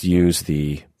couldn't just use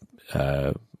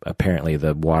apparently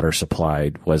the water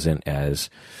supplied wasn't as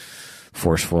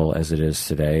forceful as it is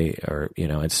today,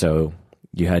 and so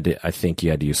I think you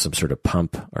had to use some sort of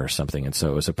pump or something. And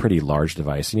so it was a pretty large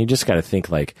device, and you just got to think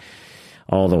like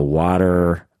all the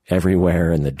water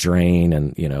everywhere and the drain,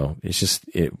 and,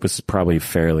 it was probably a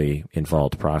fairly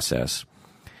involved process.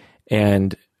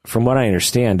 And from what I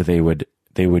understand, they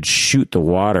would shoot the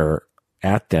water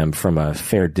at them from a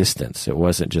fair distance. It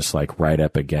wasn't just like right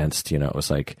up against, it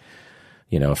was like,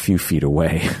 a few feet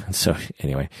away. So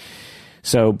anyway,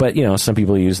 but some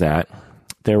people use that.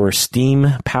 There were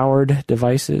steam-powered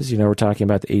devices. We're talking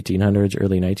about the 1800s,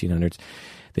 early 1900s.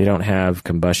 They don't have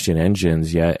combustion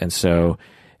engines yet, and so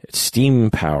steam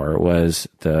power was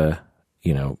the,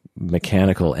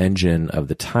 mechanical engine of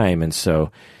the time, and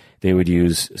so they would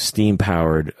use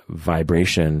steam-powered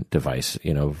vibration device,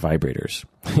 vibrators.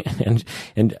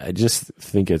 and I just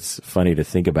think it's funny to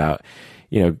think about,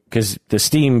 because the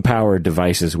steam-powered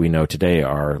devices we know today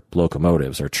are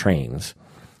locomotives or trains.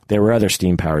 There were other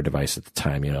steam-powered devices at the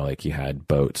time, like you had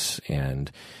boats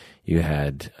and you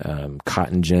had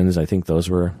cotton gins. I think those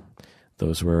were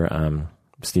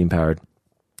steam-powered.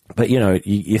 But,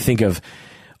 you think of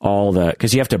all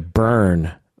because you have to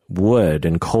burn wood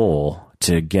and coal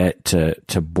to get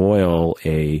to boil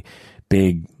a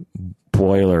big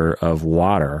boiler of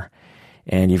water,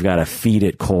 and you've got to feed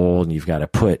it coal, and you've got to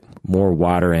put more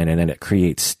water in, and then it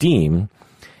creates steam,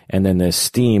 and then the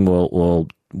steam will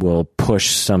push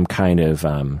some kind of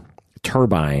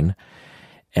turbine,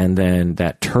 and then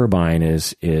that turbine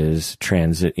is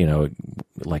transit,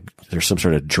 like there's some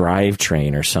sort of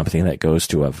drivetrain or something that goes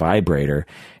to a vibrator,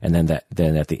 and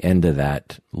then at the end of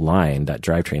that line, that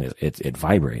drivetrain, it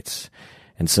vibrates.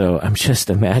 And so I'm just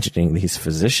imagining these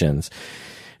physicians.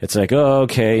 It's like, oh,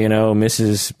 okay,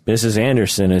 Mrs.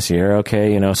 Anderson is here.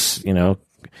 Okay,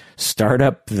 start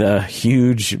up the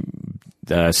huge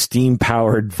steam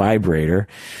powered vibrator.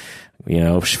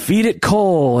 Feed it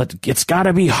coal. It's got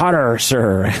to be hotter,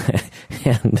 sir.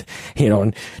 And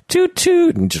toot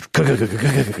toot, and just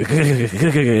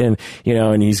and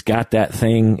and he's got that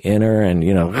thing in her, and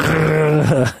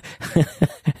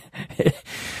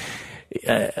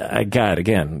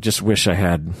just wish I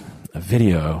had a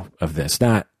video of this.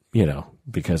 Not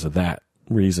because of that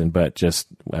reason, but I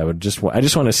just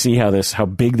want to see how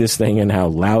big this thing and how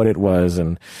loud it was,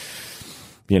 and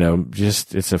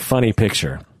it's a funny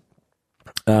picture.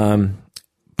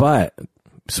 But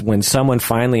when someone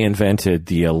finally invented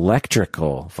the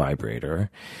electrical vibrator,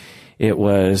 it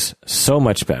was so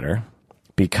much better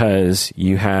because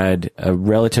you had a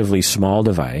relatively small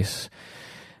device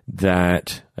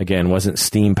that, again, wasn't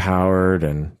steam powered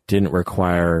and didn't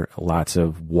require lots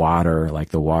of water like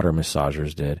the water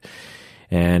massagers did.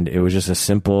 And it was just a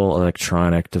simple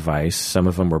electronic device. Some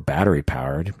of them were battery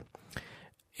powered.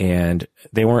 And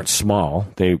they weren't small,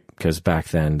 because back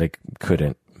then they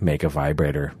couldn't make a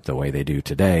vibrator the way they do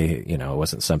today. It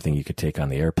wasn't something you could take on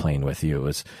the airplane with you. It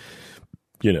was,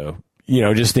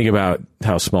 just think about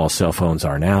how small cell phones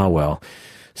are now. Well,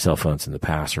 cell phones in the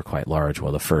past were quite large.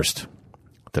 Well, the first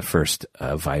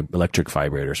electric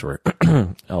vibrators were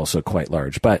also quite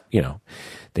large, but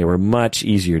they were much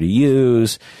easier to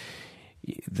use.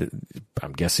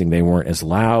 I'm guessing they weren't as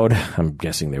loud. I'm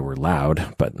guessing they were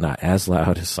loud, but not as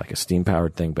loud. It's like a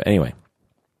steam-powered thing. But anyway.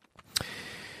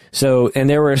 So, and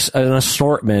there was an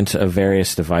assortment of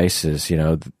various devices.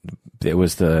 It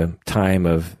was the time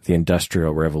of the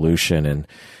Industrial Revolution, and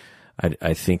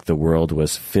I think the world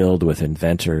was filled with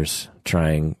inventors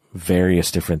trying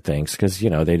various different things because,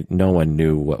 no one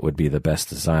knew what would be the best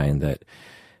design that,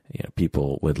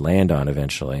 people would land on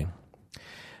eventually.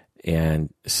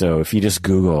 And so if you just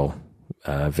Google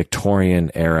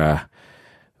Victorian era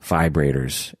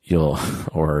vibrators,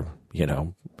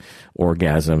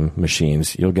 orgasm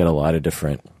machines, you'll get a lot of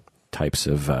different types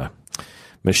of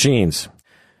machines.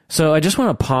 So I just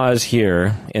want to pause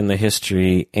here in the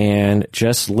history and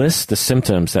just list the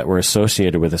symptoms that were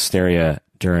associated with hysteria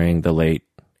during the late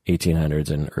 1800s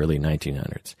and early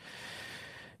 1900s.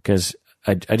 Because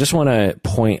I just want to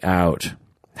point out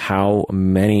how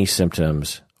many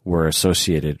symptoms were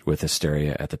associated with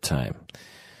hysteria at the time.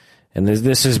 And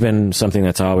this has been something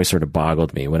that's always sort of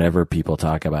boggled me. Whenever people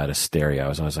talk about hysteria, I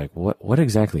was always like, what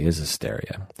exactly is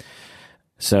hysteria?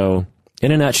 So,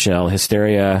 in a nutshell,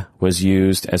 hysteria was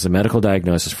used as a medical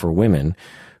diagnosis for women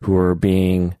who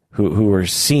were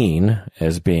seen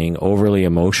as being overly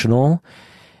emotional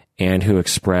and who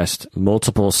expressed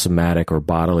multiple somatic or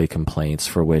bodily complaints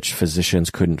for which physicians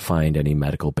couldn't find any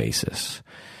medical basis.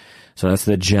 So that's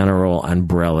the general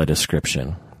umbrella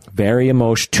description.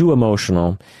 Too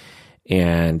emotional,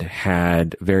 and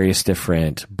had various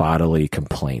different bodily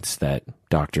complaints that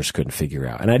doctors couldn't figure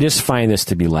out. And I just find this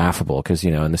to be laughable because,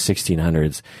 in the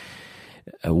 1600s,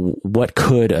 what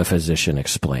could a physician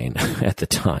explain at the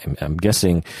time? I'm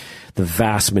guessing the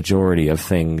vast majority of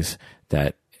things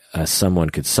that someone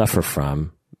could suffer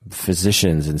from,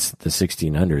 physicians in the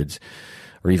 1600s,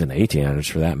 or even the 1800s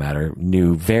for that matter,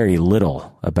 knew very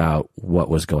little about what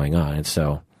was going on. And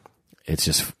so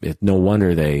it's no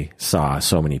wonder they saw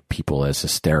so many people as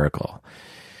hysterical.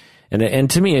 And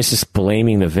to me, it's just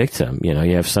blaming the victim. You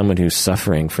have someone who's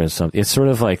suffering from something. It's sort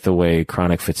of like the way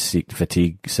chronic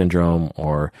fatigue syndrome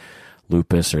or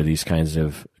lupus or these kinds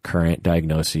of current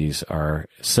diagnoses are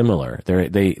similar.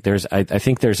 I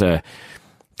think there's a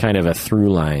kind of a through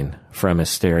line from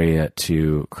hysteria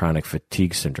to chronic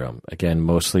fatigue syndrome. Again,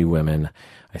 mostly women,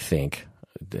 I think.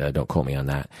 Don't quote me on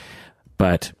that.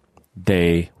 But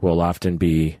they will often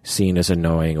be seen as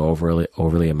annoying,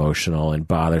 overly emotional, and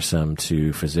bothersome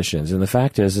to physicians. And the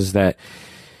fact is that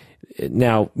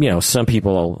now, some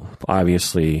people,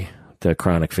 obviously, the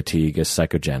chronic fatigue is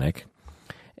psychogenic.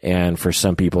 And for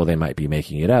some people, they might be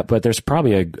making it up. But there's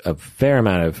probably a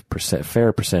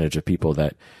fair percentage of people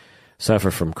that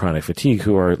suffer from chronic fatigue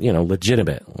who are,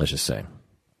 legitimate, let's just say.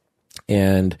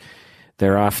 And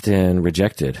they're often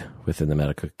rejected within the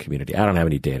medical community. I don't have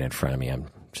any data in front of me. I'm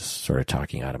just sort of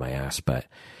talking out of my ass. But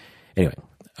anyway,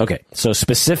 okay. So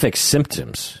specific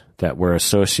symptoms that were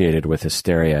associated with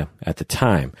hysteria at the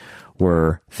time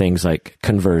were things like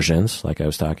conversions, like I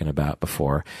was talking about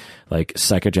before, like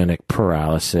psychogenic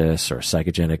paralysis or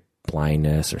psychogenic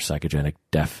blindness or psychogenic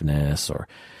deafness or,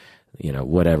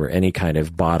 whatever, any kind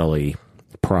of bodily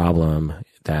problem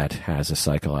that has a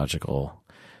psychological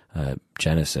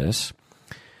genesis.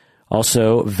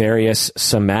 Also, various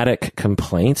somatic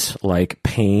complaints like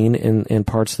pain in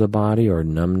parts of the body or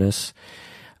numbness,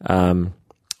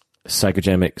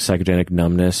 psychogenic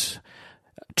numbness,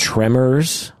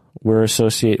 tremors were a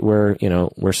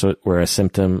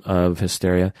symptom of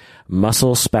hysteria,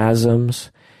 muscle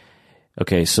spasms.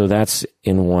 Okay, so that's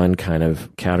in one kind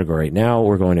of category. Now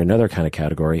we're going to another kind of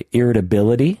category,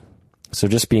 irritability. So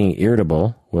just being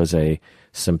irritable was a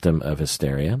symptom of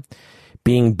hysteria.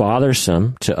 Being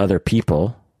bothersome to other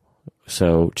people.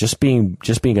 So just being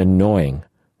annoying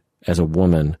as a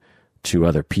woman to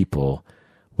other people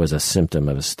was a symptom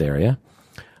of hysteria.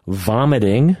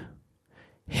 Vomiting,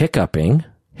 hiccuping.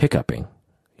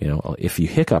 If you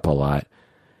hiccup a lot,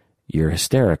 you're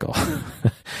hysterical.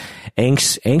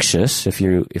 Anxious, if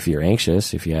you're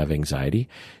anxious, if you have anxiety.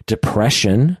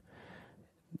 Depression,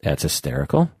 that's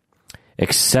hysterical.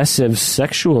 Excessive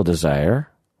sexual desire.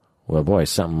 Well, boy,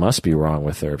 something must be wrong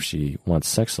with her if she wants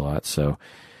sex a lot, so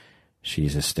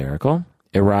she's hysterical.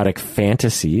 Erotic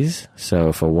fantasies. So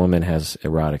if a woman has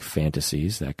erotic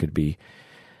fantasies, that could be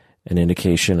an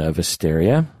indication of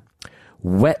hysteria.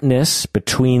 Wetness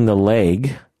between the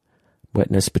legs.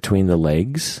 Wetness between the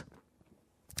legs.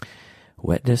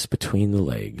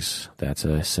 That's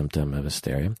a symptom of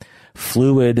hysteria.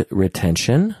 Fluid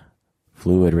retention.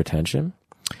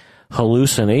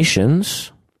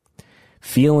 Hallucinations.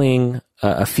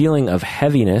 A feeling of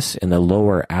heaviness in the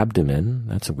lower abdomen.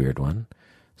 That's a weird one.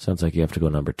 Sounds like you have to go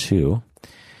number 2.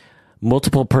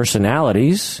 Multiple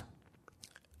personalities.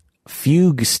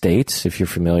 Fugue states, if you're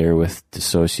familiar with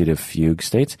dissociative fugue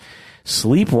states.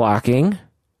 Sleepwalking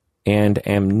and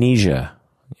amnesia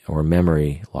or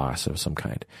memory loss of some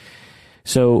kind.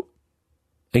 So,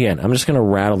 again, I'm just going to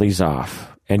rattle these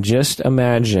off and just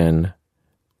imagine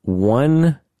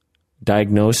one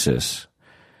diagnosis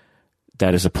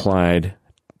that is applied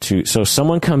to, so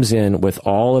someone comes in with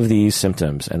all of these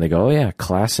symptoms and they go, oh yeah,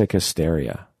 classic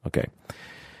hysteria. Okay.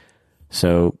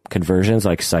 So conversions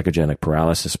like psychogenic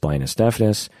paralysis, blindness,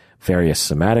 deafness, various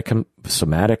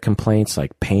somatic complaints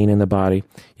like pain in the body.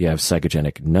 You have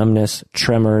psychogenic numbness,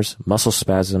 tremors, muscle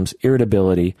spasms,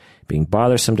 irritability, being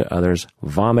bothersome to others,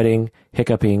 vomiting,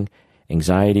 hiccuping,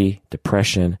 anxiety,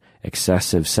 depression,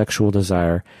 excessive sexual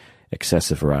desire,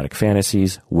 excessive erotic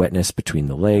fantasies, wetness between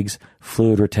the legs,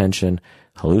 fluid retention,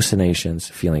 hallucinations,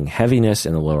 feeling heaviness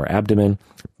in the lower abdomen,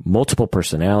 multiple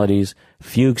personalities,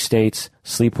 fugue states,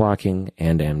 sleepwalking,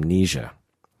 and amnesia.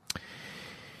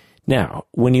 Now,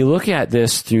 when you look at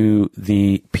this through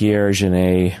the Pierre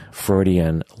Genet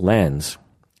Freudian lens,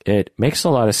 it makes a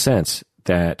lot of sense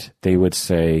that they would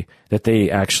say that they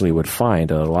actually would find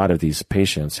that a lot of these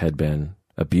patients had been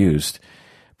abused,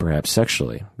 perhaps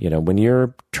sexually. When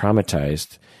you're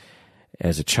traumatized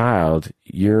as a child,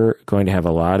 you're going to have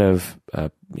a lot of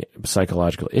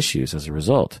psychological issues as a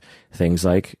result. Things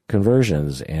like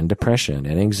conversions and depression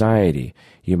and anxiety.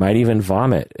 You might even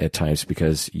vomit at times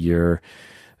because you're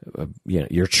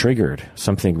triggered.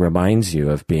 Something reminds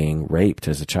you of being raped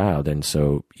as a child, and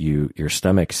so your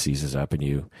stomach seizes up and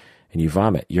you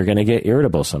vomit. You're going to get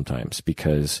irritable sometimes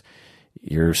because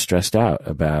you're stressed out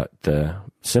about the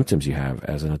symptoms you have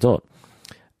as an adult.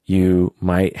 You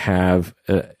might have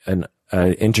an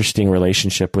interesting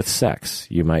relationship with sex.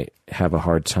 You might have a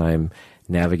hard time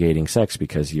navigating sex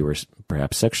because you were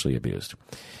perhaps sexually abused.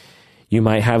 You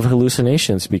might have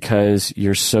hallucinations because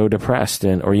you're so depressed,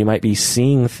 or you might be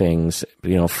seeing things,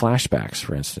 flashbacks,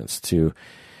 for instance, to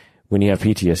when you have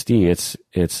PTSD,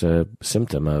 it's a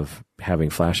symptom of having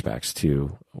flashbacks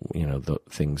to, the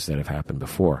things that have happened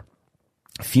before.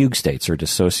 Fugue states or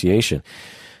dissociation.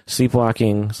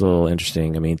 Sleepwalking is a little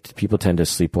interesting. I mean, people tend to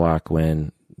sleepwalk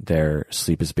when their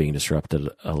sleep is being disrupted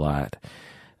a lot.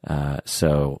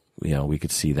 So, we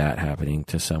could see that happening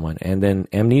to someone. And then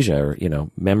amnesia or,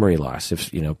 memory loss.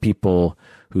 If, people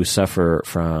who suffer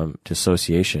from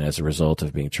dissociation as a result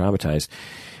of being traumatized,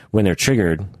 when they're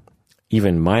triggered,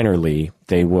 even minorly,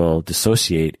 they will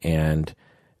dissociate and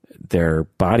their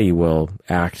body will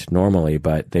act normally,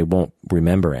 but they won't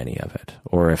remember any of it.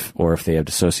 Or if they have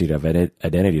dissociative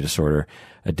identity disorder,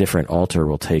 a different alter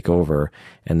will take over,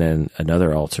 and then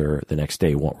another alter the next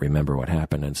day won't remember what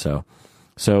happened. And so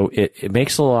it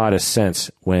makes a lot of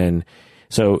sense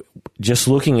so just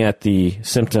looking at the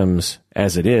symptoms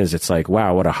as it is, it's like,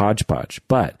 wow, what a hodgepodge.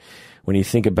 But when you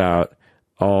think about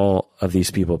all of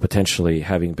these people potentially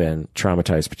having been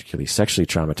traumatized, particularly sexually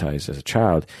traumatized as a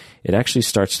child, it actually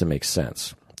starts to make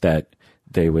sense that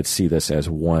they would see this as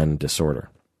one disorder.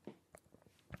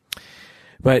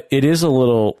 But it is a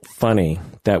little funny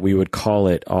that we would call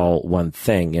it all one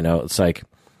thing. You know, it's like,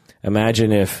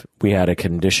 imagine if we had a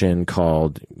condition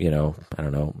called, you know, I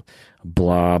don't know,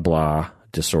 blah, blah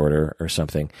disorder or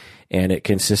something, and it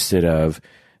consisted of,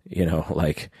 you know,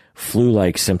 like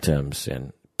flu-like symptoms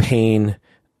and pain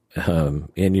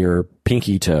in your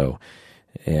pinky toe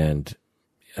and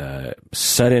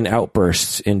sudden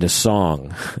outbursts into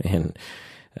song and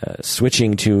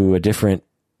switching to a different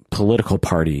political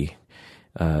party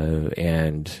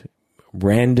and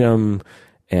random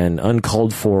and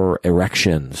uncalled for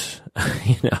erections.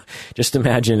 You know, just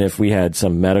imagine if we had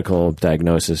some medical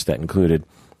diagnosis that included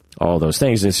all those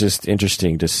things. It's just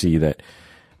interesting to see that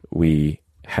we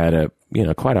had a, you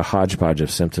know, quite a hodgepodge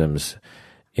of symptoms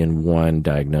in one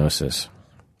diagnosis.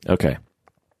 Okay.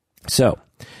 So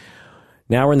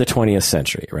now we're in the 20th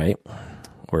century, right?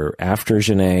 We're after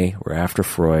Genet, we're after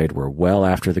Freud, we're well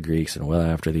after the Greeks and well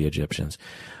after the Egyptians.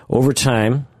 Over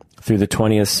time, through the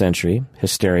 20th century,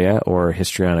 hysteria or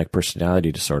histrionic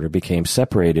personality disorder became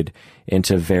separated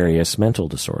into various mental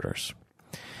disorders.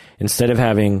 Instead of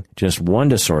having just one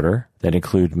disorder that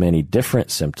included many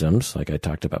different symptoms, like I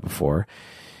talked about before,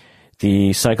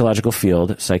 the psychological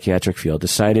field, psychiatric field,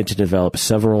 decided to develop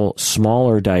several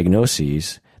smaller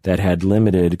diagnoses that had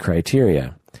limited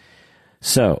criteria.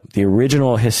 So the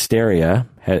original hysteria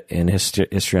and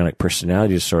histrionic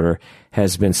personality disorder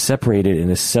has been separated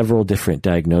into several different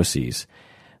diagnoses,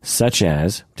 such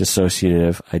as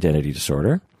dissociative identity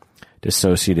disorder,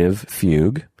 dissociative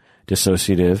fugue,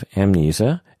 dissociative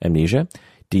amnesia,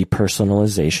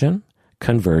 depersonalization,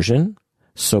 conversion,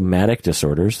 somatic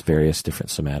disorders, various different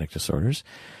somatic disorders,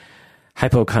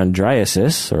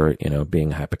 hypochondriasis, or, you know,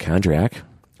 being hypochondriac,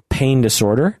 pain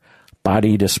disorder,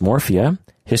 body dysmorphia,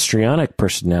 histrionic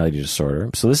personality disorder.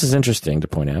 So this is interesting to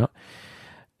point out.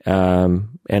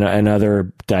 And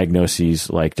other diagnoses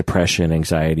like depression,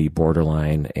 anxiety,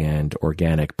 borderline, and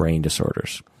organic brain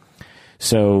disorders.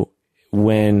 So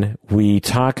when we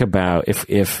talk about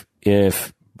if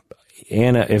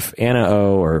Anna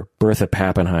O or Bertha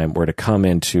Pappenheim were to come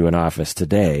into an office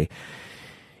today,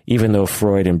 even though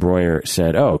Freud and Breuer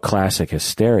said, oh, classic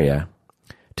hysteria,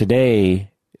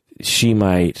 today she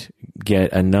might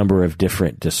get a number of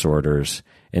different disorders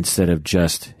instead of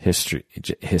just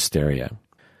hysteria.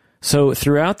 So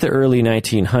throughout the early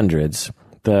 1900s,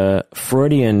 the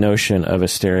Freudian notion of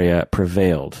hysteria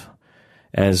prevailed,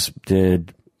 as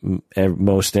did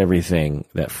most everything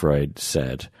that Freud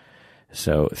said.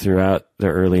 So throughout the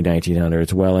early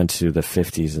 1900s, well into the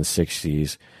 50s and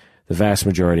 60s, the vast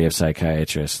majority of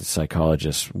psychiatrists and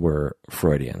psychologists were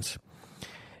Freudians.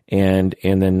 And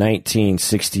in the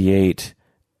 1968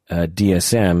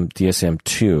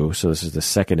 DSM-2, so this is the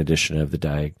second edition of the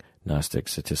Diagnostic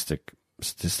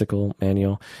Statistical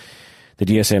Manual, the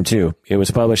DSM-2, it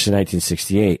was published in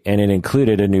 1968, and it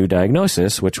included a new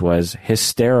diagnosis, which was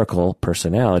hysterical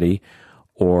personality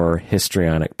or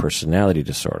histrionic personality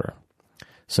disorder.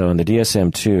 So in the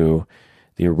DSM-2,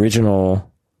 the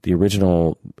original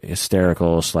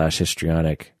hysterical /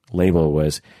 histrionic label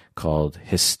was called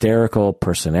hysterical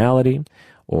personality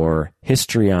or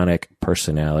histrionic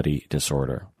personality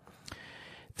disorder.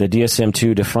 The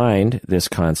DSM-2 defined this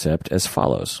concept as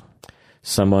follows: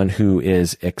 someone who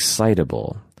is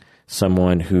excitable,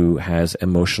 someone who has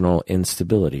emotional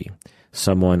instability,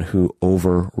 someone who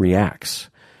overreacts,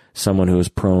 someone who is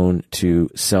prone to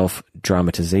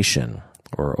self-dramatization,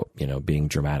 or, you know, being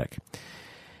dramatic.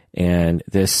 And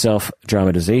this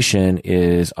self-dramatization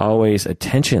is always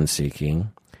attention-seeking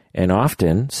and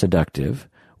often seductive,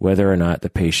 whether or not the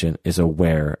patient is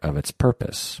aware of its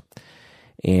purpose.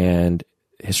 And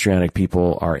histrionic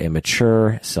people are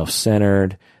immature,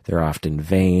 self-centered, they're often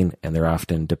vain, and they're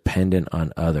often dependent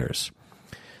on others.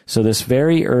 So this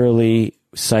very early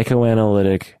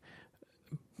psychoanalytic,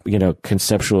 you know,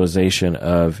 conceptualization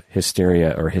of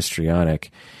hysteria or histrionic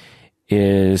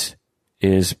is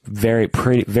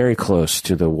very close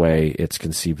to the way it's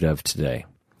conceived of today,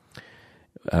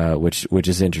 which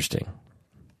is interesting.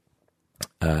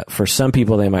 For some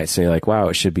people, they might say, like, wow,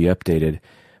 it should be updated.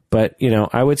 But, you know,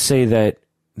 I would say that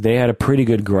they had a pretty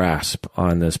good grasp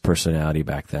on this personality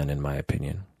back then, in my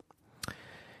opinion.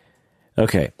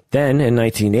 Okay, then in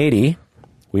 1980,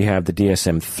 we have the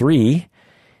DSM-3,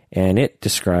 and it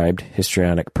described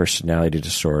histrionic personality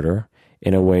disorder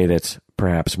in a way that's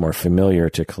perhaps more familiar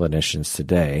to clinicians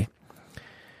today.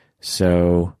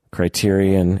 So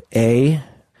criterion A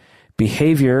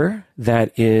Behavior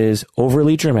that is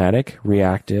overly dramatic,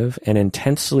 reactive, and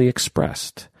intensely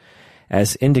expressed,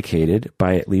 as indicated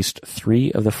by at least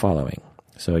 3 of the following.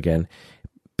 So again,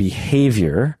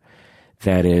 behavior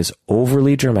that is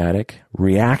overly dramatic,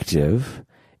 reactive,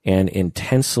 and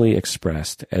intensely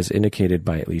expressed, as indicated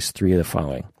by at least 3 of the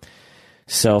following.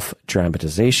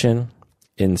 Self-dramatization,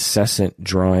 incessant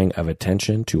drawing of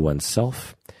attention to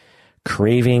oneself,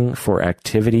 craving for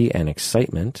activity and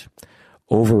excitement,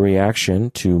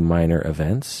 overreaction to minor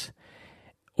events,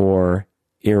 or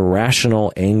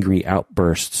irrational angry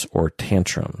outbursts or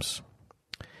tantrums.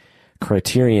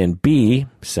 Criterion B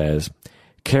says,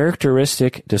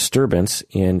 characteristic disturbance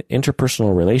in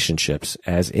interpersonal relationships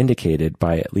as indicated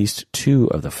by at least 2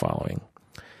 of the following.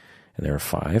 And there are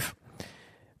 5.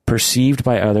 Perceived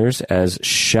by others as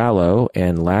shallow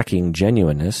and lacking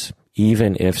genuineness,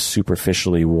 even if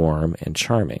superficially warm and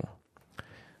charming.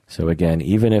 So again,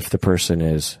 even if the person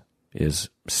is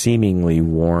seemingly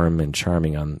warm and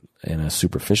charming in a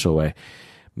superficial way,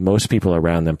 most people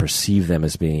around them perceive them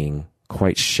as being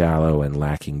quite shallow and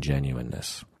lacking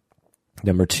genuineness.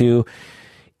 Number 2,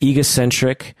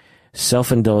 egocentric,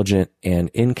 self-indulgent, and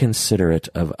inconsiderate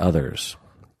of others.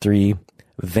 3,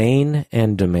 vain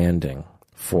and demanding.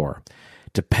 4,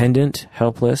 dependent,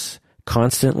 helpless,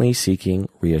 constantly seeking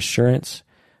reassurance.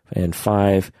 And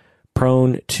 5,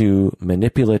 prone to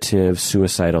manipulative,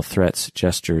 suicidal threats,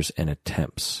 gestures, and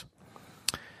attempts.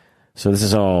 So this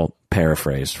is all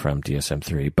paraphrased from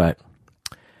DSM-3, but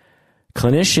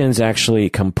clinicians actually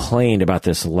complained about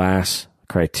this last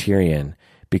criterion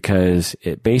because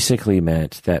it basically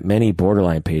meant that many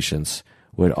borderline patients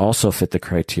would also fit the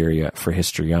criteria for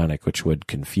histrionic, which would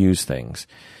confuse things.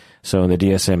 So in the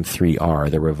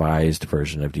DSM-3R, the revised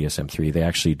version of DSM-3, they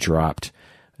actually dropped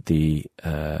the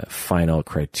final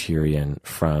criterion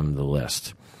from the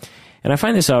list. And I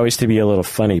find this always to be a little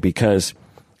funny because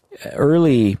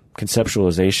early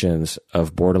conceptualizations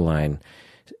of borderline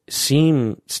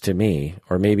seems to me,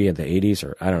 or maybe in the 80s,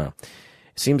 or I don't know,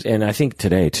 seems, and I think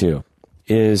today too,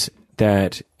 is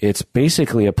that it's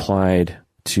basically applied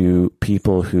to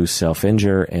people who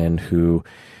self-injure and who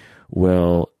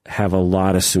will have a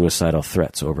lot of suicidal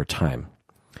threats over time.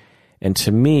 And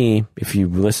to me, if you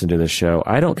listen to this show,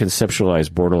 I don't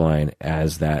conceptualize borderline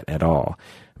as that at all.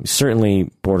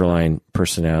 Certainly, borderline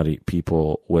personality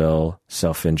people will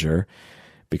self-injure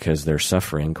because they're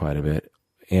suffering quite a bit,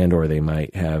 and or they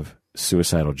might have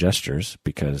suicidal gestures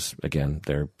because, again,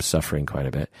 they're suffering quite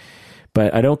a bit.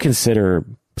 But I don't consider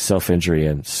self-injury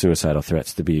and suicidal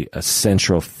threats to be a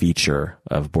central feature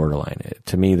of borderline.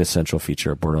 To me, the central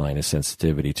feature of borderline is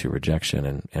sensitivity to rejection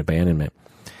and abandonment.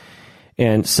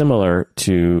 And similar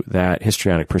to that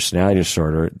histrionic personality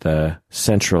disorder, the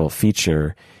central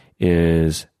feature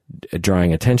is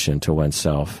drawing attention to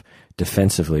oneself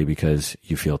defensively because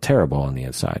you feel terrible on the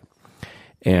inside.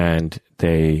 And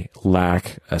they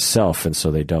lack a self, and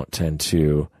so they don't tend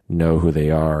to know who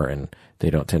they are, and they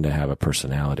don't tend to have a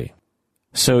personality.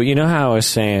 So you know how I was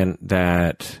saying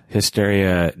that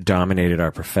hysteria dominated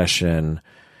our profession,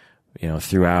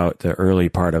 throughout the early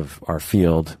part of our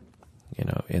field,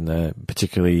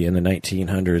 particularly in the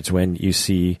 1900s when you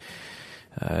see,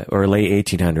 or late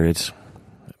 1800s,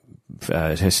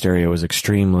 hysteria was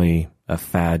extremely a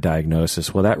fad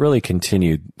diagnosis. Well, that really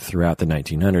continued throughout the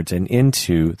 1900s and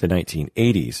into the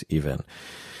 1980s even.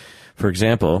 For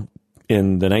example,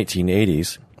 in the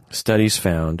 1980s, studies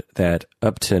found that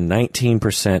up to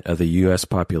 19% of the U.S.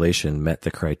 population met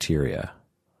the criteria.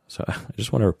 So I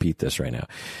just want to repeat this right now.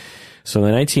 So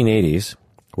in the 1980s,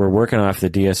 we're working off the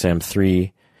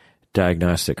DSM-3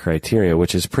 diagnostic criteria,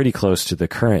 which is pretty close to the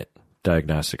current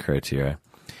diagnostic criteria.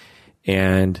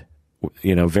 And,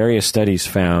 various studies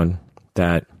found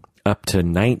that up to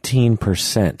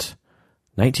 19%,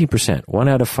 1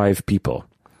 out of 5 people,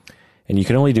 and you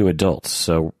can only do adults.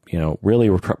 So, really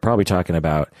we're probably talking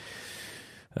about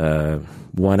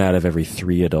 1 out of every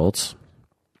 3 adults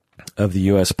of the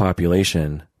U.S.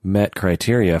 population met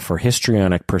criteria for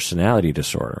histrionic personality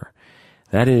disorder.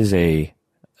 That's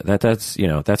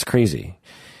crazy.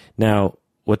 Now,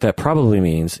 what that probably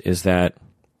means is that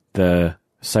the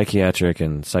psychiatric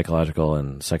and psychological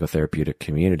and psychotherapeutic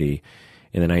community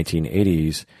in the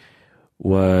 1980s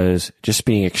was just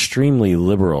being extremely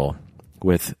liberal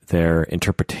with their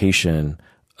interpretation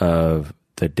of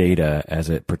the data as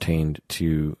it pertained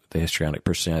to the histrionic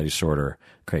personality disorder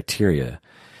criteria.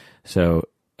 So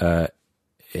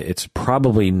it's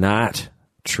probably not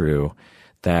true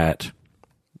that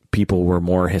people were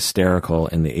more hysterical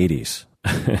in the 80s.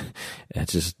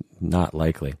 It's just not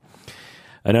likely.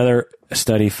 Another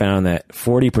study found that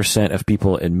 40% of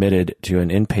people admitted to an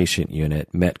inpatient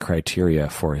unit met criteria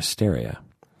for hysteria.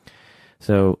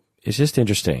 So it's just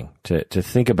interesting to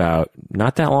think about.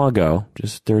 Not that long ago,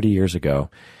 just 30 years ago,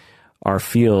 our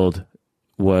field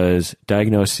was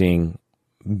diagnosing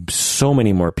so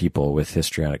many more people with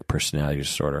histrionic personality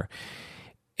disorder.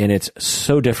 And it's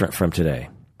so different from today.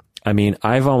 I mean,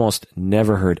 I've almost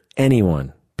never heard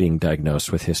anyone being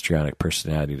diagnosed with histrionic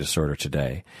personality disorder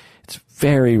today. It's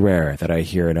very rare that I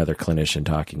hear another clinician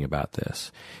talking about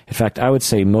this. In fact, I would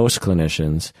say most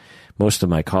clinicians, most of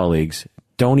my colleagues,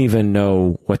 don't even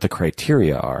know what the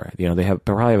criteria are. You know, they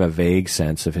probably have a vague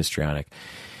sense of histrionic,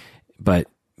 but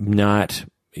not,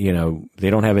 you know,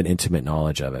 they don't have an intimate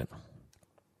knowledge of it.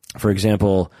 For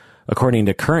example, according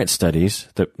to current studies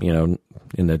that, you know,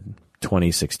 in the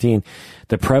 2016,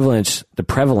 the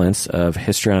prevalence of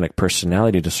histrionic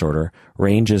personality disorder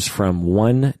ranges from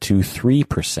 1 to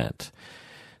 3%.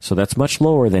 So that's much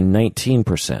lower than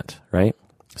 19%, right?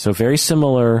 So very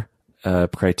similar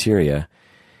criteria.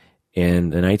 In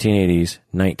the 1980s,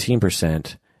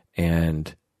 19%,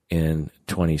 and in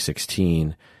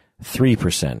 2016,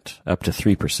 3%, up to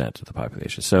 3% of the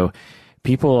population. So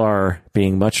people are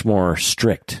being much more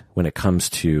strict when it comes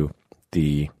to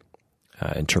the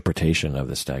interpretation of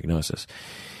this diagnosis.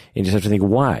 You just have to think,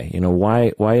 why? You know,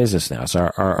 why is this now?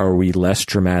 So are we less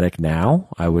dramatic now?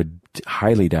 I would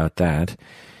highly doubt that.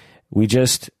 We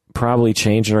just probably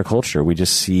changed our culture. We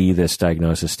just see this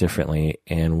diagnosis differently,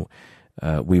 and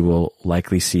we will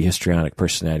likely see histrionic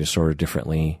personality disorder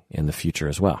differently in the future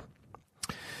as well.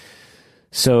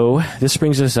 So this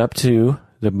brings us up to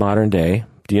the modern day.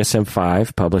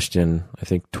 DSM-5, published in, I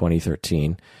think,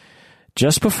 2013.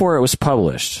 Just before it was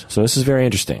published, so this is very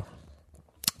interesting.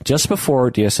 Just before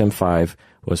DSM-5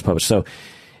 was published. So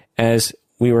as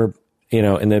we were, you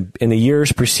know, in the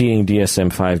years preceding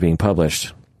DSM-5 being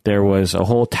published, there was a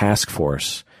whole task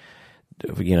force,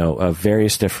 you know, of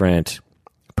various different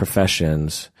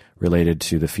professions related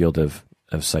to the field of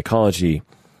psychology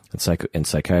and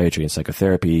psychiatry and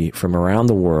psychotherapy from around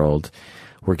the world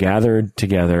were gathered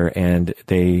together, and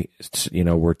they, you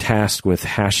know, were tasked with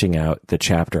hashing out the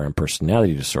chapter on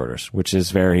personality disorders, which is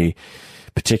very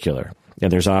particular.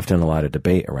 And there's often a lot of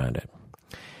debate around it.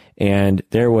 And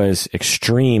there was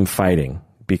extreme fighting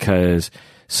because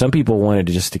some people wanted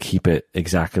to keep it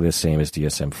exactly the same as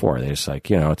DSM-4. They're just like,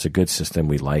 you know, it's a good system.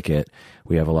 We like it.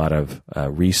 We have a lot of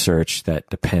research that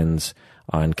depends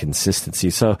on consistency.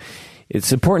 So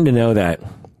it's important to know that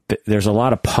there's a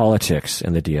lot of politics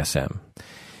in the DSM.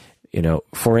 You know,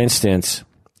 for instance,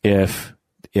 if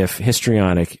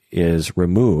histrionic is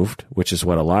removed, which is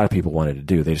what a lot of people wanted to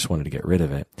do, they just wanted to get rid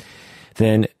of it,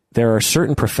 then there are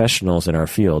certain professionals in our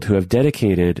field who have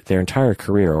dedicated their entire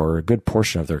career, or a good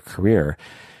portion of their career,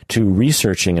 to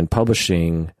researching and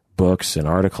publishing books and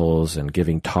articles and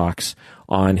giving talks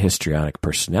on histrionic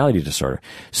personality disorder.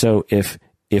 So if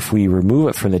we remove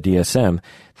it from the DSM,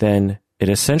 then it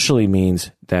essentially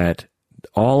means that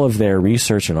all of their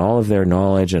research and all of their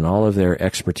knowledge and all of their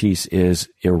expertise is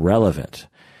irrelevant.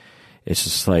 It's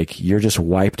just like you're just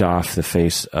wiped off the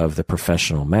face of the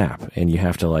professional map, and you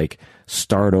have to like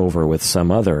start over with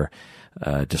some other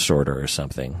disorder or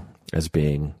something as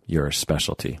being your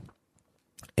specialty.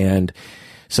 And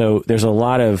so there's a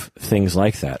lot of things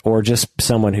like that, or just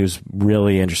someone who's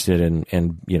really interested in,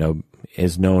 and, you know,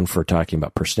 is known for talking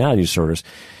about personality disorders.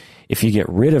 If you get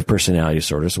rid of personality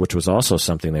disorders, which was also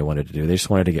something they wanted to do, they just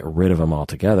wanted to get rid of them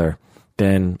altogether,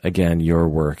 then again, your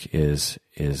work is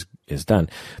done.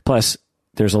 Plus,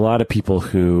 there's a lot of people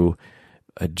who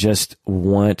just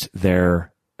want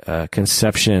their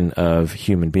conception of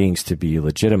human beings to be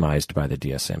legitimized by the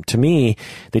DSM. To me,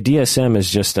 the DSM is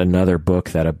just another book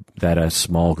that a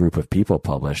small group of people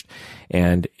published,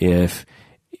 and if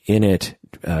in it,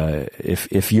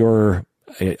 if your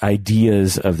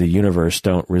ideas of the universe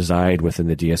don't reside within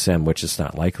the DSM, which is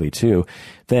not likely to,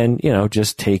 then, you know,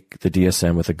 just take the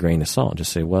DSM with a grain of salt and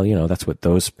just say, well, you know, that's what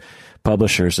those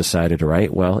publishers decided to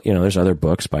write. Well, you know, there's other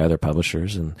books by other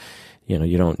publishers, and, you know,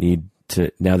 you don't need to.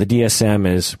 Now, the DSM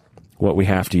is what we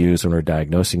have to use when we're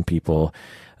diagnosing people,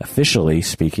 officially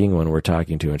speaking, when we're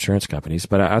talking to insurance companies.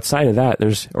 But outside of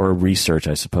that, or research,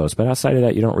 I suppose. But outside of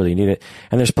that, you don't really need it.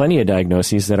 And there's plenty of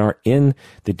diagnoses that aren't in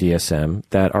the DSM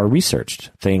that are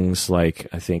researched. Things like,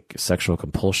 I think, sexual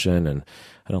compulsion, and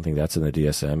I don't think that's in the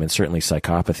DSM. And certainly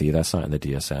psychopathy, that's not in the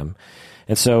DSM.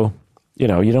 And so, you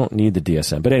know, you don't need the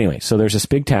DSM. But anyway, so there's this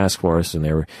big task force, and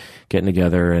they were getting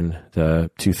together in the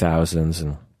 2000s,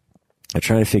 and they're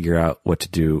trying to figure out what to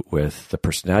do with the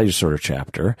personality disorder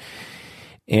chapter.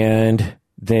 And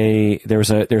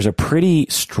there's a pretty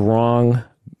strong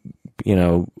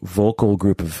vocal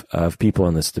group of people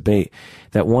in this debate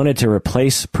that wanted to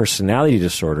replace personality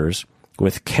disorders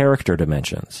with character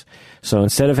dimensions. So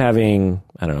instead of having,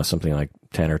 I don't know, something like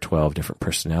 10 or 12 different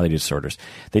personality disorders,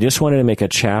 they just wanted to make a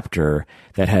chapter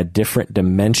that had different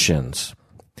dimensions,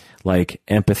 like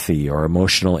empathy or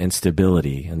emotional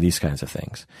instability and these kinds of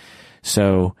things.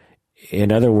 So,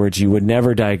 in other words, you would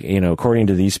never according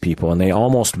to these people, and they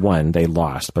almost won, they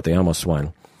lost, but they almost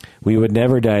won. We would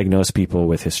never diagnose people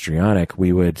with histrionic.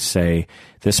 We would say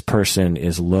this person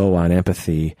is low on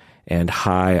empathy and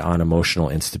high on emotional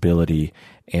instability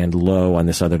and low on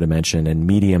this other dimension and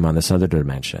medium on this other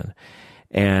dimension.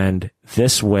 And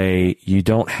this way, you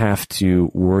don't have to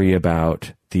worry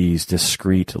about these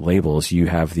discrete labels. You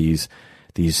have these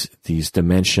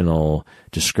dimensional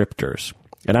descriptors.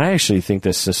 And I actually think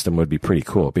this system would be pretty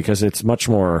cool because it's much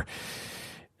more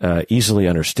easily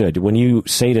understood. When you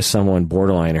say to someone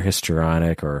borderline or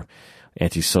histrionic or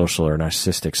antisocial or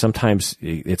narcissistic, sometimes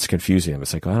it's confusing them.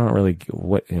 It's like, well, I don't really,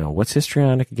 what's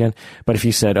histrionic again? But if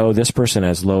you said, oh, this person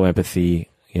has low empathy,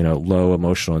 low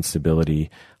emotional instability,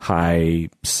 high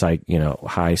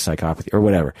psychopathy or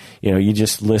whatever, you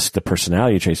just list the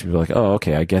personality traits. People are like, oh,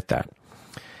 okay, I get that.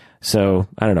 So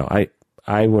I don't know.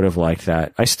 I would have liked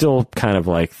that. I still kind of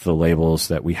like the labels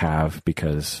that we have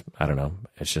because, I don't know,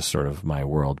 it's just sort of my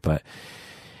world. But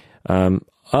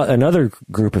another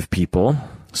group of people,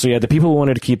 so you had the people who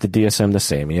wanted to keep the DSM the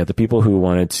same. You had the people who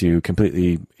wanted to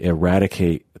completely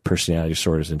eradicate personality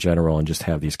disorders in general and just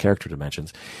have these character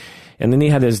dimensions. And then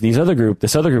you had this other group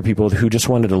of people who just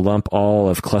wanted to lump all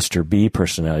of cluster B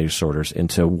personality disorders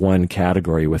into one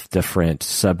category with different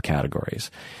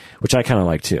subcategories, which I kind of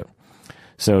like too.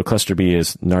 So cluster B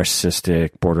is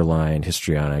narcissistic, borderline,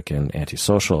 histrionic, and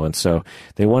antisocial. And so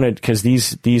they wanted, because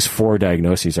these four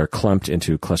diagnoses are clumped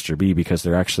into cluster B because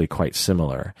they're actually quite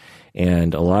similar.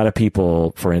 And a lot of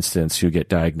people, for instance, who get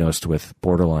diagnosed with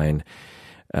borderline,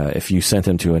 if you sent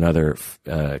them to another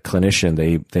clinician,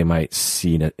 they might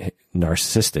see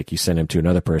narcissistic. You send them to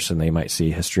another person, they might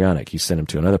see histrionic. You send them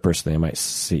to another person, they might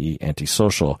see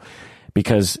antisocial,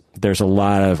 because there's a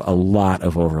lot of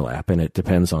overlap, and it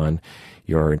depends on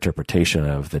your interpretation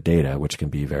of the data, which can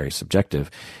be very subjective.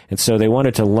 And so they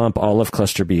wanted to lump all of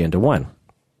cluster B into one,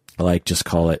 like just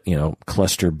call it,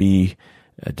 cluster B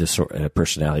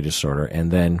personality disorder,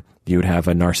 and then you would have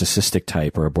a narcissistic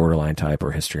type or a borderline type or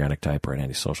a histrionic type or an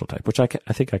antisocial type, which I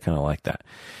think I kind of like that.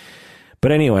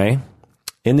 But anyway,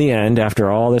 in the end, after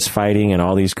all this fighting and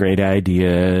all these great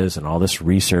ideas and all this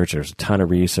research, there's a ton of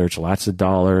research, lots of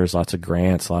dollars, lots of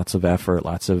grants, lots of effort,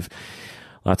 lots of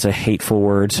hateful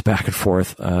words back and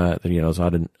forth. There's a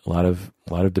lot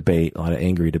of debate, a lot of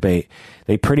angry debate.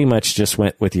 They pretty much just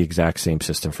went with the exact same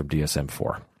system from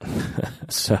DSM-4.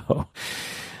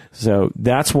 So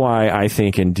that's why I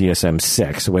think in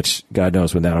DSM-6, which God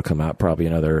knows when that'll come out, probably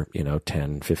another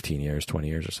 10, 15 years, 20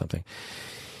 years or something.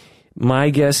 My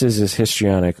guess is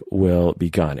histrionic will be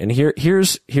gone. And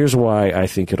here's why I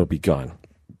think it'll be gone.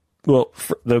 Well,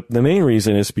 the main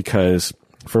reason is because,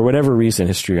 for whatever reason,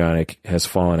 histrionic has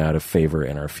fallen out of favor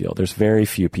in our field. There's very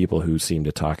few people who seem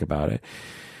to talk about it.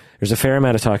 There's a fair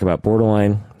amount of talk about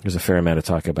borderline. There's a fair amount of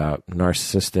talk about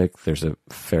narcissistic. There's a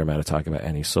fair amount of talk about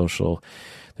antisocial.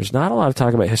 There's not a lot of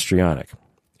talk about histrionic.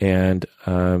 And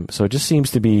so it just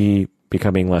seems to be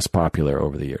becoming less popular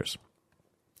over the years.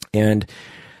 And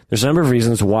there's a number of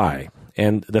reasons why.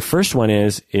 And the first one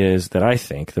is that I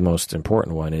think the most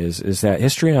important one is that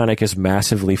histrionic is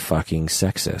massively fucking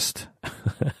sexist.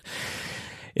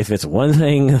 If it's one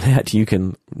thing that you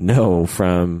can know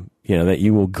from, that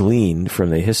you will glean from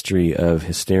the history of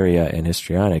hysteria and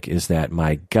histrionic, is that,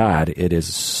 my God, it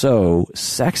is so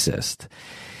sexist.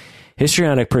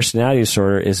 Histrionic personality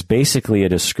disorder is basically a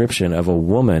description of a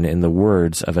woman in the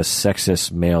words of a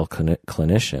sexist male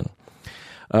clinician.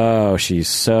 Oh, she's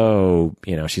so,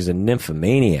 she's a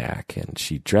nymphomaniac, and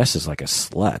she dresses like a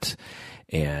slut,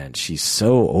 and she's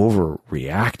so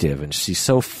overreactive, and she's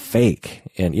so fake.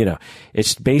 And,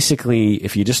 it's basically,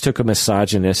 if you just took a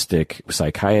misogynistic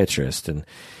psychiatrist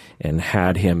and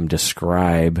had him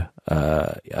describe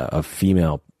a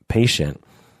female patient,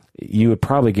 you would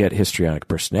probably get histrionic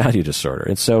personality disorder.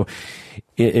 And so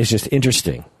it's just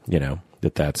interesting,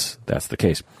 that's the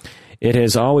case. It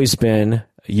has always been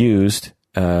used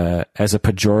as a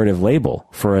pejorative label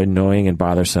for annoying and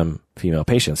bothersome female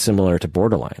patients, similar to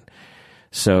borderline.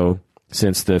 So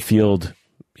since the field,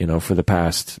 for the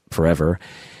past forever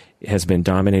has been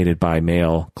dominated by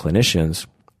male clinicians,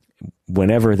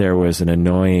 whenever there was an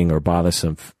annoying or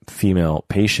bothersome female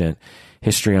patient,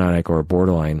 histrionic or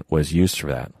borderline was used for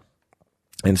that.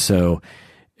 And so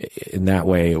in that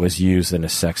way, it was used in a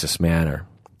sexist manner.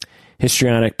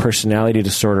 Histrionic personality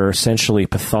disorder essentially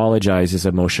pathologizes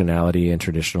emotionality and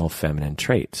traditional feminine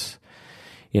traits.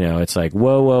 You know, it's like,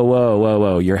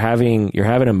 whoa. You're having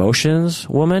emotions,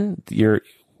 woman? You're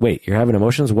having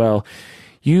emotions? Well,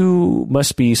 you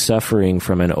must be suffering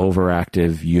from an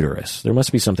overactive uterus. There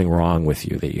must be something wrong with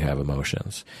you that you have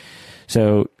emotions.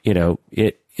 So, you know,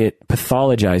 it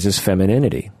pathologizes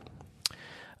femininity.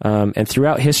 And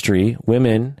throughout history,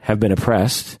 women have been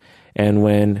oppressed. And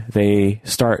when they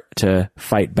start to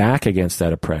fight back against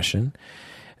that oppression,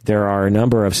 there are a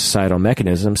number of societal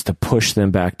mechanisms to push them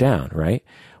back down, right?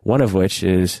 One of which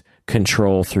is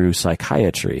control through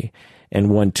psychiatry. And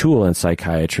one tool in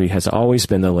psychiatry has always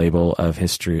been the label of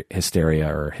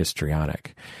hysteria or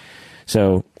histrionic.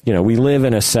 So, you know, we live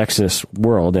in a sexist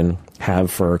world and have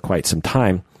for quite some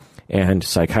time, and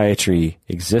psychiatry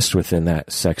exists within that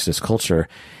sexist culture.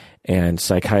 And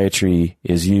psychiatry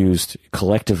is used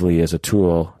collectively as a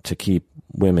tool to keep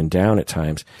women down at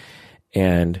times.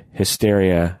 And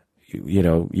hysteria, you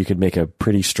know, you could make a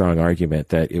pretty strong argument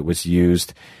that it was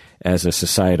used as a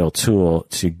societal tool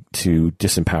to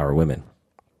disempower women.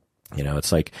 You know,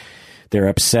 it's like they're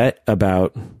upset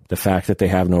about the fact that they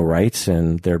have no rights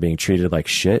and they're being treated like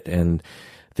shit and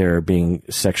they're being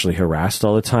sexually harassed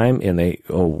all the time. And they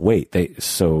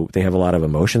have a lot of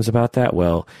emotions about that.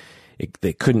 Well,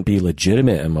 they couldn't be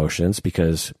legitimate emotions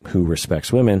because who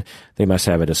respects women? They must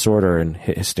have a disorder, and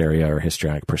hysteria or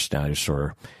histrionic personality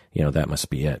disorder, you know, that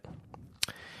must be it.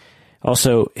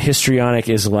 Also, histrionic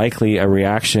is likely a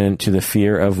reaction to the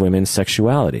fear of women's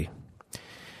sexuality.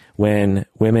 When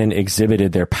women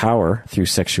exhibited their power through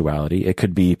sexuality, it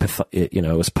could be, it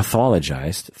was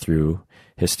pathologized through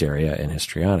hysteria and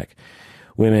histrionic.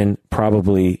 Women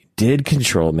probably did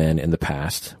control men in the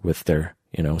past with their,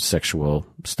 you know, sexual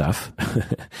stuff.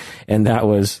 And that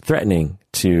was threatening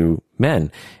to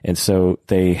men. And so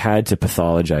they had to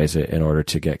pathologize it in order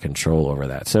to get control over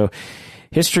that. So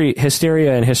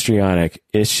hysteria and histrionic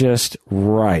is just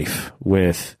rife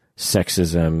with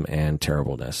sexism and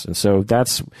terribleness. And so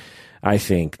that's, I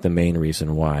think, the main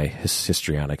reason why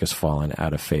histrionic has fallen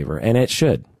out of favor. And it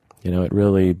should. You know, it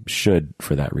really should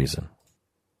for that reason.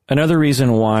 Another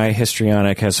reason why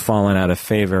histrionic has fallen out of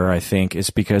favor, I think, is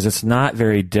because it's not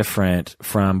very different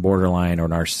from borderline or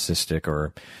narcissistic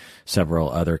or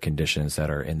several other conditions that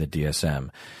are in the DSM.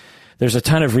 There's a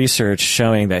ton of research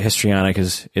showing that histrionic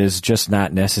is just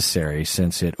not necessary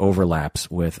since it overlaps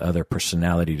with other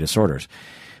personality disorders.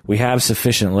 We have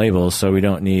sufficient labels, so we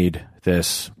don't need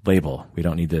this label. We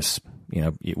don't need this, you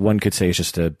know, one could say it's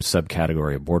just a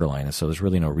subcategory of borderline, and so there's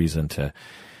really no reason to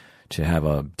have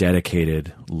a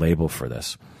dedicated label for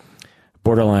this.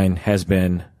 Borderline has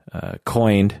been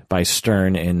coined by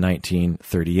Stern in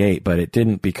 1938, but it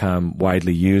didn't become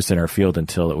widely used in our field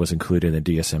until it was included in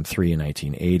the DSM-3 in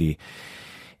 1980.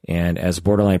 And as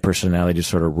borderline personality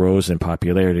disorder rose in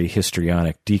popularity,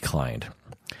 histrionic declined.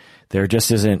 There just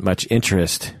isn't much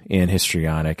interest in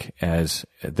histrionic as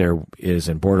there is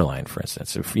in borderline, for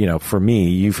instance. If, you know, for me,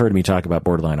 you've heard me talk about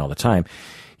borderline all the time.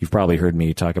 You've probably heard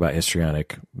me talk about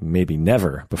histrionic maybe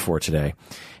never before today.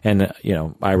 And, you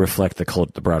know, I reflect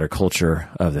the broader culture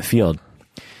of the field.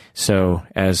 So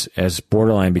as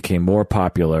borderline became more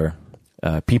popular,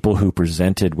 people who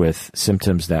presented with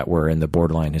symptoms that were in the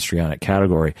borderline histrionic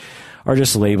category are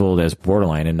just labeled as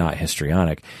borderline and not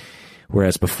histrionic.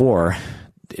 Whereas before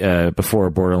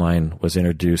borderline was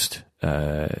introduced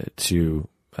to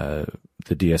the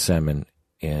DSM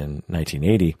in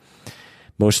 1980,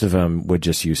 most of them would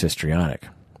just use histrionic.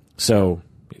 So,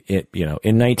 in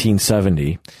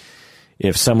 1970,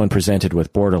 if someone presented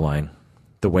with borderline,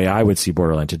 the way I would see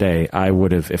borderline today, I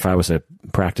would have, if I was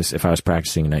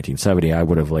practicing in 1970, I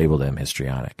would have labeled them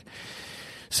histrionic.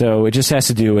 So it just has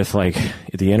to do with like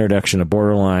the introduction of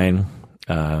borderline.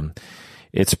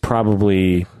 It's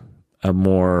probably a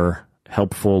more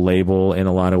helpful label in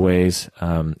a lot of ways.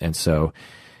 And so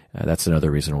that's another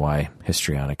reason why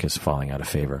histrionic is falling out of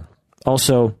favor.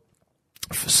 Also,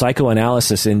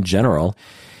 psychoanalysis in general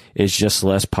is just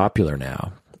less popular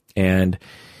now. And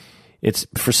it's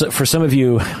for some of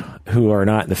you who are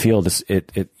not in the field,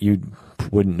 you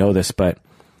wouldn't know this, but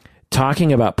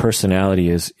talking about personality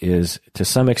is to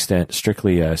some extent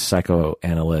strictly a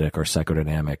psychoanalytic or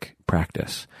psychodynamic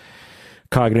practice.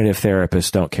 Cognitive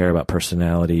therapists don't care about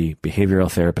personality. Behavioral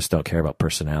therapists don't care about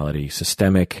personality.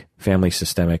 Family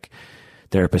systemic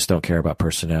therapists don't care about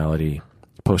personality.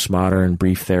 Postmodern,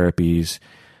 brief therapies,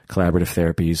 collaborative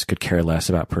therapies could care less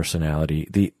about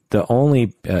personality. The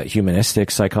only humanistic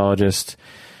psychologist,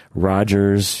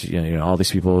 Rogers, all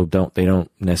these people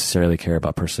don't necessarily care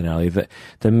about personality.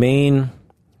 The main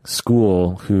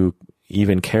school who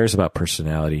even cares about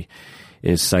personality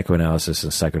is psychoanalysis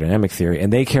and psychodynamic theory,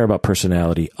 and they care about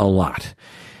personality a lot.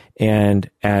 And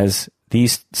as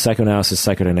these psychoanalysis,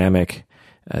 psychodynamic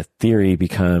theory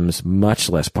becomes much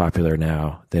less popular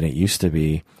now than it used to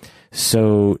be,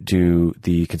 so do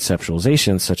the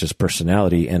conceptualizations such as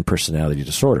personality and personality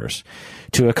disorders.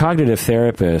 To a cognitive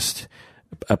therapist,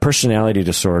 a personality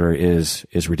disorder is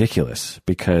ridiculous,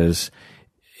 because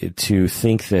to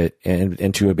think that,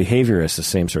 and to a behaviorist, the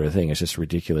same sort of thing. It's just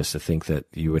ridiculous to think that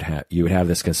you would have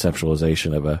this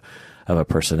conceptualization of a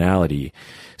personality.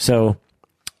 So,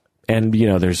 and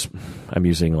I'm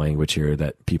using language here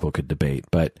that people could debate,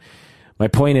 but my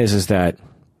point is that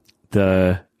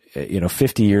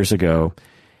 50 years ago,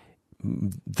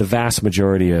 the vast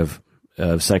majority of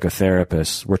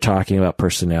psychotherapists were talking about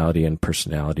personality and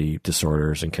personality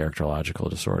disorders and characterological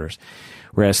disorders,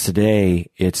 whereas today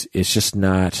it's just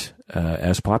not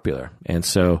as popular. And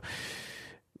so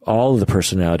all of the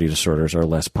personality disorders are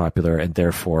less popular, and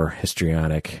therefore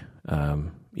histrionic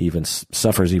even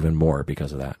suffers even more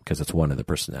because of that, because it's one of the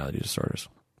personality disorders.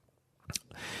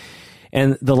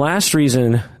 And the last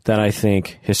reason that I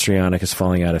think histrionic is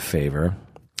falling out of favor,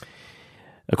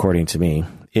 according to me,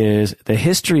 is the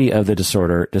history of the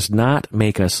disorder does not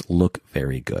make us look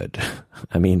very good.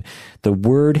 I mean, the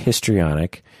word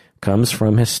histrionic comes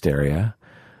from hysteria,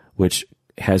 which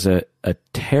has a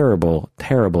terrible,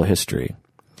 terrible history.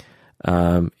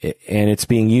 And it's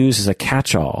being used as a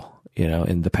catch-all,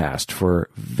 in the past for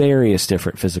various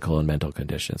different physical and mental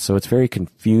conditions. So it's very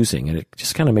confusing, and it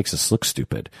just kind of makes us look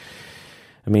stupid.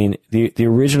 I mean, the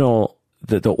original,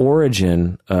 the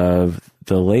origin of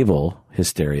the label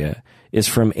hysteria is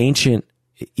from ancient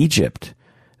Egypt.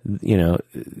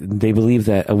 They believe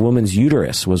that a woman's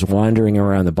uterus was wandering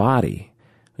around the body.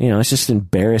 It's just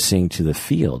embarrassing to the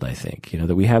field, I think,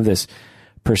 that we have this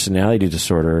personality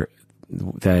disorder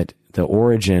that the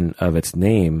origin of its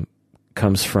name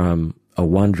comes from a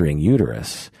wandering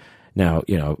uterus. Now,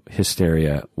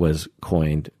 hysteria was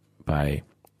coined by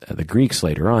the Greeks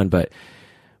later on, but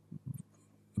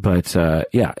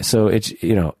yeah, so it's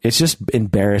just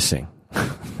embarrassing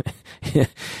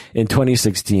in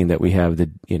 2016 that we have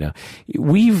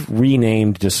we've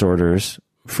renamed disorders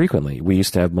frequently. We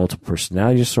used to have multiple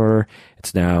personality disorder.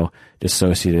 It's now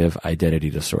dissociative identity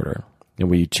disorder. And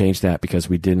we changed that because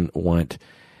we didn't want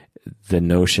the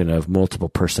notion of multiple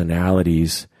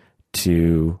personalities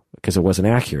because it wasn't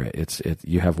accurate.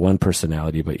 You have one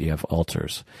personality, but you have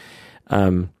alters.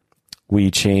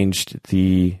 We changed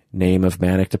the name of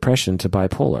manic depression to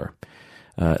bipolar.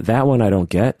 That one I don't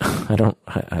get.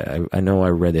 I know I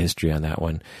read the history on that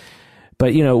one.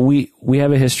 But, we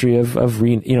have a history of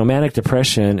manic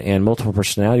depression and multiple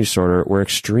personality disorder were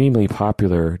extremely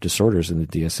popular disorders in the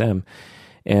DSM.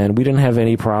 And we didn't have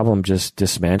any problem just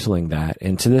dismantling that.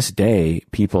 And to this day,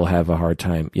 people have a hard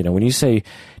time. When you say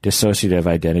dissociative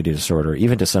identity disorder,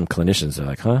 even to some clinicians, they're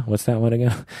like, huh, what's that one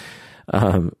again?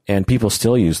 And people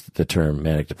still use the term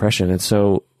manic depression. And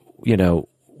so,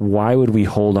 why would we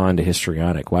hold on to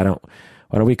histrionic? Why don't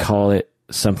we call it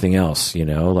something else?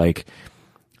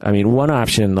 One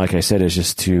option, like I said, is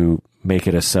just to make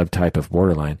it a subtype of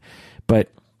borderline. But,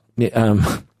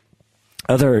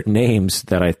 other names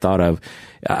that I thought of,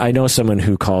 I know someone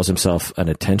who calls himself an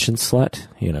attention slut.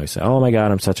 He said, "Oh my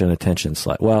God, I'm such an attention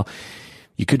slut." Well,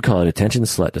 you could call it attention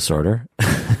slut disorder.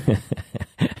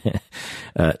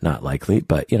 Not likely,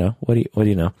 but what do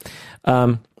you know?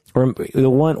 Or the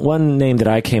one name that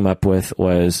I came up with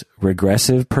was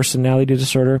regressive personality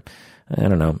disorder. I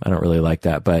don't know. I don't really like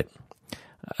that, but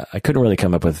I couldn't really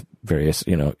come up with various,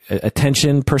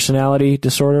 attention personality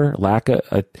disorder, lack of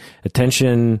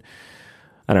attention.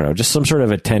 I don't know, just some sort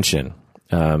of attention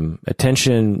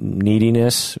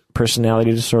neediness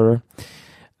personality disorder.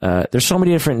 There's so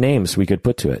many different names we could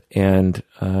put to it. And,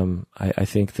 I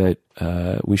think that,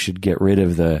 we should get rid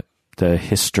of the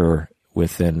hister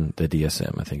within the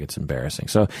DSM. I think it's embarrassing.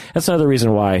 So that's another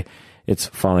reason why it's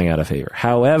falling out of favor.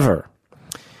 However,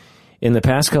 in the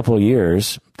past couple of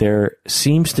years, there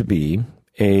seems to be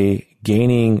a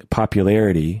gaining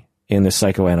popularity in the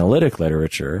psychoanalytic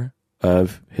literature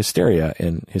of hysteria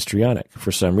and histrionic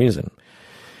for some reason.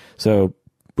 So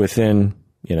within,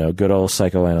 good old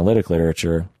psychoanalytic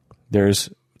literature,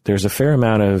 there's a fair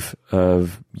amount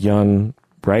of young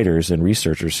writers and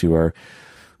researchers who are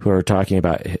talking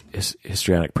about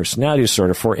histrionic personality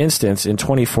disorder. For instance, in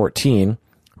 2014,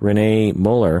 Renee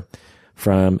Muller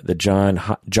from the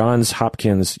Johns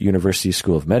Hopkins University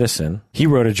School of Medicine, he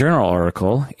wrote a journal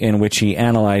article in which he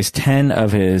analyzed 10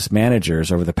 of his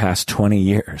managers over the past 20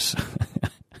 years.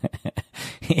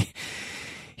 I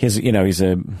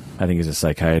think he's a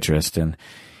psychiatrist, and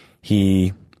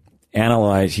he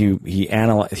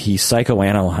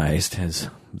psychoanalyzed, as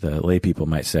the lay people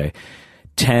might say,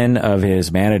 10 of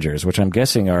his managers, which I'm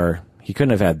guessing he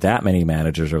couldn't have had that many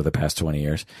managers over the past 20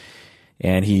 years.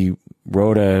 And he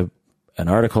wrote an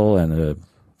article, and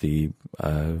it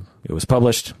was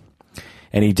published.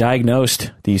 And he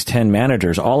diagnosed these 10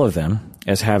 managers, all of them,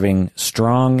 as having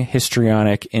strong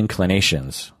histrionic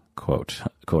inclinations, quote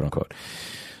unquote,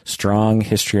 strong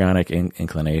histrionic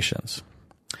inclinations.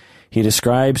 He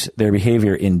describes their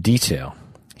behavior in detail.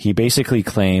 He basically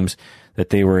claims that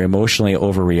they were emotionally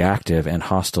overreactive and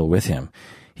hostile with him.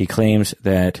 He claims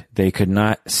that they could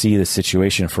not see the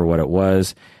situation for what it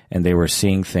was, and they were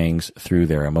seeing things through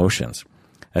their emotions.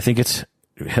 I think it's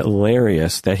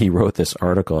hilarious that he wrote this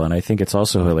article, and I think it's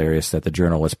also hilarious that the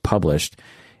journal was published,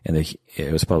 and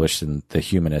it was published in the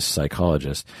Humanist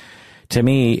Psychologist. To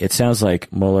me, it sounds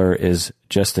like Mueller is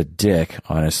just a dick,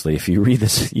 honestly. If you read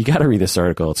this, you got to read this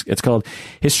article. It's called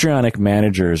Histrionic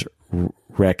Managers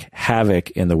Wreak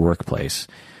Havoc in the Workplace,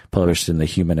 published in the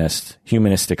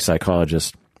Humanistic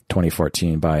Psychologist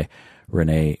 2014 by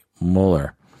Rene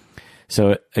Mueller.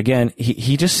 So again,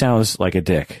 he just sounds like a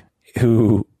dick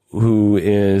who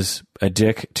is a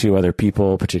dick to other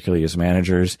people, particularly his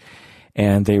managers,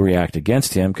 and they react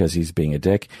against him because he's being a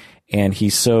dick. And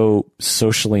he's so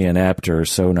socially inept or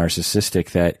so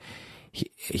narcissistic that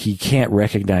he can't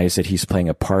recognize that he's playing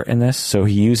a part in this. So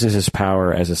he uses his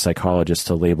power as a psychologist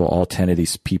to label all 10 of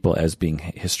these people as being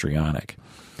histrionic.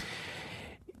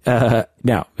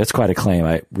 Now, that's quite a claim.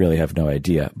 I really have no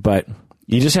idea. But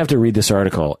you just have to read this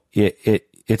article.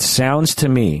 It sounds to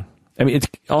me, I mean, it's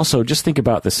also, just think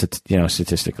about this,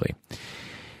 statistically.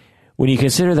 When you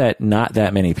consider that not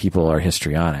that many people are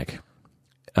histrionic,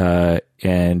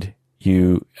 and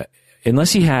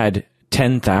unless he had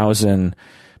 10,000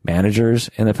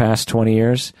 managers in the past 20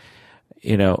 years,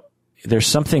 there's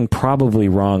something probably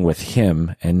wrong with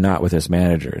him and not with his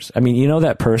managers. I mean,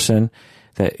 that person,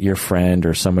 that your friend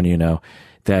or someone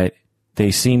that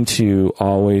they seem to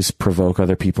always provoke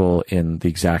other people in the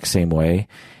exact same way,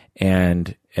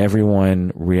 and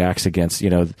everyone reacts against,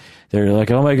 they're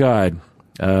like, oh my God,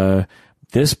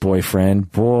 this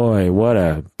boyfriend, boy, what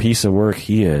a piece of work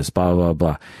he is, blah, blah,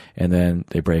 blah. And then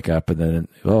they break up, and then,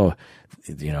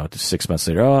 6 months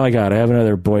later, oh my God, I have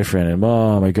another boyfriend, and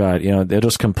oh my God, they'll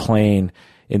just complain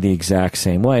in the exact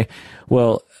same way.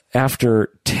 Well,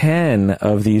 after 10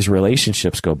 of these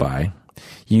relationships go by,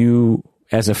 you,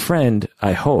 as a friend,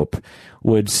 I hope,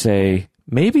 would say,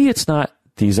 maybe it's not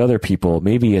these other people,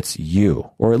 maybe it's you,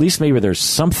 or at least maybe there's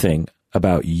something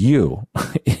about you.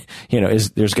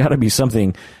 There's got to be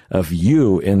something of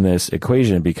you in this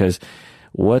equation, because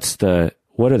what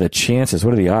are the chances,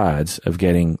 what are the odds of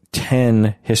getting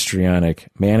 10 histrionic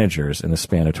managers in the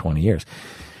span of 20 years?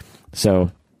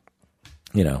 So,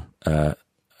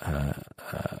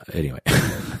 anyway.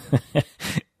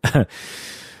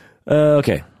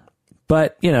 Okay.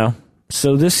 But,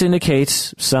 so this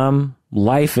indicates some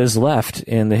life is left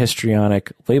in the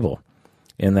histrionic label,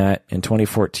 in that in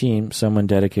 2014, someone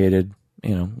dedicated,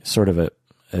 sort of a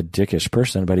dickish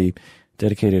person, but he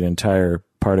dedicated an entire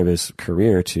part of his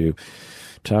career to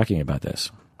talking about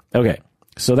this. Okay.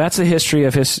 So that's the history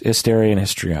of hysteria and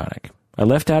histrionic. I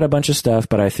left out a bunch of stuff,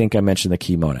 but I think I mentioned the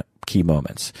key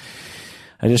moments.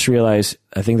 I just realized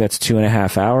I think that's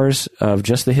 2.5 hours of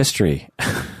just the history.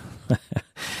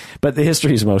 But the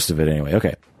history is most of it anyway.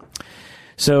 Okay.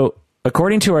 So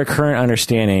according to our current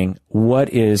understanding, what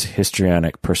is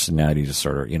histrionic personality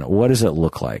disorder? What does it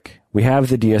look like? We have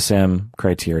the DSM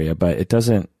criteria, but it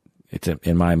doesn't,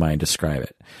 in my mind, describe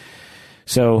it.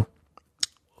 So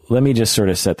let me just sort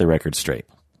of set the record straight.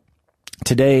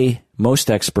 Today,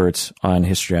 most experts on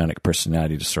histrionic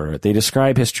personality disorder, they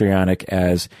describe histrionic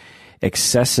as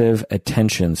excessive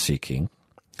attention seeking,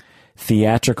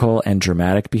 theatrical and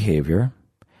dramatic behavior,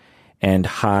 and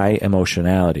high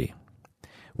emotionality,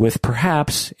 with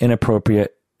perhaps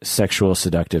inappropriate sexual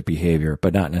seductive behavior,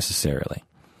 but not necessarily.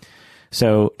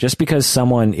 So just because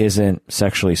someone isn't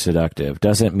sexually seductive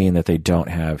doesn't mean that they don't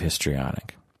have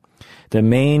histrionic.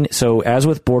 So as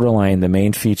with borderline, the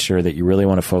main feature that you really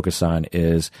want to focus on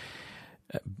is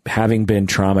having been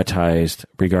traumatized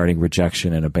regarding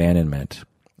rejection and abandonment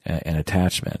and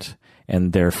attachment.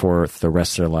 And therefore, the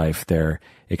rest of their life, they're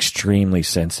extremely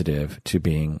sensitive to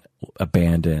being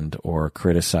abandoned or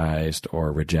criticized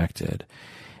or rejected,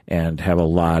 and have a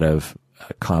lot of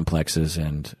complexes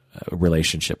and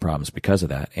relationship problems because of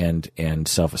that, and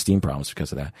self-esteem problems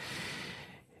because of that.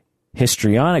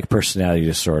 Histrionic personality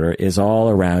disorder is all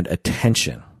around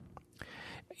attention.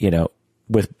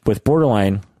 With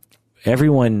borderline,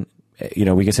 everyone,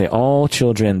 we can say all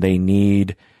children, they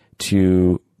need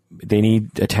to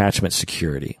attachment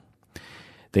security.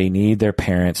 They need their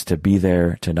parents to be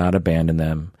there, to not abandon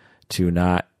them, to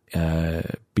not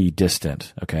be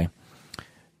distant, okay?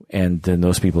 And then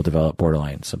those people develop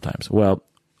borderline sometimes. Well,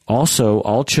 also,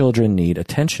 all children need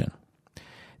attention.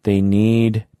 They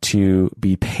need to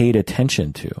be paid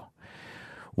attention to.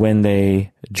 When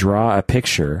they draw a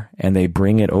picture and they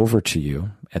bring it over to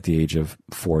you at the age of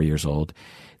 4 years old,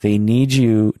 they need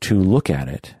you to look at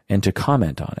it and to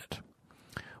comment on it.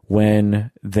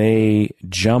 When they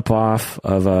jump off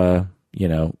of a,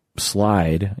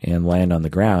 slide and land on the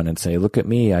ground and say, "Look at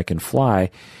me, I can fly,"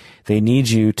 they need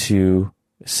you to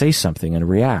say something and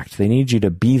react. They need you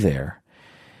to be there.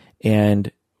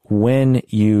 And when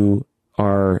you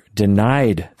are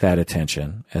denied that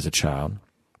attention as a child,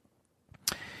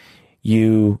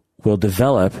 you will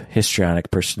develop histrionic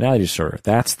personality disorder.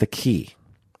 That's the key.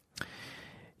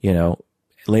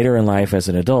 Later in life as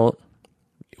an adult,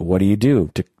 what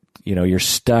do? You're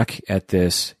stuck at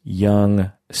this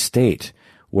young state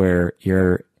where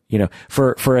you're,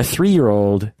 for a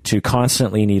 3-year-old to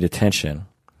constantly need attention,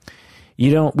 we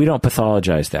don't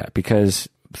pathologize that, because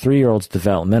 3-year-olds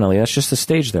developmentally, that's just the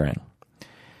stage they're in.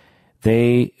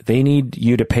 They need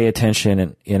you to pay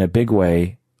attention in a big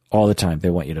way all the time. They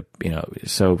want you to,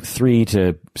 so 3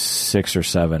 to 6 or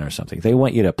 7 or something. They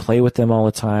want you to play with them all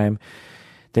the time.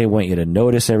 They want you to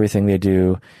notice everything they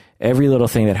do. Every little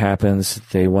thing that happens,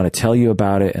 they want to tell you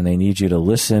about it, and they need you to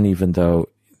listen, even though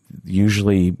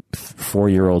usually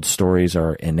 4-year-old stories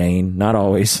are inane. Not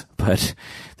always, but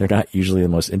they're not usually the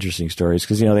most interesting stories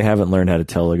because, they haven't learned how to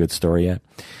tell a good story yet.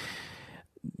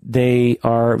 They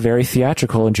are very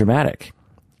theatrical and dramatic.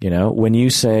 When you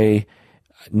say,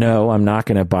 "No, I'm not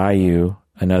going to buy you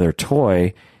another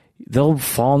toy," they'll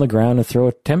fall on the ground and throw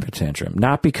a temper tantrum.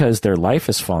 Not because their life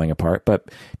is falling apart, but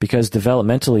because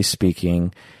developmentally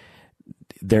speaking,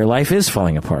 their life is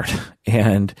falling apart.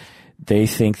 And they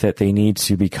think that they need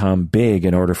to become big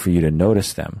in order for you to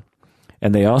notice them.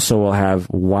 And they also will have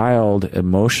wild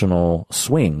emotional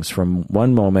swings. From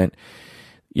one moment,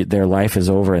 their life is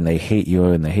over and they hate you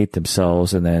and they hate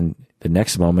themselves, and then the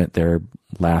next moment they're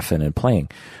laughing and playing.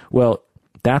 Well,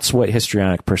 that's what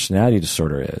histrionic personality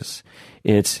disorder is.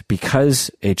 It's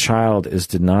because a child is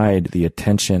denied the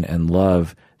attention and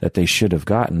love that they should have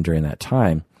gotten during that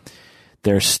time.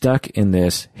 They're stuck in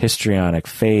this histrionic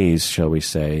phase, shall we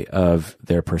say, of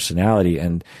their personality,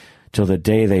 and till the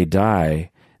day they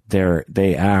die,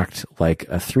 they act like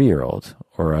a 3-year-old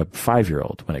or a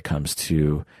 5-year-old when it comes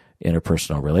to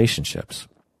interpersonal relationships.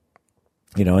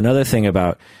 Another thing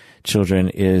about children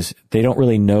is they don't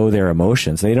really know their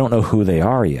emotions. They don't know who they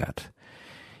are yet.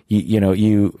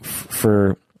 And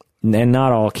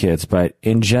not all kids, but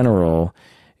in general,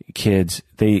 kids,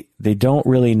 they don't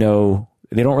really know,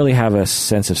 they don't really have a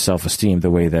sense of self-esteem the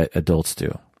way that adults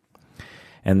do.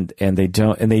 And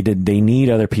they need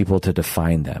other people to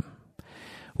define them.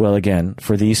 Well, again,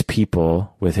 for these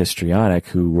people with histrionic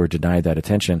who were denied that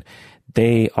attention,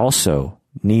 they also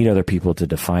need other people to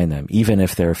define them, even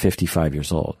if they're 55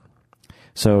 years old.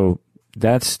 So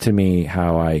that's, to me,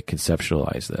 how I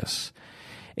conceptualize this.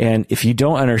 And if you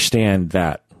don't understand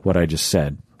that, what I just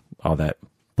said, all that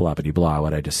blah-blah-blah,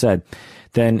 what I just said,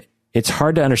 then it's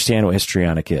hard to understand what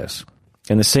histrionic is.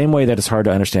 In the same way that it's hard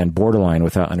to understand borderline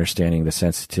without understanding the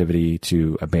sensitivity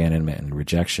to abandonment and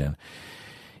rejection.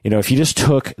 If you just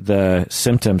took the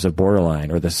symptoms of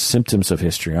borderline or the symptoms of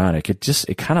histrionic,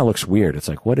 it kind of looks weird. It's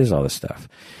like, what is all this stuff?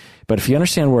 But if you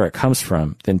understand where it comes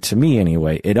from, then to me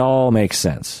anyway, it all makes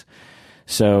sense.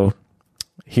 So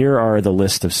here are the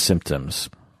list of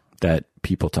symptoms that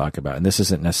people talk about. And this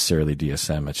isn't necessarily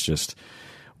DSM. It's just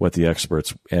what the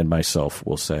experts and myself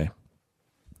will say.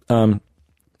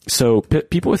 So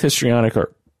people with histrionic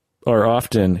are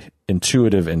often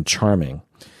intuitive and charming.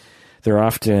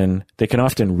 They can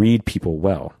often read people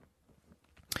well.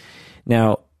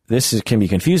 Now, can be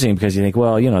confusing because you think,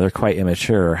 well, they're quite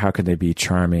immature. How could they be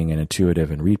charming and intuitive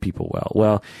and read people well?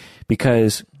 Well,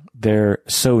 because they're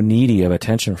so needy of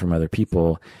attention from other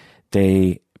people,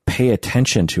 they pay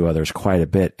attention to others quite a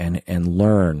bit and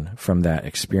learn from that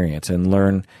experience and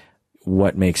learn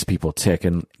what makes people tick,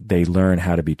 and they learn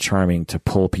how to be charming to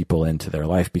pull people into their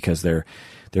life because they're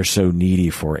so needy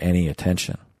for any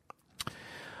attention.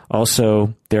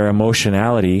 Also, their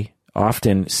emotionality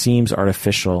often seems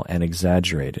artificial and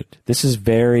exaggerated. This is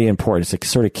very important. It's a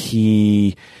sort of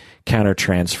key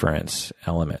countertransference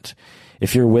element.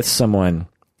 If you're with someone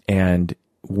and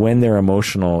when they're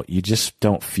emotional, you just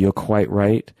don't feel quite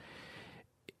right,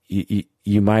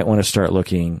 you might want to start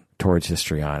looking towards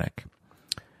histrionic.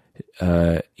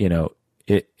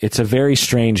 It's a very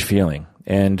strange feeling.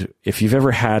 And if you've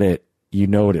ever had it, you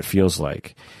know what it feels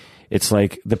like. It's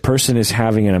like the person is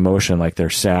having an emotion, like they're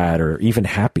sad or even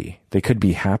happy. They could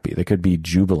be happy. They could be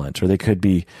jubilant, or they could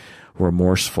be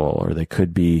remorseful, or they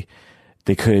could be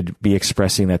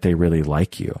expressing that they really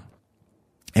like you.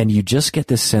 And you just get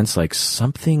this sense like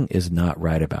something is not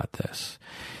right about this.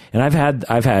 And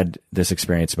I've had this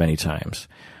experience many times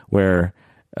where,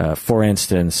 for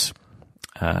instance,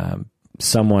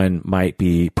 someone might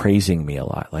be praising me a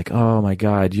lot, like, "Oh my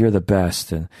God, you're the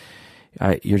best, and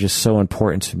you're just so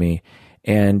important to me."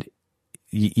 And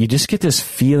you just get this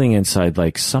feeling inside,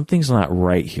 like something's not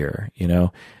right here. You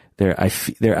know,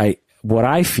 what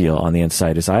I feel on the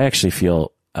inside is I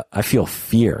feel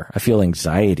fear. I feel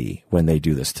anxiety when they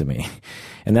do this to me.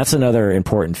 And that's another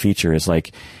important feature is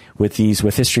like with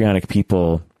histrionic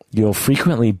people, you'll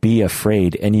frequently be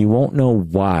afraid and you won't know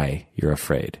why you're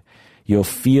afraid. You'll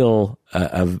feel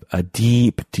a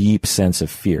deep, deep sense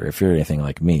of fear if you're anything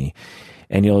like me.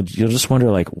 And you'll just wonder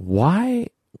like, what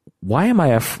am I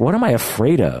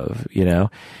afraid of? You know?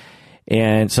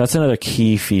 And so that's another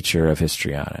key feature of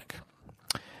histrionic.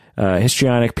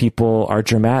 Histrionic people are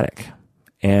dramatic,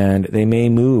 and they may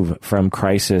move from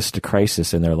crisis to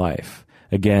crisis in their life.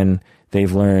 Again,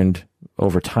 they've learned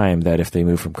over time that if they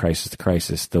move from crisis to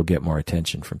crisis, they'll get more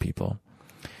attention from people.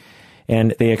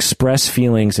 And they express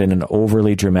feelings in an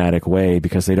overly dramatic way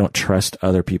because they don't trust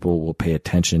other people will pay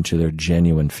attention to their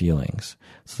genuine feelings.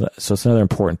 So it's another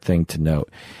important thing to note.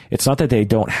 It's not that they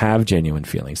don't have genuine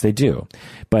feelings. They do.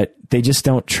 But they just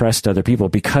don't trust other people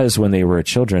because when they were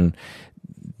children,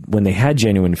 when they had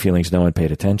genuine feelings, no one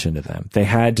paid attention to them. They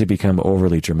had to become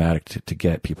overly dramatic to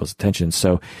get people's attention.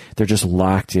 So they're just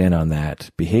locked in on that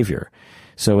behavior.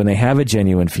 So when they have a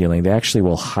genuine feeling, they actually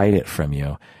will hide it from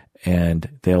you, and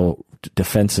they'll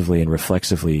defensively and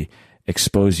reflexively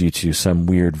expose you to some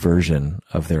weird version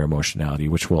of their emotionality,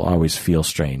 which will always feel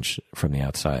strange from the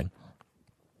outside.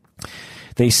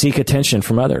 They seek attention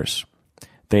from others.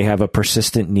 They have a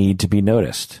persistent need to be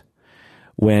noticed.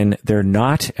 When they're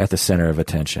not at the center of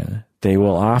attention, they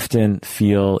will often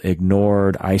feel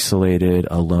ignored, isolated,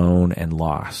 alone, and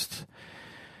lost.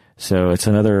 So it's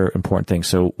another important thing.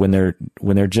 So when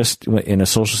they're just in a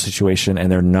social situation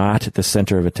and they're not at the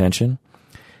center of attention,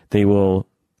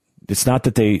 it's not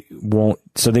that they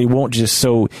won't just,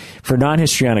 so for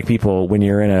non-histrionic people, when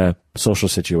you're in a social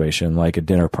situation, like a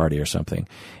dinner party or something,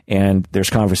 and there's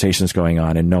conversations going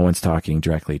on and no one's talking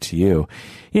directly to you,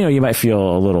 you might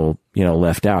feel a little,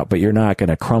 left out, but you're not going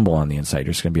to crumble on the inside.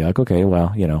 You're just going to be like, okay,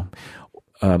 well,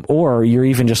 or you're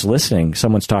even just listening.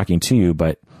 Someone's talking to you,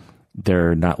 but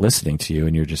they're not listening to you,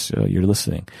 and you're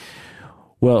listening.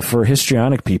 Well, for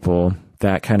histrionic people,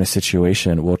 that kind of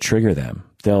situation will trigger them.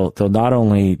 They'll not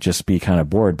only just be kind of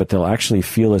bored, but they'll actually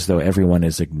feel as though everyone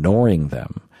is ignoring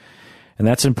them. And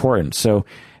that's important. So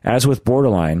as with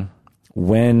borderline,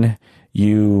 when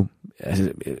you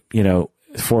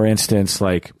for instance,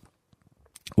 like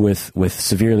with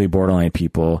severely borderline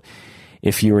people,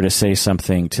 if you were to say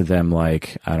something to them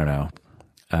like, I don't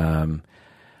know,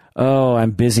 oh,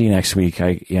 I'm busy next week.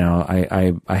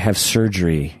 I have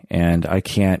surgery and I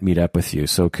can't meet up with you.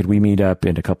 So could we meet up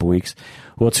in a couple weeks?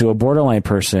 Well, to a borderline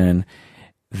person,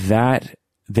 that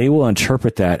they will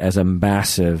interpret that as a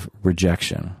massive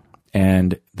rejection,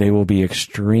 and they will be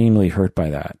extremely hurt by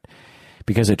that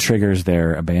because it triggers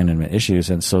their abandonment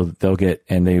issues. And so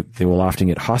they will often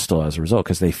get hostile as a result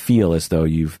because they feel as though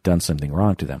you've done something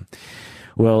wrong to them.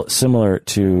 Well, similar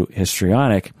to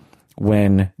histrionic,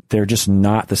 when they're just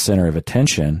not the center of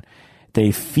attention,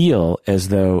 they feel as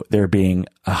though they're being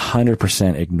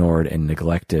 100% ignored and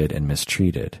neglected and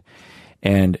mistreated.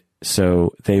 And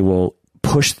so they will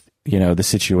push, the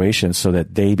situation so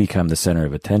that they become the center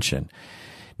of attention.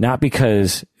 Not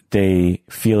because they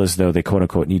feel as though they quote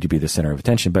unquote need to be the center of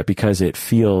attention, but because it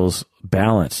feels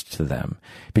balanced to them,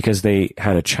 because they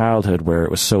had a childhood where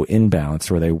it was so imbalanced,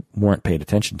 where they weren't paid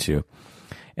attention to.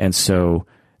 And so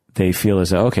they feel as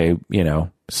though, okay,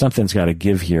 something's got to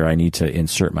give here. I need to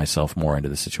insert myself more into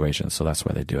the situation. So that's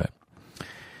why they do it.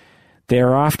 They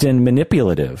are often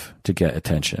manipulative to get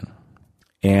attention.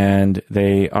 And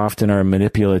they often are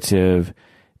manipulative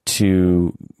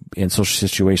in social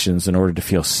situations in order to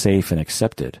feel safe and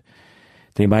accepted.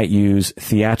 They might use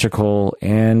theatrical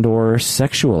and or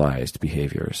sexualized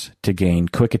behaviors to gain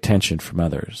quick attention from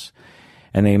others.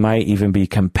 And they might even be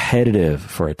competitive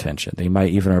for attention. They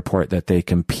might even report that they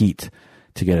compete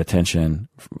to get attention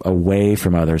away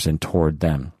from others and toward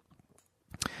them.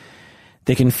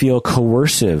 They can feel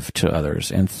coercive to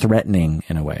others and threatening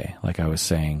in a way, like I was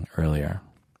saying earlier.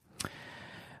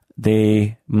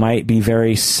 They might be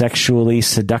very sexually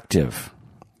seductive.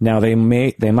 Now, they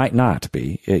might not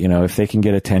be, if they can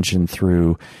get attention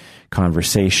through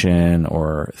conversation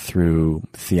or through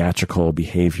theatrical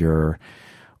behavior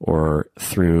or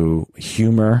through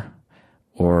humor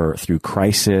or through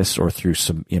crisis or through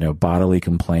some, bodily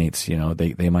complaints.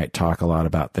 They might talk a lot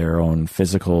about their own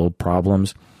physical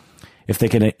problems. If they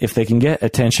can get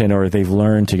attention, or they've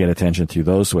learned to get attention through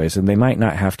those ways, and they might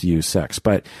not have to use sex.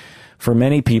 But for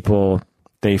many people,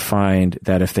 they find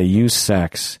that if they use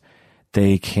sex,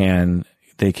 they can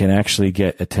actually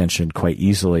get attention quite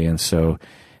easily, and so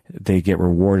they get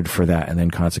rewarded for that and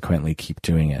then consequently keep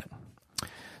doing it.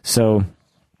 So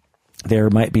there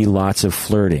might be lots of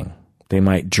flirting. They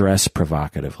might dress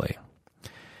provocatively.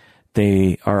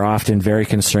 They are often very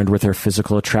concerned with their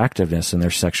physical attractiveness and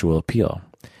their sexual appeal.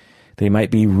 They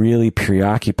might be really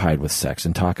preoccupied with sex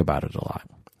and talk about it a lot.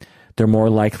 They're more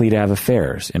likely to have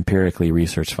affairs. Empirically,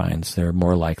 research finds they're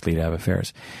more likely to have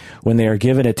affairs. When they are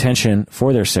given attention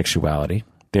for their sexuality,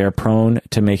 they are prone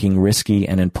to making risky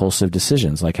and impulsive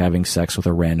decisions, like having sex with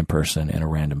a random person in a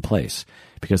random place,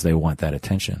 because they want that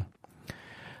attention.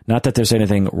 Not that there's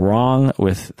anything wrong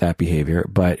with that behavior,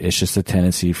 but it's just a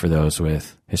tendency for those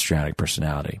with histrionic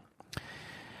personality.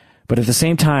 But at the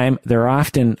same time, they're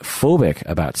often phobic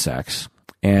about sex,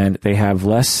 and they have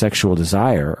less sexual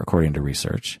desire, according to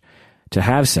research, to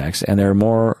have sex, and they're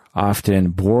more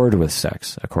often bored with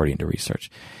sex, according to research.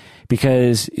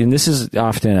 Because, and this is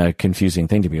often a confusing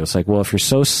thing to people, it's like, well, if you're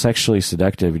so sexually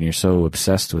seductive and you're so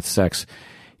obsessed with sex,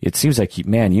 it seems like,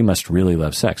 man, you must really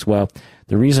love sex. Well,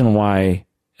 the reason why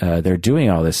they're doing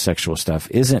all this sexual stuff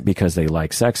isn't because they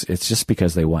like sex, it's just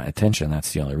because they want attention.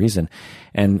 That's the only reason.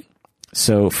 And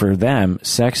so for them,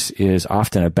 sex is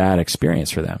often a bad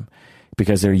experience for them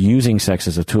because they're using sex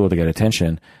as a tool to get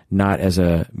attention, not as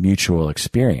a mutual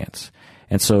experience.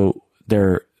 And so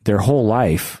their whole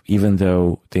life, even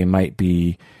though they might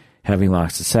be having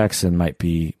lots of sex and might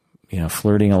be,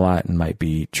 flirting a lot and might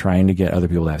be trying to get other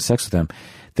people to have sex with them,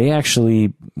 they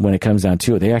actually, when it comes down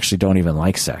to it, they actually don't even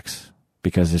like sex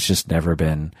because it's just never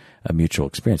been a mutual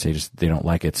experience. They don't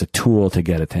like it. It's a tool to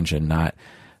get attention, not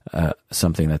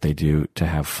something that they do to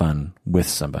have fun with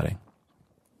somebody.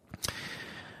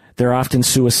 They're often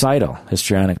suicidal.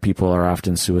 Histrionic people are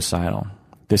often suicidal.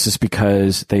 This is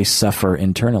because they suffer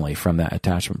internally from that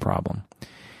attachment problem.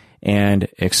 And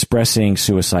expressing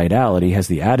suicidality has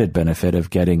the added benefit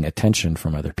of getting attention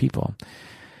from other people.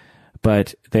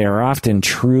 But they are often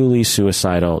truly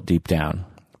suicidal deep down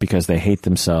because they hate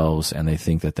themselves and they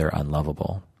think that they're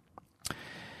unlovable.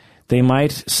 They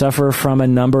might suffer from a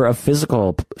number of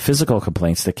physical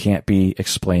complaints that can't be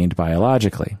explained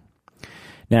biologically.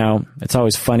 Now, it's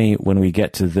always funny when we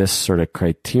get to this sort of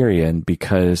criterion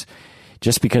because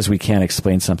just because we can't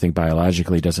explain something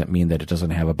biologically doesn't mean that it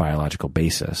doesn't have a biological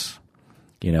basis.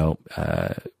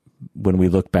 When we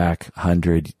look back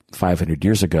 100, 500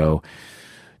 years ago,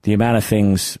 the amount of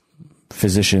things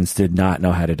physicians did not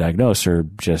know how to diagnose are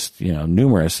just,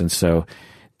 numerous. And so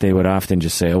they would often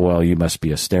just say, oh, well, you must be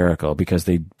hysterical because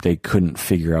they couldn't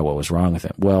figure out what was wrong with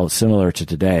it. Well, similar to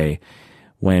today,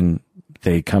 when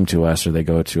they come to us or they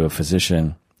go to a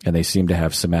physician and they seem to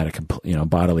have somatic,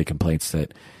 bodily complaints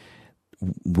that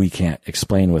we can't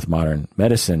explain with modern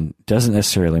medicine, doesn't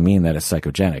necessarily mean that it's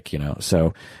psychogenic,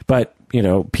 So, but,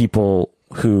 people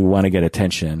who want to get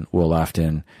attention will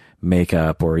often make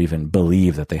up or even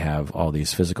believe that they have all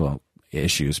these physical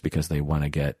issues because they want to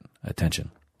get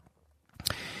attention.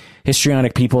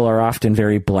 Histrionic people are often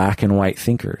very black and white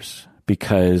thinkers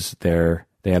because they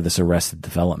have this arrested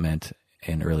development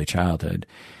in early childhood.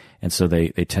 And so they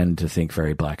tend to think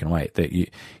very black and white, that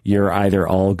you're either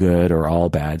all good or all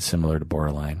bad, similar to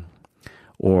borderline.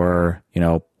 Or,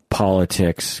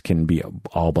 politics can be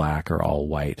all black or all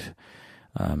white,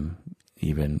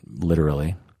 even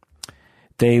literally.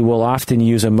 They will often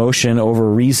use emotion over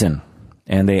reason,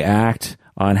 and they act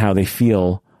on how they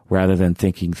feel rather than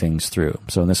thinking things through.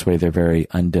 So in this way, they're very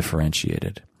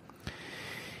undifferentiated.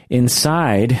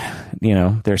 Inside,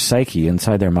 their psyche,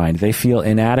 inside their mind, they feel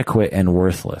inadequate and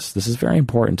worthless. This is very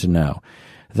important to know.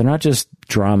 They're not just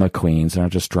drama queens, they're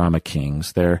not just drama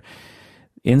kings.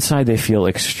 Inside they feel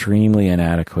extremely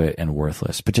inadequate and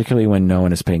worthless, particularly when no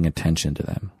one is paying attention to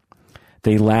them.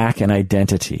 They lack an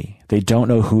identity. They don't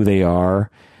know who they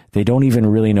are. They don't even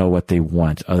really know what they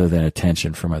want other than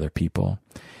attention from other people.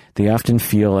 They often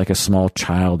feel like a small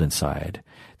child inside.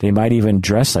 They might even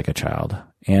dress like a child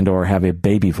and or have a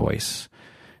baby voice.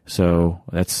 So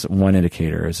that's one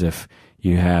indicator, is if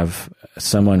you have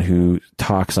someone who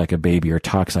talks like a baby or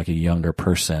talks like a younger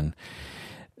person,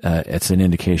 it's an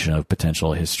indication of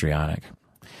potential histrionic.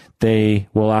 They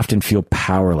will often feel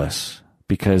powerless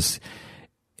because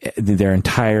their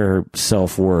entire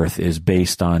self-worth is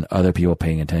based on other people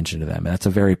paying attention to them. And that's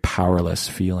a very powerless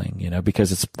feeling,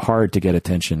 because it's hard to get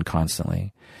attention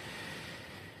constantly.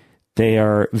 They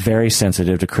are very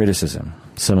sensitive to criticism,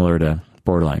 similar to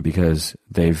borderline, because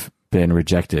they've been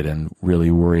rejected and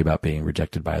really worry about being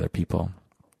rejected by other people.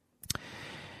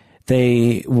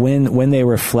 When they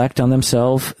reflect on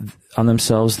themselves,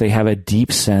 they have a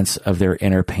deep sense of their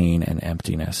inner pain and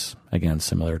emptiness. Again,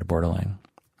 similar to borderline.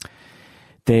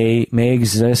 They may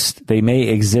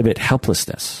exhibit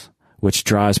helplessness, which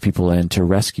draws people in to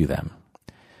rescue them.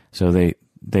 So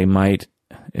they might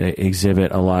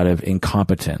exhibit a lot of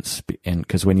incompetence,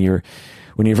 because when you're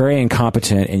very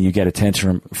incompetent and you get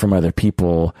attention from other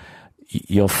people,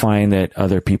 you'll find that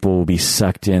other people will be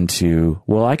sucked into,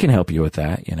 well, I can help you with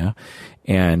that,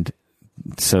 and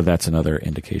so that's another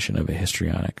indication of a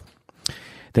histrionic.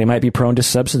 They might be prone to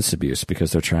substance abuse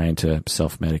because they're trying to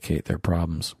self-medicate their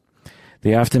problems.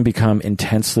 They often become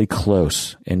intensely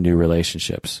close in new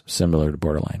relationships, similar to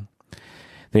borderline.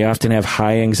 They often have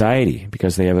high anxiety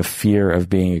because they have a fear of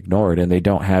being ignored, and they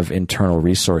don't have internal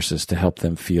resources to help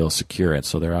them feel secure, and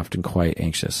so they're often quite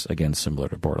anxious, again, similar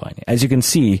to borderline. As you can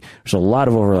see, there's a lot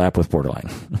of overlap with borderline.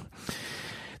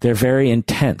 They're very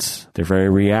intense. They're very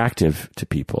reactive to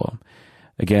people.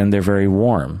 Again, they're very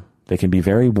warm. They can be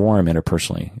very warm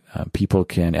interpersonally. People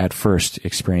can, at first,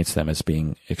 experience them as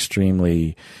being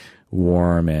extremely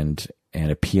warm and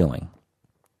appealing.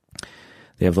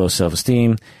 They have low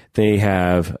self-esteem. They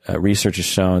have, research has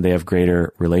shown they have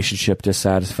greater relationship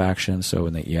dissatisfaction. So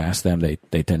when you ask them,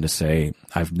 they tend to say,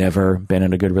 I've never been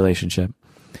in a good relationship.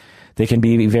 They can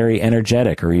be very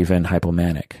energetic or even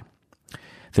hypomanic.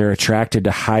 They're attracted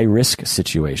to high-risk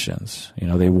situations.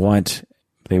 They want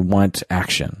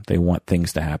action. They want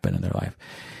things to happen in their life.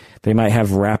 They might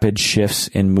have rapid shifts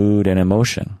in mood and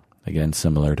emotion. Again,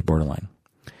 similar to borderline.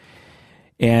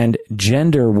 And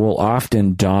gender will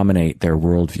often dominate their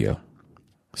worldview.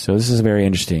 So this is a very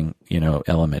interesting,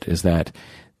 element, is that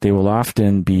they will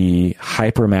often be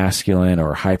hyper-masculine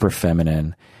or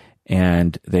hyper-feminine,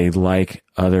 and they like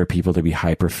other people to be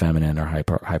hyper-feminine or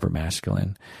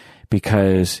hyper-masculine.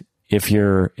 Because if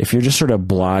you're just sort of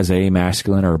blasé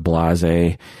masculine or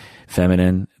blasé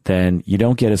feminine, then you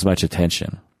don't get as much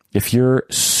attention. If you're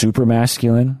super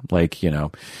masculine, like,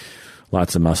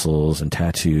 lots of muscles and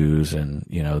tattoos and,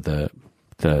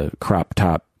 the crop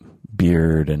top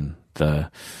beard and the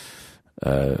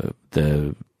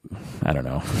I don't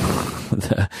know,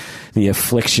 the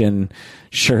affliction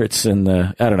shirts and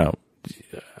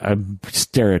I'm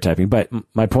stereotyping, but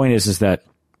my point is that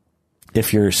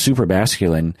if you're super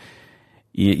masculine,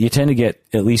 you tend to get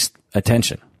at least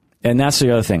attention. And that's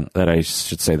the other thing that I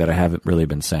should say that I haven't really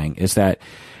been saying, is that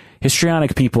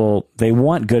histrionic people, they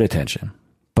want good attention,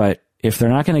 but if they're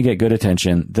not going to get good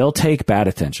attention, they'll take bad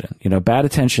attention. Bad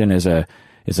attention is a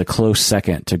close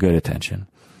second to good attention.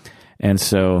 And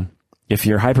so if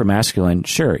you're hypermasculine,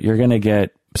 sure, you're going to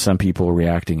get some people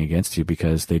reacting against you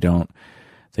because they don't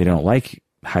like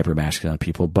hypermasculine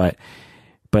people, but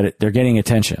they're getting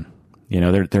attention.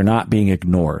 They're not being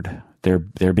ignored.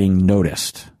 They're being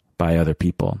noticed by other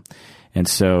people. And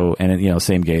so,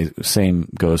 same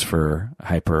goes for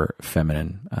hyper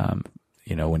feminine.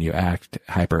 When you act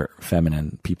hyper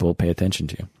feminine, people pay attention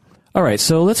to you. All right,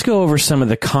 so let's go over some of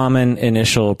the common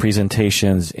initial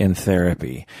presentations in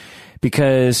therapy,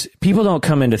 because people don't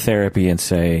come into therapy and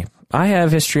say, I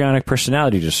have histrionic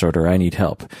personality disorder, I need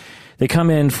help. They come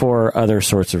in for other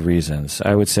sorts of reasons.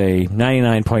 I would say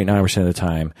 99.9% of the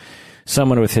time,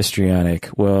 someone with histrionic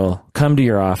will come to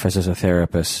your office as a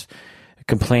therapist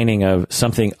complaining of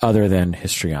something other than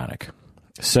histrionic.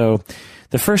 So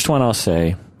the first one I'll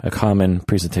say, a common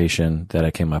presentation that I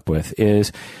came up with,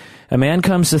 is a man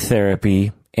comes to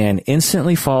therapy and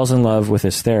instantly falls in love with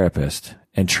his therapist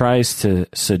and tries to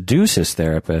seduce his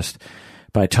therapist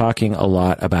by talking a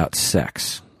lot about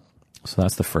sex. So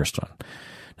that's the first one.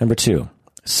 Number two,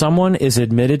 someone is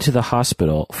admitted to the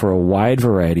hospital for a wide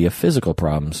variety of physical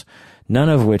problems, none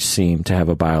of which seem to have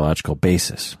a biological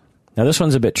basis. Now, this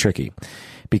one's a bit tricky,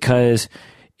 because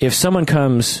if someone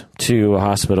comes to a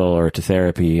hospital or to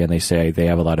therapy and they say they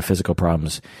have a lot of physical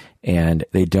problems and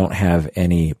they don't have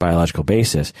any biological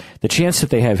basis, the chance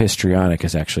that they have histrionic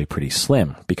is actually pretty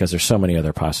slim, because there's so many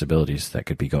other possibilities that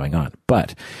could be going on.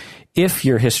 But if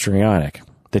you're histrionic,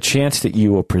 the chance that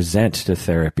you will present to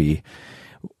therapy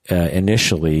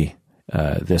initially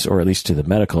this, or at least to the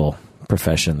medical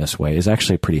profession this way, is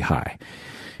actually pretty high.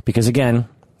 Because again,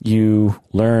 you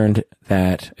learned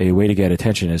that a way to get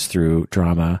attention is through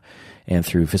drama and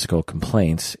through physical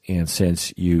complaints. And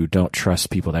since you don't trust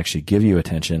people to actually give you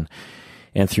attention,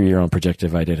 and through your own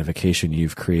projective identification,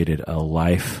 you've created a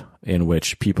life in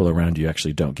which people around you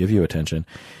actually don't give you attention,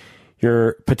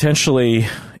 you're potentially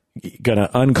going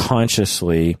to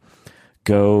unconsciously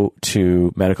go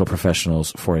to medical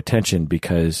professionals for attention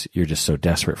because you're just so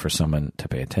desperate for someone to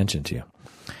pay attention to you.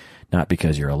 Not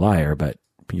because you're a liar, but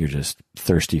you're just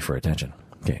thirsty for attention.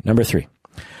 Okay, number 3.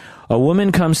 A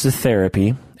woman comes to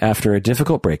therapy after a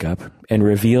difficult breakup and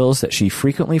reveals that she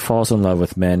frequently falls in love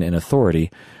with men in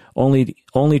authority,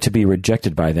 only to be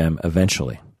rejected by them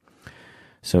eventually.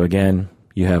 So again,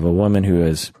 you have a woman who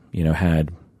has,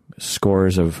 had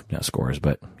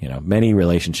many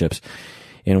relationships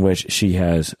in which she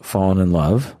has fallen in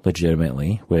love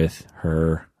legitimately with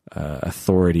her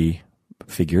authority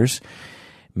figures,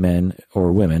 men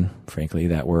or women, frankly,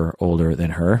 that were older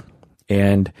than her.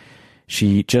 And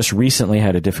she just recently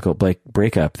had a difficult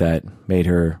breakup that made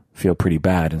her feel pretty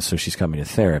bad, and so she's coming to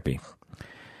therapy.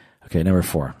 Okay, number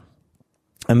 4.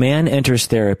 A man enters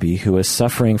therapy who is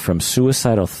suffering from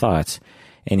suicidal thoughts,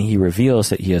 and he reveals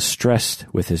that he is stressed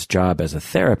with his job as a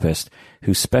therapist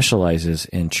who specializes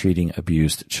in treating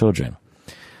abused children.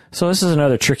 So this is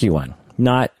another tricky one.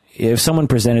 If someone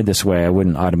presented this way, I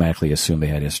wouldn't automatically assume they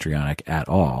had histrionic at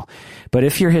all. But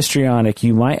if you're histrionic,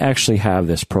 you might actually have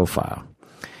this profile.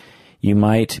 You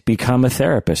might become a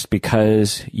therapist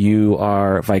because you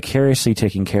are vicariously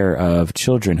taking care of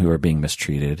children who are being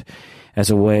mistreated as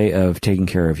a way of taking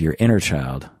care of your inner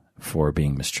child for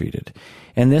being mistreated.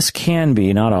 And this can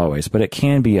be, not always, but it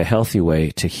can be a healthy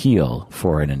way to heal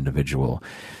for an individual,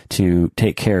 to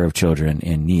take care of children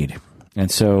in need. And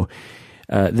so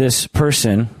this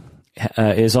person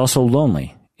is also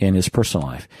lonely in his personal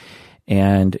life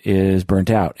and is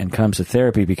burnt out and comes to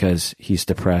therapy because he's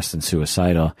depressed and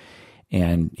suicidal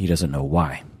and he doesn't know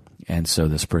why. And so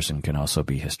this person can also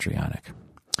be histrionic.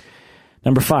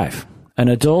 Number 5, an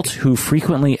adult who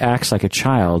frequently acts like a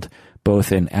child,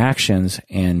 both in actions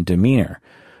and demeanor.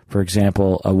 For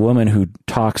example, a woman who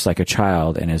talks like a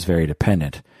child and is very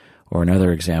dependent. Or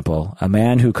another example, a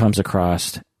man who comes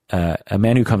across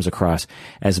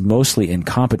as mostly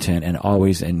incompetent and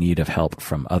always in need of help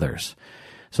from others.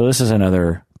 So this is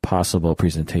another possible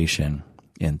presentation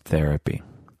in therapy.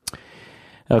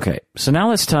 Okay, so now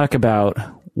let's talk about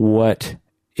what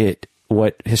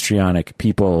histrionic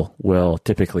people will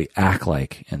typically act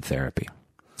like in therapy.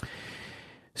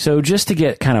 So just to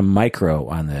get kind of micro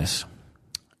on this,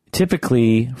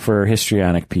 typically for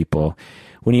histrionic people,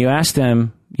 when you ask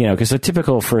them, because the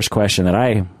typical first question that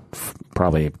I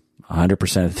probably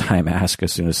 100% of the time ask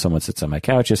as soon as someone sits on my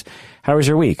couch is, how was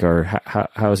your week? Or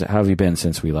how have you been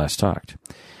since we last talked?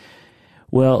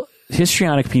 Well,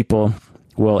 histrionic people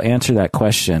will answer that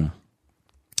question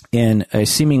in a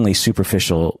seemingly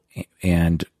superficial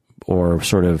or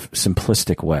sort of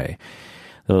simplistic way.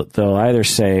 They'll either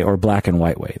say, or black and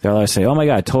white way, they'll either say, oh my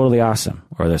God, totally awesome.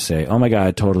 Or they'll say, oh my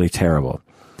God, totally terrible.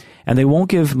 And they won't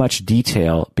give much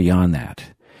detail beyond that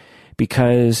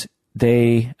because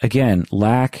they, again,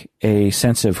 lack a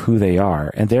sense of who they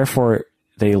are, and therefore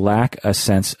they lack a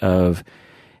sense of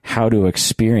how to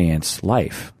experience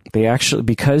life. They actually,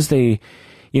 because they,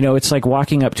 it's like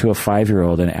walking up to a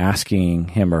 5-year-old and asking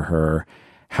him or her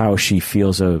how he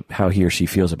or she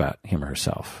feels about him or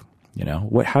herself.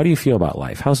 How do you feel about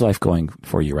life? How's life going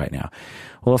for you right now?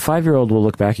 Well, a 5-year-old will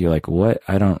look back at you like,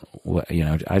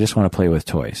 I just want to play with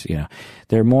toys.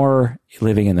 They're more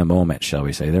living in the moment, shall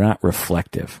we say. They're not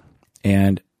reflective.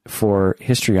 And for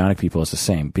histrionic people, it's the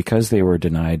same. Because they were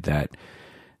denied that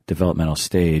developmental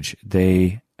stage,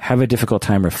 they have a difficult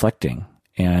time reflecting.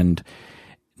 And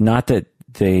not that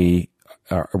they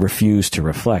refuse to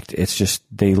reflect. It's just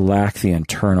they lack the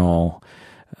internal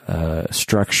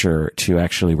structure to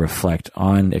actually reflect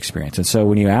on experience. And so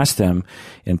when you ask them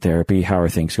in therapy, how are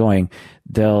things going,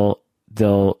 they'll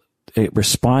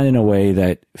respond in a way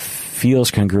that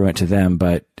feels congruent to them,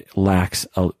 but lacks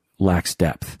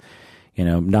depth.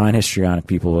 Non-histrionic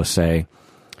people will say,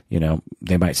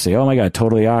 they might say, oh my God,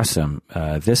 totally awesome.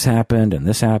 This happened and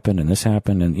this happened and this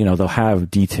happened. And, they'll have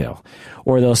detail,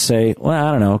 or they'll say, well,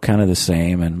 I don't know, kind of the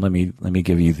same. And let me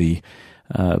give you the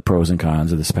pros and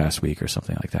cons of this past week or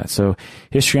something like that. So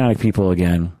histrionic people,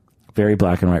 again, very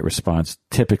black and white response,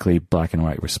 typically black and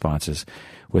white responses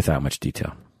without much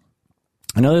detail.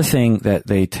 Another thing that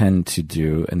they tend to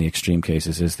do in the extreme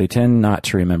cases is they tend not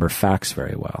to remember facts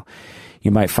very well.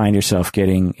 You might find yourself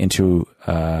getting into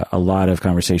a lot of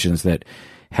conversations that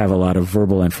have a lot of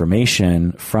verbal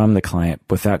information from the client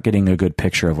without getting a good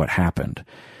picture of what happened.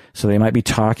 So they might be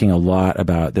talking a lot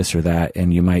about this or that,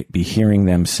 and you might be hearing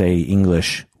them say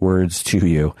English words to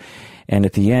you. And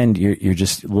at the end, you're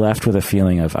just left with a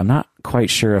feeling of, I'm not quite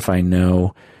sure if I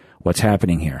know what's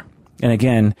happening here. And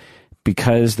again,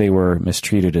 because they were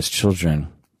mistreated as children,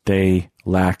 they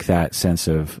lack that sense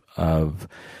of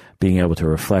being able to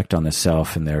reflect on the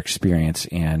self and their experience.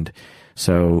 And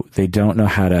so they don't know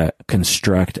how to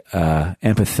construct a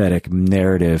empathetic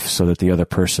narrative so that the other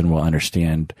person will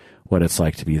understand what it's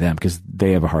like to be them, because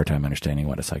they have a hard time understanding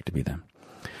what it's like to be them.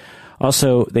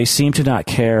 Also, they seem to not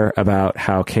care about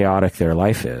how chaotic their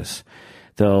life is.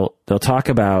 They'll talk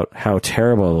about how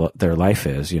terrible their life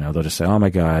is. They'll just say, "Oh my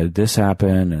God, this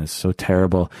happened and it's so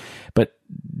terrible." But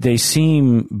they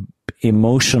seem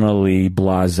emotionally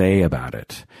blasé about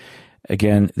it.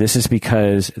 Again, this is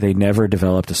because they never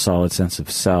developed a solid sense of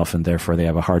self, and therefore they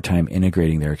have a hard time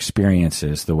integrating their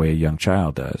experiences the way a young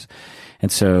child does.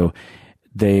 And so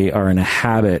they are in a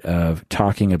habit of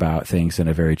talking about things in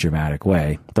a very dramatic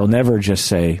way. They'll never just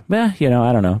say, I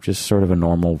don't know, just sort of a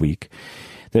normal week.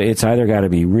 It's either got to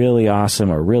be really awesome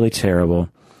or really terrible.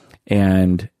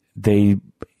 And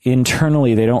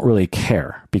internally, they don't really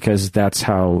care, because that's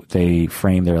how they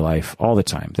frame their life all the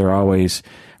time. They're always,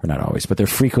 or not always, but they're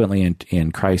frequently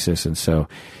in crisis. And so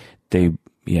they,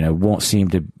 won't seem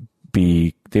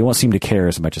to care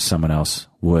as much as someone else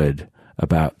would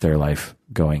about their life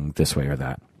going this way or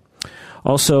that.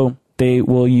 Also, they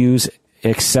will use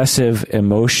excessive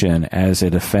emotion as a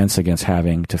defense against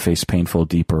having to face painful,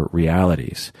 deeper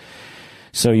realities.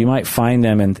 So you might find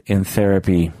them in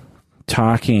therapy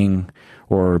talking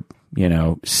or,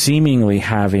 seemingly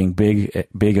having big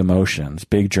emotions,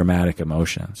 big dramatic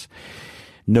emotions,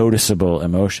 noticeable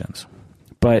emotions,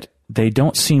 but they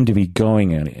don't seem to be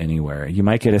going anywhere. You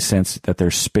might get a sense that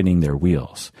they're spinning their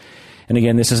wheels. And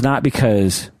again, this is not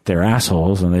because they're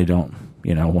assholes and they don't,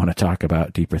 want to talk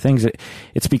about deeper things.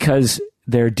 It's because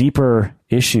their deeper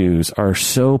issues are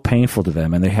so painful to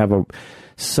them, and they have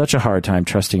such a hard time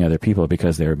trusting other people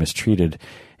because they were mistreated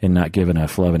and not given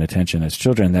enough love and attention as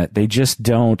children, that they just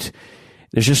don't,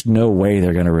 there's just no way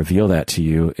they're going to reveal that to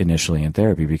you initially in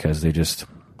therapy, because it's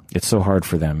so hard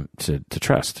for them to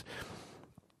trust.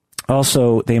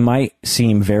 Also, they might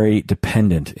seem very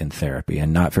dependent in therapy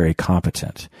and not very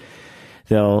competent.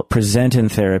 They'll present in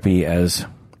therapy as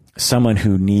someone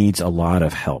who needs a lot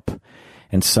of help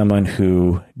and someone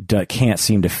who can't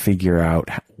seem to figure out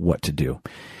what to do.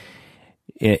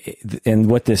 And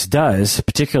what this does,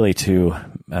 particularly to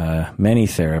many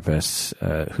therapists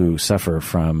who suffer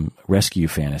from rescue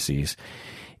fantasies,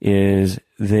 is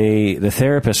the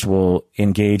therapist will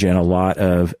engage in a lot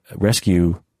of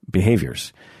rescue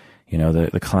behaviors.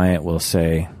 The client will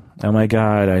say, "Oh my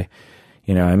God,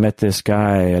 I met this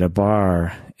guy at a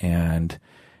bar and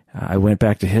I went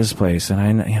back to his place, and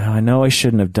I know I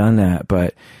shouldn't have done that,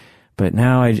 but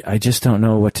now I just don't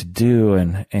know what to do,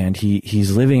 and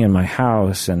he's living in my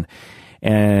house, and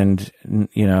I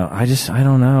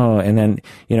don't know." And then,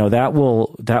 that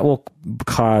will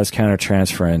cause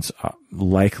countertransference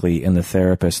likely in the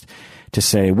therapist to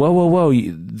say, whoa,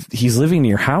 he's living in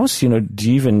your house? Do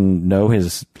you even know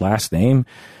his last name?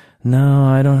 No,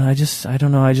 I don't. I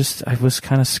don't know. I was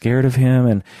kind of scared of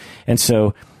him. And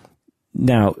so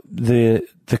now the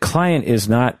client is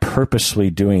not purposely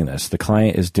doing this. The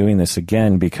client is doing this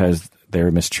again because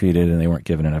they're mistreated and they weren't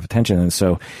given enough attention. And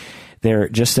so they're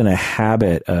just in a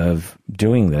habit of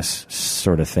doing this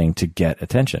sort of thing to get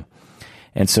attention.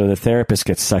 And so the therapist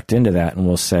gets sucked into that and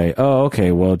will say, "Oh,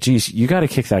 okay, well, geez, you got to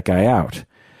kick that guy out."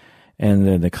 And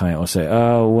then the client will say,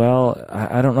 "Oh, well,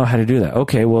 I don't know how to do that."